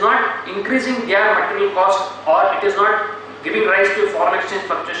 it is not increasing their material cost, or it is not giving rise to a foreign exchange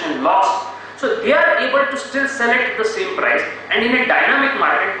fluctuation loss. So they are able to still sell it at the same price, and in a dynamic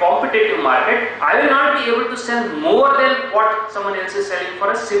market, competitive market, I will not be able to sell more than what someone else is selling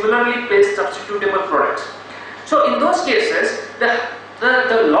for a similarly placed substitutable products. So in those cases,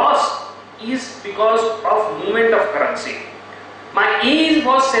 the loss is because of movement of currency. My E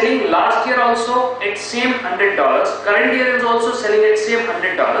was selling last year also at same $100. Current year is also selling at same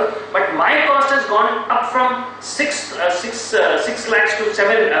 $100, but my cost has gone up from 6 lakhs to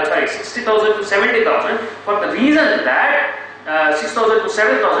 60,000 to 70,000 for the reason that 6,000 to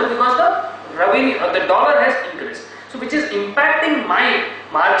 7,000 because the revenue, the dollar has increased. So which is impacting my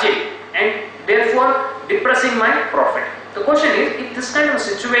margin and therefore depressing my profit. The question is, if this kind of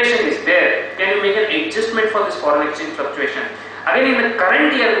situation is there, can you make an adjustment for this foreign exchange fluctuation? Again, in the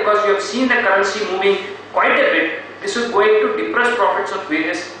current year, because you have seen the currency moving quite a bit, this is going to depress profits of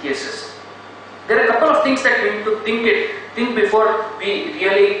various cases. There are a couple of things that we need to think before we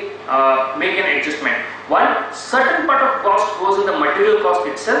really make an adjustment. One, certain part of cost goes in the material cost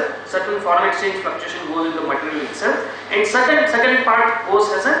itself, certain foreign exchange fluctuation goes in the material itself, and second part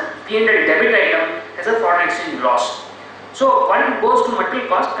goes as a P&L debit item as a foreign exchange loss. So one goes to material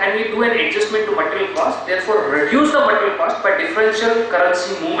cost, and we do an adjustment to material cost, therefore reduce the material cost by differential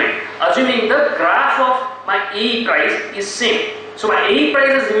currency movement, assuming the graph of my AE price is same. So my AE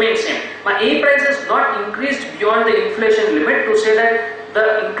price has remained same. My AE price has not increased beyond the inflation limit to say that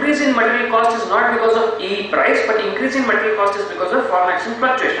the increase in material cost is not because of AE price, but increase in material cost is because of foreign exchange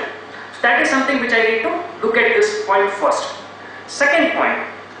fluctuation. So that is something which I need to look at this point first. Second point,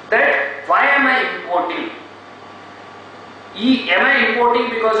 that why am I importing? Am I importing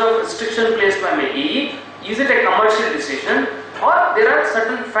because of restriction placed by my EE? Is it a commercial decision, or there are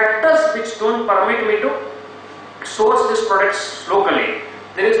certain factors which don't permit me to source these products locally?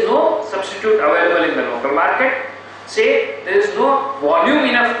 There is no substitute available in the local market. Say there is no volume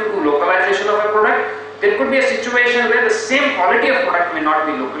enough to do localization of a product. There could be a situation where the same quality of product may not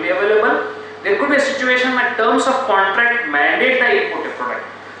be locally available. There could be a situation where terms of contract mandate the imported product.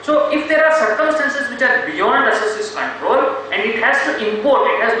 So if there are circumstances which are beyond SSC's control and it has to import,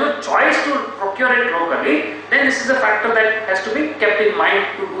 it has no choice to procure it locally, then this is a factor that has to be kept in mind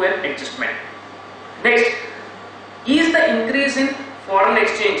to do an adjustment. Next, is the increase in foreign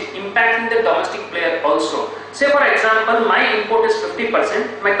exchange impacting the domestic player also? Say for example, my import is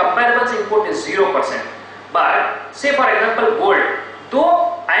 50%, my comparables import is 0%. But say for example gold,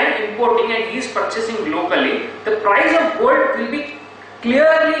 though I am importing and he is purchasing locally, the price of gold will be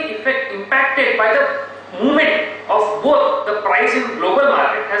clearly impacted by the movement of both the price in global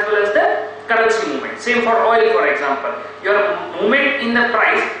market as well as the currency movement. Same for oil, for example. Your movement in the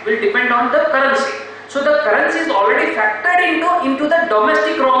price will depend on the currency. So the currency is already factored into the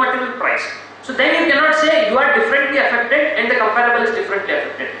domestic raw material price. So then you cannot say you are differently affected and the comparable is differently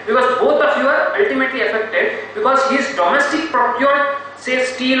affected, because both of you are ultimately affected, because his domestic procured, say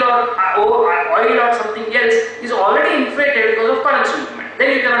steel or oil or something else, is already inflated because of currency movement.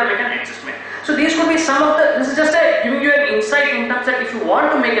 Then you cannot make an adjustment. So these could be some of the, this is just giving you an insight in terms that if you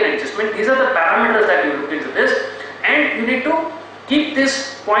want to make an adjustment, these are the parameters that you look into this, and you need to keep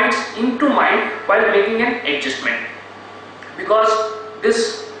these points into mind while making an adjustment, because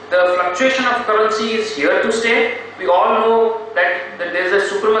the fluctuation of currency is here to stay. We all know that there is a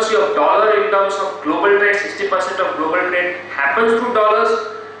supremacy of dollar in terms of global trade. 60% of global trade happens through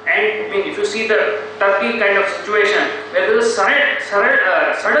dollars. And I mean, if you see the Turkey kind of situation where there is a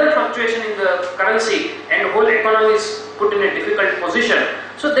sudden fluctuation in the currency and the whole economy is put in a difficult position.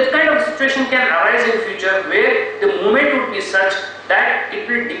 So that kind of situation can arise in future where the movement would be such that it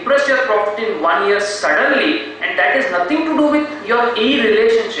will depress your profit in 1 year suddenly, and that is nothing to do with your A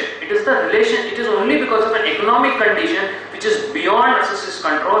relationship. It is the relation. It is only because of an economic condition which is beyond assessor's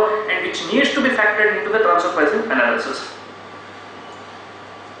control and which needs to be factored into the transfer pricing analysis.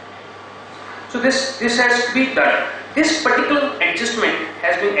 So this has to be done. This particular adjustment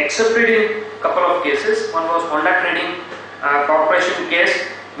has been accepted in a couple of cases. One was Honda Trading Corporation case,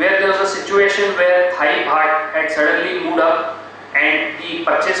 where there was a situation where Thai baht had suddenly moved up and the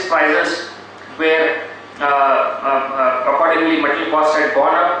purchase prices were accordingly material costs had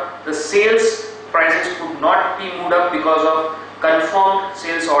gone up. The sales prices could not be moved up because of confirmed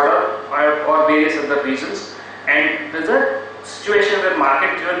sales order or various other reasons, and there's a situation where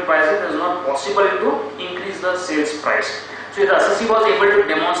market driven prices is not possible to increase the sales price. So the assessee was able to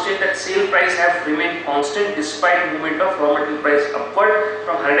demonstrate that sale price have remained constant despite movement of raw material price upward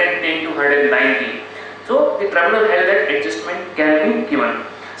from 110 to 190. So the tribunal held that adjustment can be given.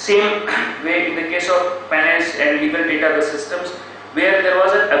 Same way in the case of finance and legal database systems, where there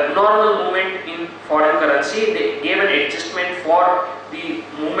was an abnormal movement in foreign currency, they gave an adjustment for the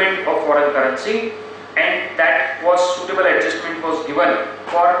movement of foreign currency, and that was suitable adjustment was given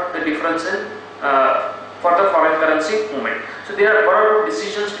for the difference in for the foreign currency movement. So there are a lot of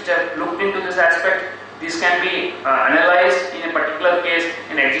decisions which have looked into this aspect. This can be analyzed in a particular case.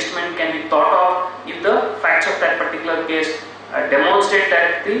 An adjustment can be thought of if the facts of that particular case demonstrate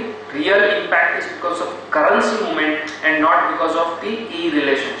that the real impact is because of currency movement and not because of the E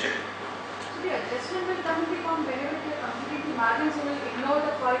relationship. So the adjustment will come from whenever you are completing the margins, you will ignore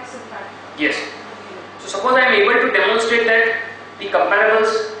the forex impact. Yes. So suppose I am able to demonstrate that the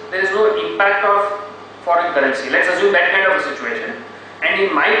comparables, there is no impact of foreign currency. Let's assume that kind of a situation. And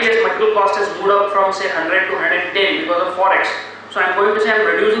in my case, material cost has moved up from say 100 to 110 because of forex. So I am going to say I am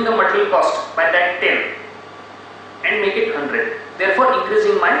reducing the material cost by that 10 and make it 100. Therefore,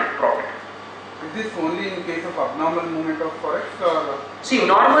 increasing my profit. Is this only in case of abnormal movement of forex, or? See,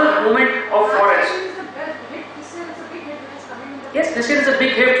 normal movement of forex. Yes, this year is a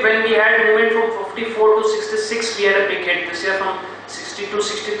big hit. When we had movement from 54 to 66, we had a big hit. This year from 62,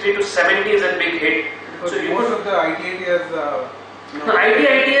 63 to 70 is a big hit. Because so most of the ITAs, no,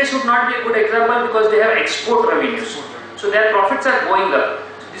 ITAs should not be a good example because they have export revenues. So their profits are going up.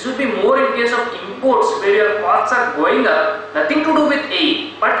 So this would be more in case of imports where your costs are going up, nothing to do with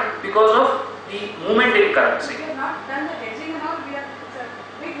A, but because of the movement in currency. We have not done the hedging and all, we have, it's a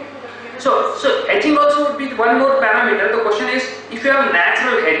big hit to the P&L. So hedging also would be one more parameter. The question is, if you have a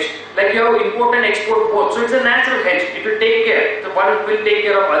natural hedge, like you have import and export both, so it's a natural hedge, it will take care, the one will take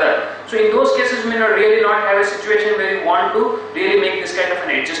care of other. So in those cases, we may not really not have a situation where you want to really make this kind of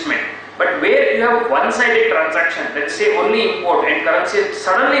an adjustment. But where you have one-sided transaction, let's say only import and currency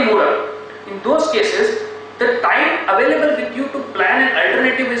suddenly moved up, in those cases, the time available with you to plan an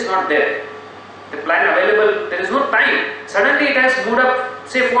alternative is not there. The plan available, there is no time. Suddenly it has moved up,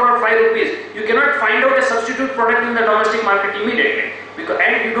 say 4 or 5 rupees. You cannot find out a substitute product in the domestic market immediately,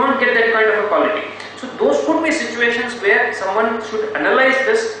 and you don't get that kind of a quality. So those could be situations where someone should analyze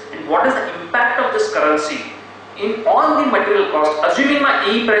this and what is the impact of this currency on the material cost, assuming my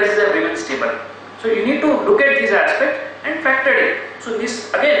E prices have remained stable. So you need to look at these aspects and factor it. So this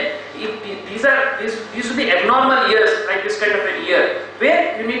again, these should be abnormal years, like this kind of a year,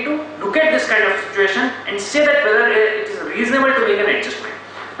 where you need to look at this kind of situation and say that whether it is reasonable to make an adjustment.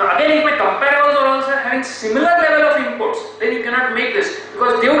 Now again, if my comparables are also having similar level of imports, then you cannot make this,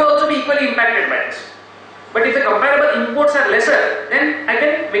 because they would also be equally impacted by this. But if the comparable imports are lesser, then I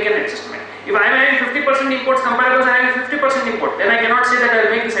can make an adjustment. If I am having 50% imports, comparables are having 50% import, then I cannot say that I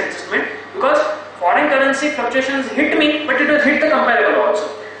will make this adjustment, because foreign currency fluctuations hit me, but it will hit the comparable also.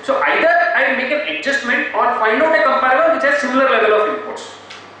 So either I will make an adjustment or find out a comparable which has similar level of imports.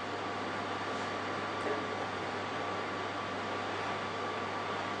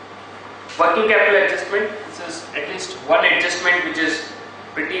 Working capital adjustment, this is at least one adjustment which is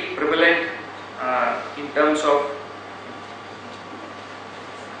pretty prevalent in terms of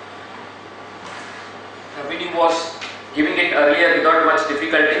revenue was giving it earlier without much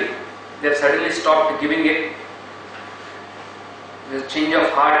difficulty. They have suddenly stopped giving it. There's a change of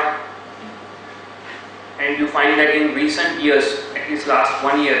heart, and you find that in recent years, at least last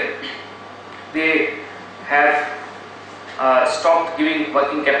 1 year, they have stopped giving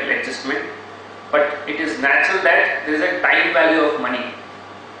working capital adjustment. But it is natural that there is a time value of money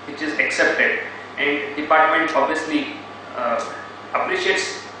which is accepted, and department obviously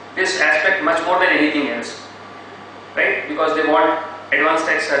appreciates this aspect much more than anything else, right? Because they want advance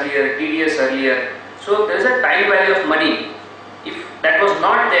tax earlier, TDS earlier. So there is a time value of money. If that was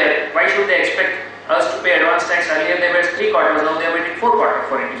not there, why should they expect us to pay advance tax earlier? They were 3 quarters, now they are waiting 4 quarters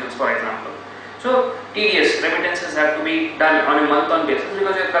for individuals, for example. So TDS remittances have to be done on a month-on basis,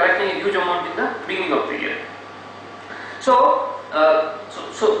 because you are collecting a huge amount in the beginning of the year. So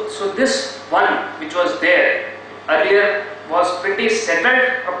this one which was there earlier was pretty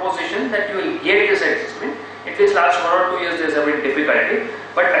settled proposition that you will get this adjustment. At least last 1 or 2 years there has been difficulty.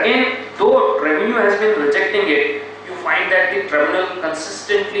 But again, though revenue has been rejecting it, you find that the tribunal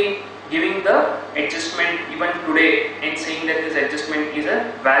consistently giving the adjustment even today and saying that this adjustment is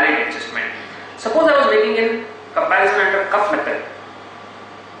a valid adjustment. Suppose I was making a comparison under cup method,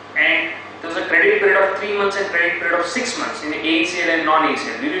 and there was a credit period of 3 months and credit period of 6 months in AECL and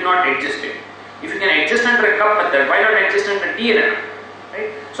non-AECL. We will not adjust it. If you can adjust under a cup method, why not adjust under TNM?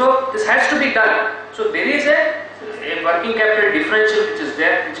 Right? So this has to be done. So there is a working capital differential which is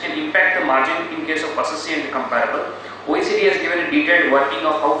there, which can impact the margin in case of associate and comparable. OECD has given a detailed working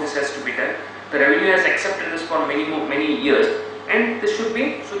of how this has to be done. The revenue has accepted this for many years, and this should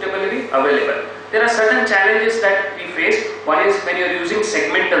be suitably available. There are certain challenges that we face. One is when you are using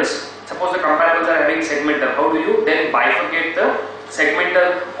segmentals. Suppose the comparables are having segmental. How do you then bifurcate the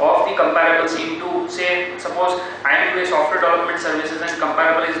segmental of the comparables into, say, suppose I am doing software development services and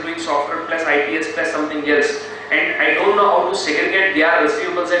comparable is doing software plus ITS plus something else, and I don't know how to segregate their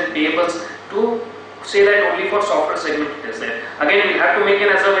receivables and payables to say that only for software segment it is there. Again, we have to make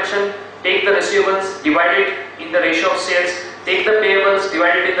an assumption, take the receivables, divide it in the ratio of sales, take the payables,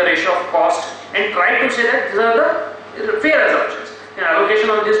 divide it in the ratio of cost, and try to say that these are the fair assumptions. An allocation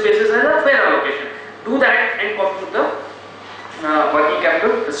on this basis is a fair allocation. Do that and compute the working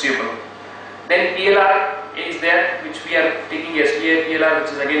capital receivable. Then PLR is there, which we are taking SBA PLR,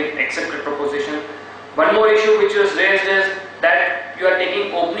 which is again accepted proposition. One more issue which was raised is that you are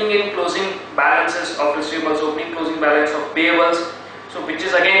taking opening and closing balances of receivables, opening closing balance of payables. So which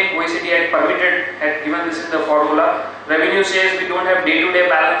is again OECD had permitted, had given this in the formula. Revenue says we don't have day-to-day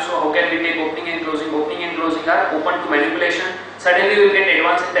balance, so how can we take opening and closing? Opening and closing are open to manipulation. Suddenly you will get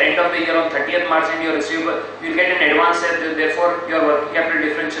advance at the end of the year on 30th March and your receivable, you will get an advance, therefore your working capital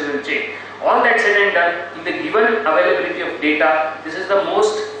differential will change. All that said and done, in the given availability of data, this is the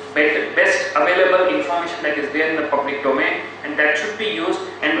most best available information that is there in the public domain, and that should be used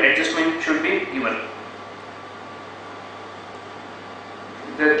and adjustment should be given.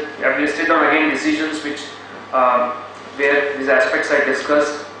 I have listed down again decisions which where these aspects are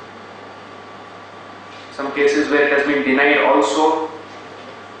discussed. Some cases where it has been denied also.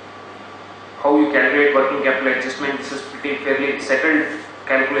 How you calculate working capital adjustment, this is pretty fairly settled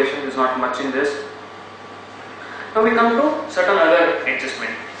calculation, there is not much in this. Now we come to certain other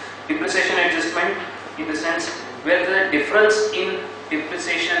adjustment. Depreciation adjustment, in the sense where there is a difference in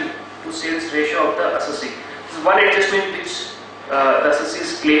depreciation to sales ratio of the assessee. This is one adjustment which the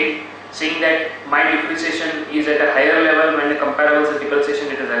assessees claim, saying that my depreciation is at a higher level when the comparables depreciation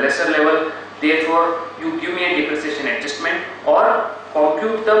it is a lesser level, therefore you give me a depreciation adjustment, or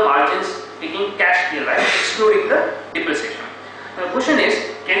compute the margins taking cash PLI excluding the depreciation. Now the question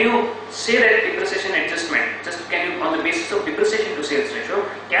is, can you say that depreciation adjustment, just can you on the basis of depreciation to sales ratio,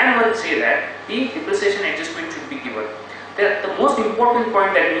 can one say that the depreciation adjustment should be given? The most important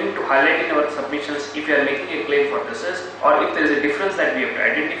point that we need to highlight in our submissions if you are making a claim for this is, or if there is a difference that we have to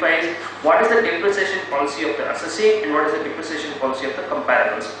identify is, what is the depreciation policy of the assessee and what is the depreciation policy of the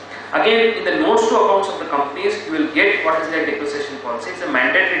comparables. Again, in the notes to accounts of the companies, you will get what is their depreciation policy. It's a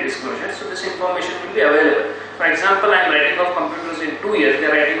mandatory disclosure, so this information will be available. For example, I am writing off computers in 2 years, they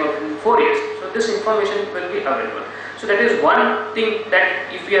are writing off in 4 years. So this information will be available. So that is one thing that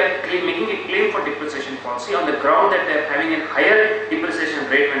if we are making a claim for depreciation policy on the ground that they are having a higher depreciation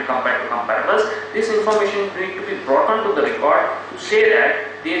rate when compared to comparables, this information need to be brought onto the record to say that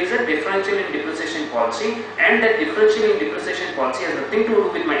there is a differential in depreciation policy, and that differential in depreciation policy has nothing to do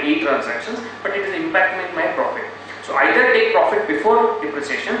with my E transactions, but it is impacting my profit. So either take profit before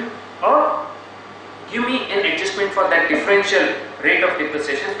depreciation or give me an adjustment for that differential rate of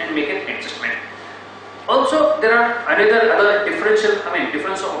depreciation and make an adjustment. Also, there are other difference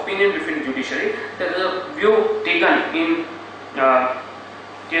of opinion between judiciary. There is a view taken in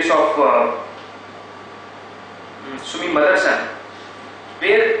case of Sumi Motherson,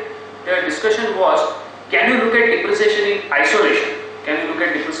 where the discussion was, can you look at depreciation in isolation? Can you look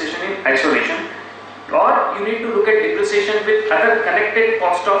at depreciation in isolation? Or you need to look at depreciation with other connected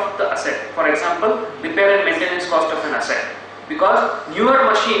cost of the asset. For example, repair and maintenance cost of an asset. Because newer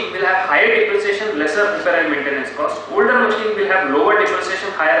machine will have higher depreciation, lesser repair and maintenance cost. Older machine will have lower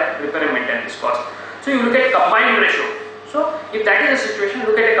depreciation, higher repair and maintenance cost. So you look at combined ratio. So if that is the situation,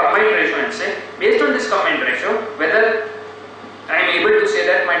 look at a combined ratio and say, based on this combined ratio, whether I am able to say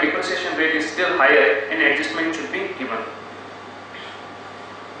that my depreciation rate is still higher and adjustment should be given.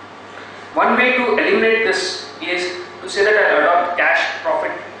 One way to eliminate this is to say that I adopt cash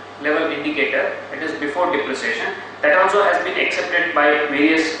profit level indicator, that is before depreciation. That also has been accepted by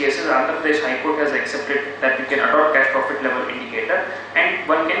various cases. Andhra Pradesh High Court has accepted that you can adopt cash profit level indicator, and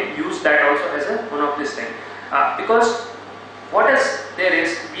one can use that also as one of this thing. Because what is there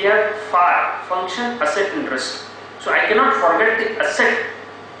is, we have FAR, function, asset and risk. So I cannot forget the asset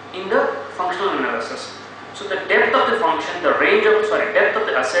in the functional analysis. So the depth of the function, depth of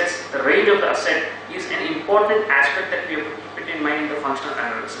the assets, the range of the asset is an important aspect that we have to keep it in mind in the functional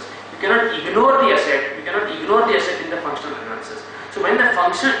analysis. You cannot ignore the asset. You cannot ignore the asset in the functional analysis. So when the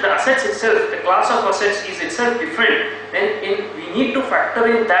assets itself, the class of assets is itself different, then we need to factor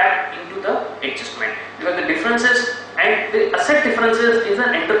in that into the adjustment, because the differences and the asset differences is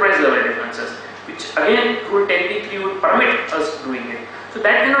an enterprise level differences, which again Rule 10b3 would permit us doing it. So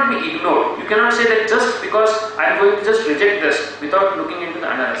that cannot be ignored. You cannot say that just because I am going to just reject this without looking into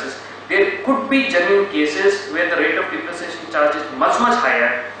the analysis. There could be genuine cases where the rate of depreciation charge is much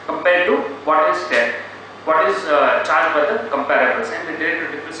higher compared to what is charged by the comparables, and the rate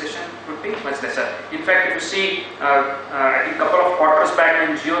of depreciation would be much lesser. In fact, if you see, I think a couple of quarters back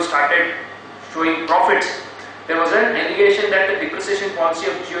when Jio started showing profits, there was an allegation that the depreciation policy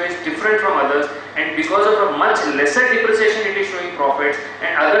of Jio is different from others, and because of a much lesser depreciation it is showing profits,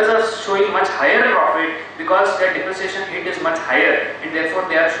 and others are showing much higher profit because their depreciation hit is much higher, and therefore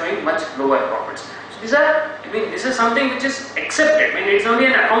they are showing much lower profits. So this is something which is accepted. It's only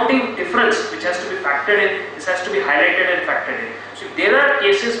an accounting difference which has to be factored in. This has to be highlighted and factored in. So if there are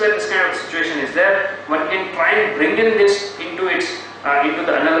cases where this kind of situation is there, one can try and bring in this into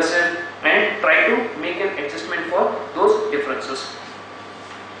the analysis and try to make an adjustment for those differences.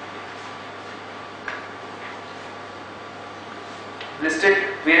 Listed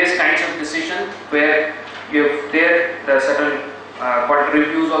various kinds of decision where you have the certain quarter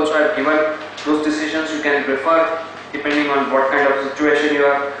reviews also have given those decisions. You can refer depending on what kind of situation you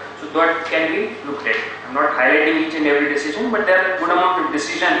are. So that can be looked at. I'm not highlighting each and every decision, but there are a good amount of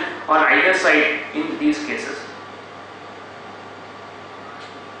decision on either side in these cases.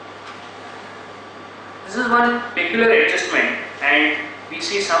 This is one peculiar adjustment, and we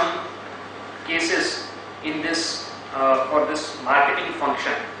see some cases in this for this marketing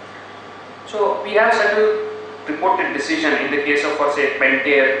function. So we have certain reported decision in the case of, for say,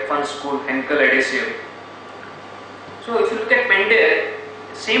 Pentair, Fun School, Henkel Adhesive. So if you look at Pentair,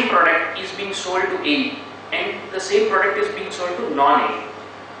 the same product is being sold to AE and the same product is being sold to non-AE.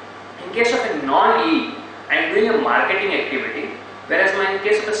 In case of a non-AE, I am doing a marketing activity, whereas in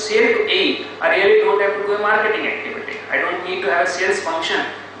case of a sale to AE, I really don't have to do a marketing activity. I don't need to have a sales function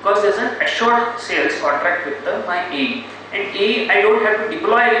because there is an assured sales contract with my AE. And AE, I don't have to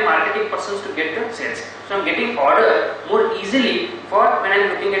deploy any marketing persons to get the sales. So I am getting order more easily for when I am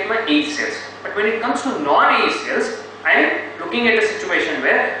looking at my AE sales. But when it comes to non-AE sales, I am looking at a situation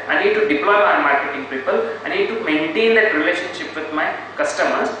where I need to deploy my marketing people, I need to maintain that relationship with my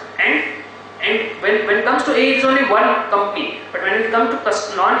customers, and And when it comes to A, it is only one company. But when it comes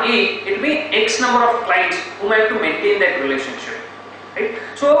to non-A, it will be X number of clients whom I have to maintain that relationship. Right?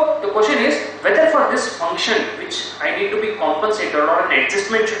 So the question is whether for this function which I need to be compensated or an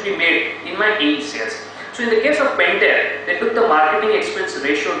adjustment should be made in my AE sales. So in the case of Pentair, they took the marketing expense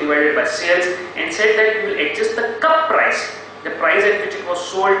ratio divided by sales and said that we will adjust the cup price, the price at which it was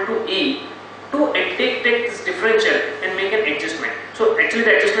sold to A, to take this differential and make an adjustment. So actually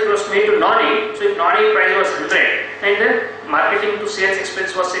the adjustment was made to non-A. So if non-A price was 100 and the marketing to sales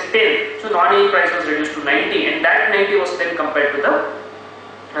expense was say 10, so non-A price was reduced to 90, and that 90 was then compared to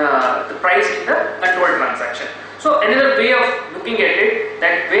the price in the controlled transaction. So another way of looking at it,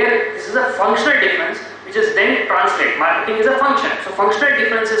 that where this is a functional difference which is then translate. Marketing is a function. So functional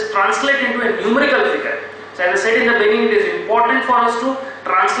difference is translate into a numerical figure. So as I said in the beginning, it is important for us to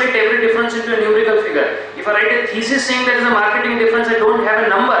translate every difference into a numerical figure. If I write a thesis saying there is a marketing difference, I don't have a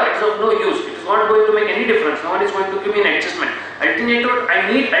number, it is of no use. It is not going to make any difference. No one is going to give me an adjustment. Ultimately, I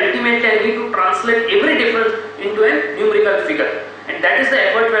need to translate every difference into a numerical figure. And that is the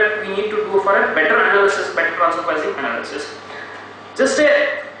effort that we need to do for a better analysis, better transfer pricing analysis.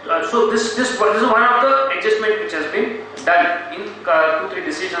 So this is one of the adjustment which has been done in 2-3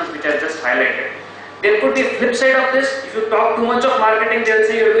 decisions which I just highlighted. There could be a flip side of this. If you talk too much of marketing, they will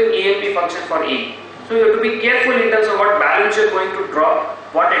say you are doing A and B function for A. So you have to be careful in terms of what balance you are going to draw,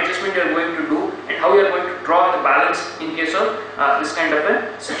 what adjustment you are going to do, and how you are going to draw the balance in case of this kind of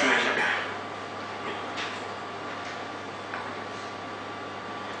a situation.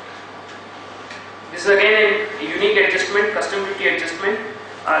 This is again a unique adjustment, custom duty adjustment,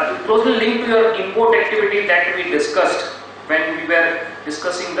 closely linked to your import activity that we discussed when we were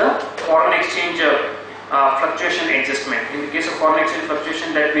discussing the foreign exchange fluctuation adjustment. In the case of foreign exchange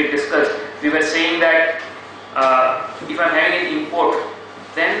fluctuation that we discussed, we were saying that if I am having an import,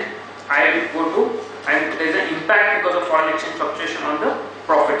 then there is an impact because of foreign exchange fluctuation on the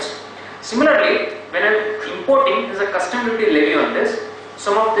profits. Similarly, when I am importing, there is a custom duty levy on this.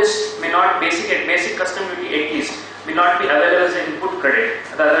 Some of this may not, basic custom duty at least, may not be available as an input credit.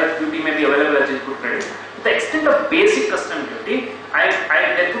 The other duty may be available as input credit. To the extent of basic custom duty,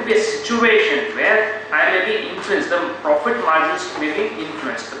 there could be a situation where I may be influenced. The profit margins may be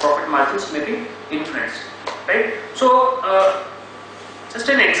influenced. Right? So, just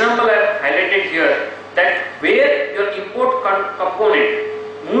an example I have highlighted here, that where your import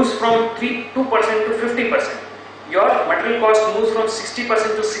component moves from 2% to 50%, your material cost moves from 60%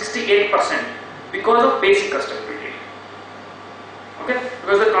 to 68% because of basic custom duty. Okay,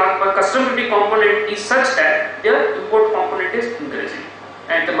 because the custom duty component is such that the import component is increasing,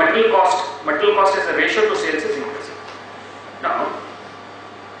 and the material cost as a ratio to sales is increasing. Now,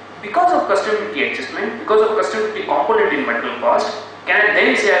 because of custom duty adjustment, because of custom duty component in material cost, can I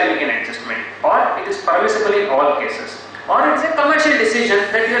then say I will make an adjustment, or it is permissible in all cases, or it is a commercial decision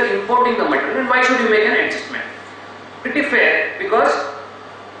that you are importing the material, and why should you make an adjustment? Pretty fair, because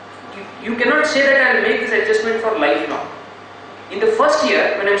you cannot say that I will make this adjustment for life now. In the first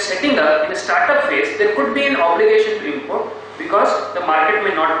year, when I am setting up in the startup phase, there could be an obligation to import because the market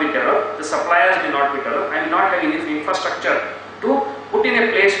may not be developed, the suppliers may not be developed, I may not have enough infrastructure to put in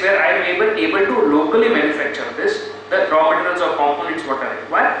a place where I am able to locally manufacture the raw materials or components what are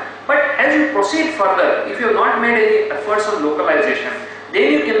required. But as you proceed further, if you have not made any efforts on localization,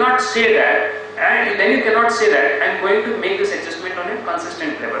 then you cannot say that, and then you cannot say that I am going to make this adjustment on a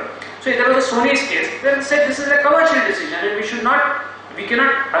consistent level. So there was a Sony's case, they said this is a commercial decision and we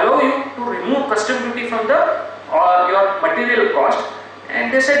cannot allow you to remove custom duty from your material cost,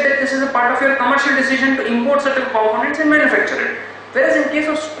 and they said that this is a part of your commercial decision to import certain components and manufacture it. Whereas in case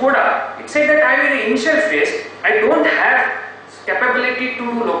of Skoda, it said that I am in the initial phase, I don't have capability to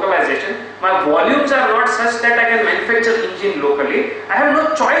do localization, my volumes are not such that I can manufacture engine locally, I have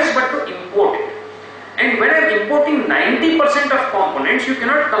no choice but to import it. And when I am importing 90% of components, you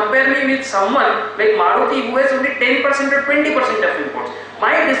cannot compare me with someone like Maruti who has only 10% or 20% of imports.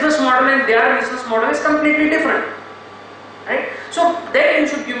 My business model and their business model is completely different. Right? So then you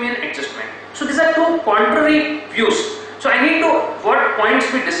should give me an adjustment. So these are two contrary views. So I need to, what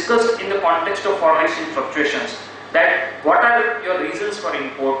points we discussed in the context of foreign exchange fluctuations, that what are your reasons for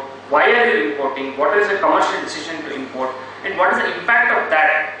import, why are you importing, what is a commercial decision to import, and what is the impact of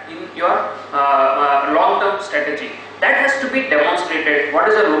that in your long-term strategy. That has to be demonstrated. What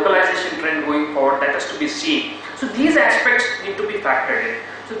is the localization trend going forward, that has to be seen. So these aspects need to be factored in.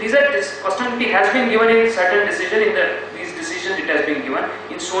 So this custom duty has been given in certain decision, these decisions it has been given.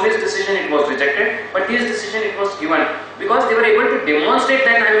 In Sony's decision it was rejected, but this decision it was given because they were able to demonstrate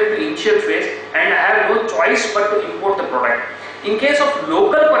that I am in the initial phase and I have no choice but to import the product. In case of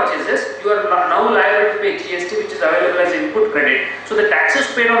local purchases, you are now liable to pay GST, which is available as input credit. So the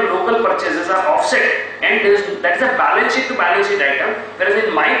taxes paid on local purchases are offset, and that is a balance sheet to balance sheet item. Whereas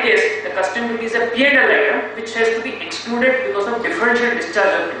in my case, the custom duty is a P&L item, which has to be excluded because of differential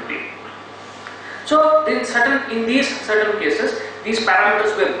discharge of duty. So in these certain cases, these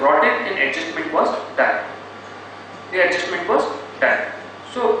parameters were brought in and adjustment was done. The adjustment was done.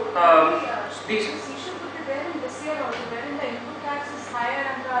 So these. You should put it there in this year also, wherein the input tax is higher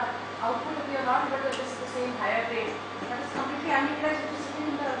and the output, if you are not able to adjust the same higher rate, that is completely unutilized, which is sitting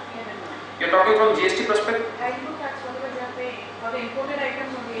in the P&L. You're talking from GST perspective? Input tax, whatever we are paying, for the imported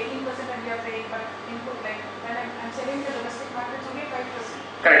items only 18% and we are paying, but input, like when I'm selling the domestic market, it's only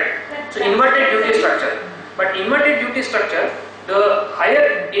 5%. Correct. So inverted duty structure. But inverted duty structure, the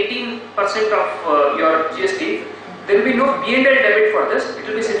higher 18% of your GST, there will be no P&L debit for this. It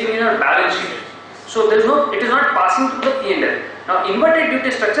will be sitting in your balance sheet. So it is not passing through the P&L. Now inverted duty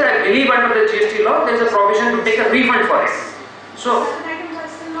structure, I believe under the GST law, there is a provision to take a refund for it. So certain items are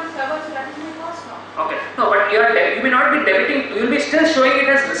still not covered, so that is my cost now. okay. No, but you may not be debiting. You will be still showing it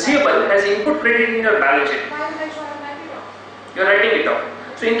as receivable, as input credit in your balance sheet. Why will I show I'm writing it off? You are writing it off.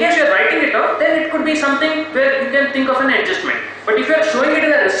 So in case you are writing it off, then it could be something where you can think of an adjustment. But if you are showing it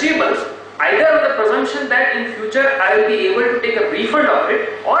as a receivable, either with the presumption that in future I will be able to take a refund of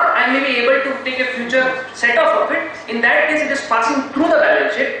it, or I may be able to take a future set off of it, in that case it is passing through the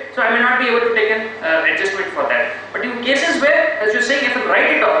balance sheet, so I may not be able to take an adjustment for that. But in cases where, as you are saying, if I write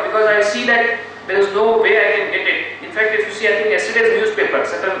it off because I see that there is no way I can get it. In fact, if you see, I think yesterday's newspaper,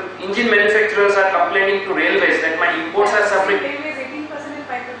 certain engine manufacturers are complaining to railways that my imports are suffering. Railways 18% in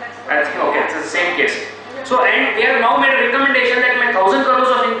 5%, that's I think, okay, it's the same case. So, and they have now made a recommendation that my 1000 crores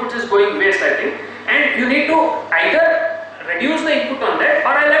of inputs is going waste, I think, and you need to either reduce the input on that,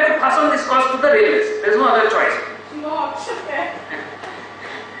 or I'll have to pass on this cost to the railways. There's no other choice. no option there.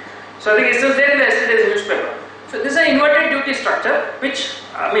 So, I think it is there in the yesterday's newspaper. So, this is an inverted duty structure, which,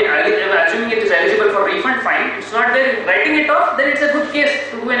 I mean, I'm assuming it is eligible for refund, fine. It's not there, writing it off, then it's a good case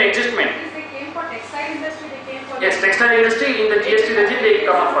to do an adjustment. If they came for textile industry, they came for... Yes, textile industry in the GST regime, they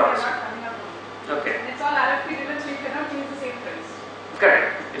come up for us. Okay. And it's all RFP driven, so you cannot change the same price.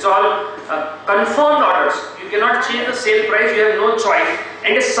 Correct. It's all confirmed orders. You cannot change the sale price, you have no choice.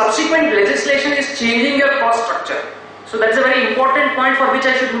 And a subsequent legislation is changing your cost structure. So that's a very important point for which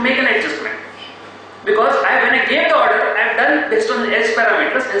I should make an adjustment. Because when I gave the order, I have done based on S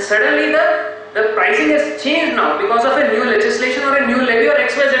parameters, and suddenly the pricing has changed now because of a new legislation or a new levy or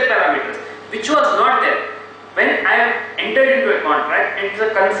XYZ parameters, which was not there. When I have entered into a contract and it's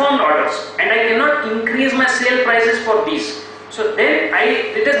a confirmed orders and I cannot increase my sale prices for these, so then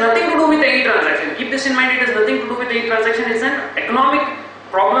it has nothing to do with any transaction. Keep this in mind, it has nothing to do with any transaction. It's an economic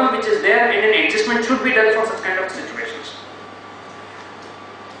problem which is there, and an adjustment should be done for such kind of situations.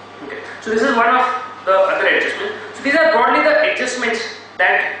 Okay, so this is one of the other adjustments. So these are broadly the adjustments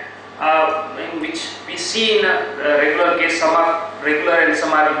that in which we see in a regular case. Some are regular and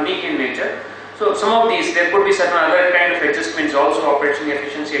some are unique in nature. So some of these, there could be certain other kind of adjustments also, operational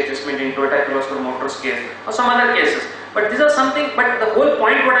efficiency adjustment in Toyota Kirloskar Motors case or some other cases. But these are something, but the whole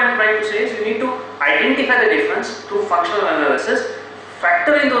point what I am trying to say is you need to identify the difference through functional analysis,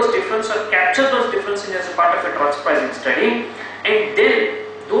 factor in those differences or capture those differences as a part of a transfer pricing study, and then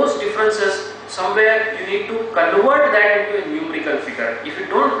those differences somewhere you need to convert that into a numerical figure. If you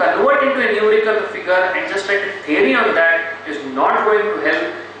don't convert into a numerical figure and just write a theory on that, it is not going to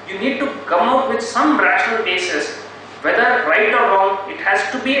help. You need to come up with some rational basis, whether right or wrong. It has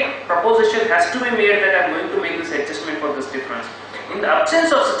to be, a proposition has to be made that I am going to make this adjustment for this difference. In the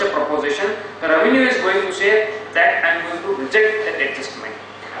absence of such a proposition, the revenue is going to say that I am going to reject that adjustment.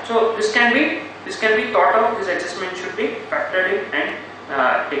 So this can be thought of. This adjustment should be factored in and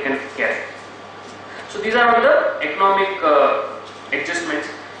taken care of. So these are all the economic adjustments.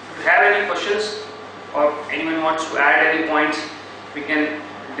 If you have any questions or anyone wants to add any points, we can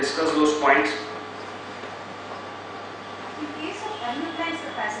discuss those points. In case of unutilized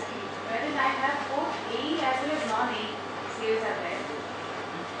capacity, wherein I have both AE as well as non-AE sales are there,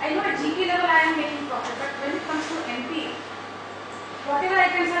 I know at GP level I am making profit, but when it comes to MP, whatever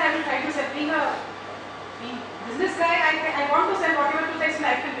I can sell, I will try to sell. Being a business guy, I want to sell whatever 2 times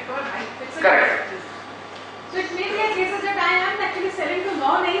I can recover my fixed cost. So it may be a case that I am actually selling to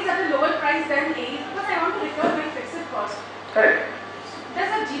non-AEs at a lower price than AEs because I want to recover my fixed cost. Correct. Does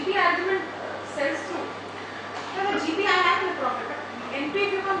the GP argument sells through? So the GP I have the profit, but NP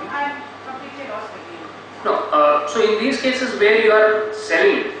if you come, I am completely lost again. No, so in these cases where you are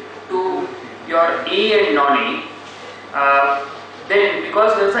selling to your AE and non-AE, then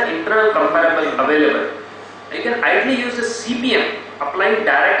because there is an internal comparable available, you can ideally use the CPM, applying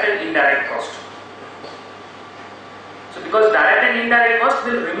direct and indirect cost. So because direct and indirect cost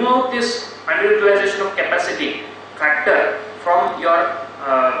will remove this underutilization of capacity factor from your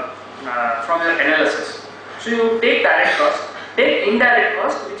analysis. So you take direct cost, take indirect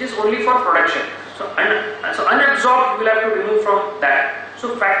cost, which is only for production. So unabsorbed you will have to remove from that.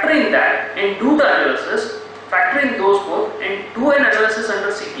 So factor in that and do the analysis, factor in those both and do an analysis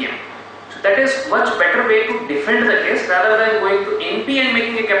under CPM. So that is much better way to defend the case rather than going to NP and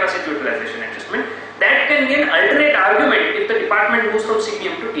making a capacity utilization adjustment. That can be an alternate argument if the department moves from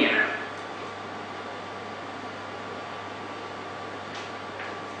CPM to TNM.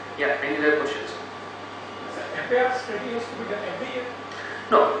 Yeah, any other questions? FAR study has to be done every year?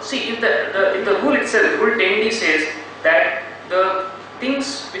 No, see, if the rule itself, Rule 10D says that the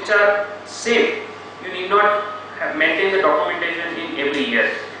things which are same, you need not maintain the documentation in every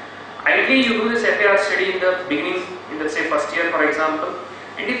year. Ideally, you do this FAR study in the beginning, in the say first year for example,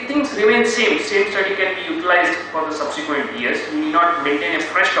 and if things remain same study can be utilized for the subsequent years. You need not maintain a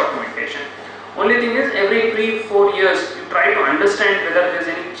fresh documentation. Only thing is, every 3-4 years, you try to understand whether there is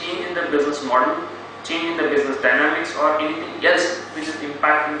any change in the business model, change in the business dynamics, or anything else which is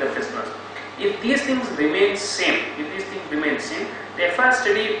impacting the business. If these things remain same, the FR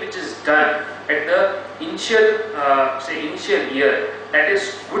study which is done at the initial year, that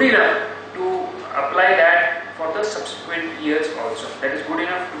is good enough to apply that for the subsequent years also. That is good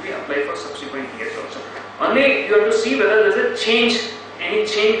enough to be applied for subsequent years also. Only you have to see whether there is a change, any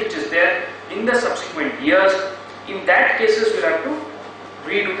change which is there in the subsequent years. In that cases, we have to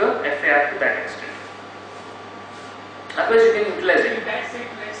redo the FAR to that extent. Otherwise, you can utilize it. In that state,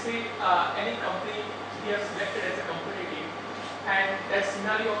 let's say any company we have selected as a competitive, and that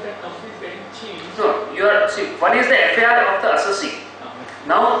scenario of that company is getting changed. No, one is the FAR of the assessee.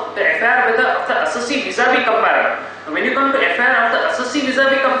 Now, the FAR of the assessee vis-a-vis comparable. When you come to FAR of the assessee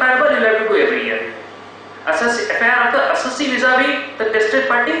vis-a-vis comparable, you will have to do every year. FAR of the assessee vis-a-vis the tested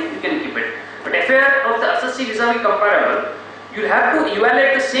party, you can keep it. But FAR of the assessee vis-a-vis comparable, you will have to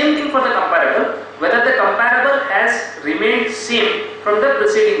evaluate the same thing for the comparable, whether the comparable has remained same from the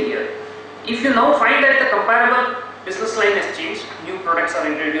preceding year. If you now find that the comparable business line has changed, new products are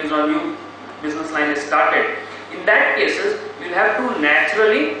introduced or new business line is started, in that cases, you will have to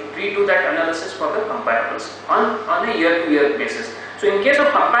naturally redo that analysis for the comparables on a year-to-year basis. So in case of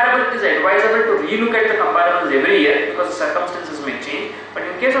comparable, it is advisable to relook at the comparables every year because the circumstances may change. But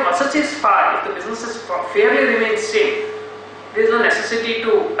in case of assessee's FAR, if the businesses fairly remain same, there is no necessity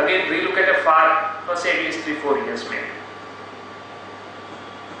to again relook at a FAR for say at least 3-4 years maybe.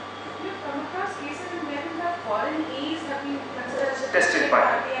 You have come across cases in where the foreign A's have been considered as a Tested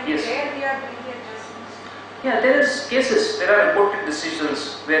party, and yes. where we are doing the adjustments. Yeah, there are reported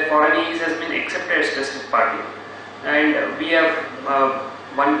decisions where foreign A's has been accepted as tested party, and we have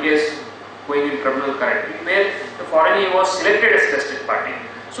one case going in tribunal currently where the foreign A was selected as tested party.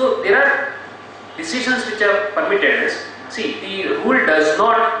 So there are decisions which are permitted as, see, the rule does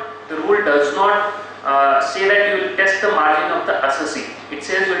not say that you will test the margin of the assessee. It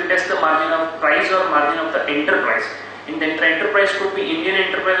says you will test the margin of price or margin of the enterprise. And the enterprise could be Indian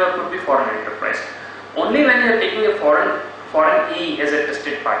enterprise or could be foreign enterprise. Only when you are taking a foreign E as a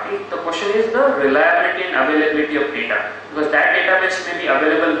tested party, the question is the reliability and availability of data, because that database may be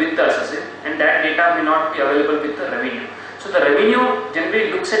available with the assessee and that data may not be available with the revenue. So the revenue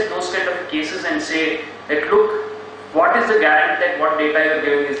generally looks at those kind of cases and say that look, what is the guarantee that what data you are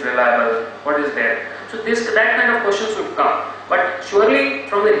giving is reliable, what is there. So that kind of questions would come. But surely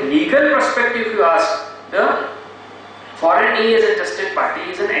from the legal perspective, if you ask, the foreign E as a tested party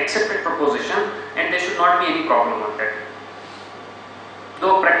is an accepted proposition and there should not be any problem on that.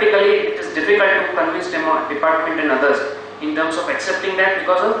 Though practically it is difficult to convince department and others in terms of accepting that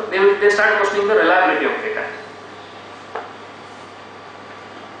because of they start questioning the reliability of data.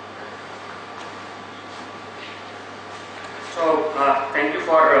 So thank you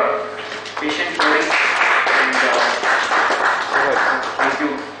for patient hearing and thank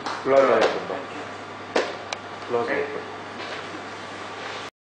you. Close. Okay.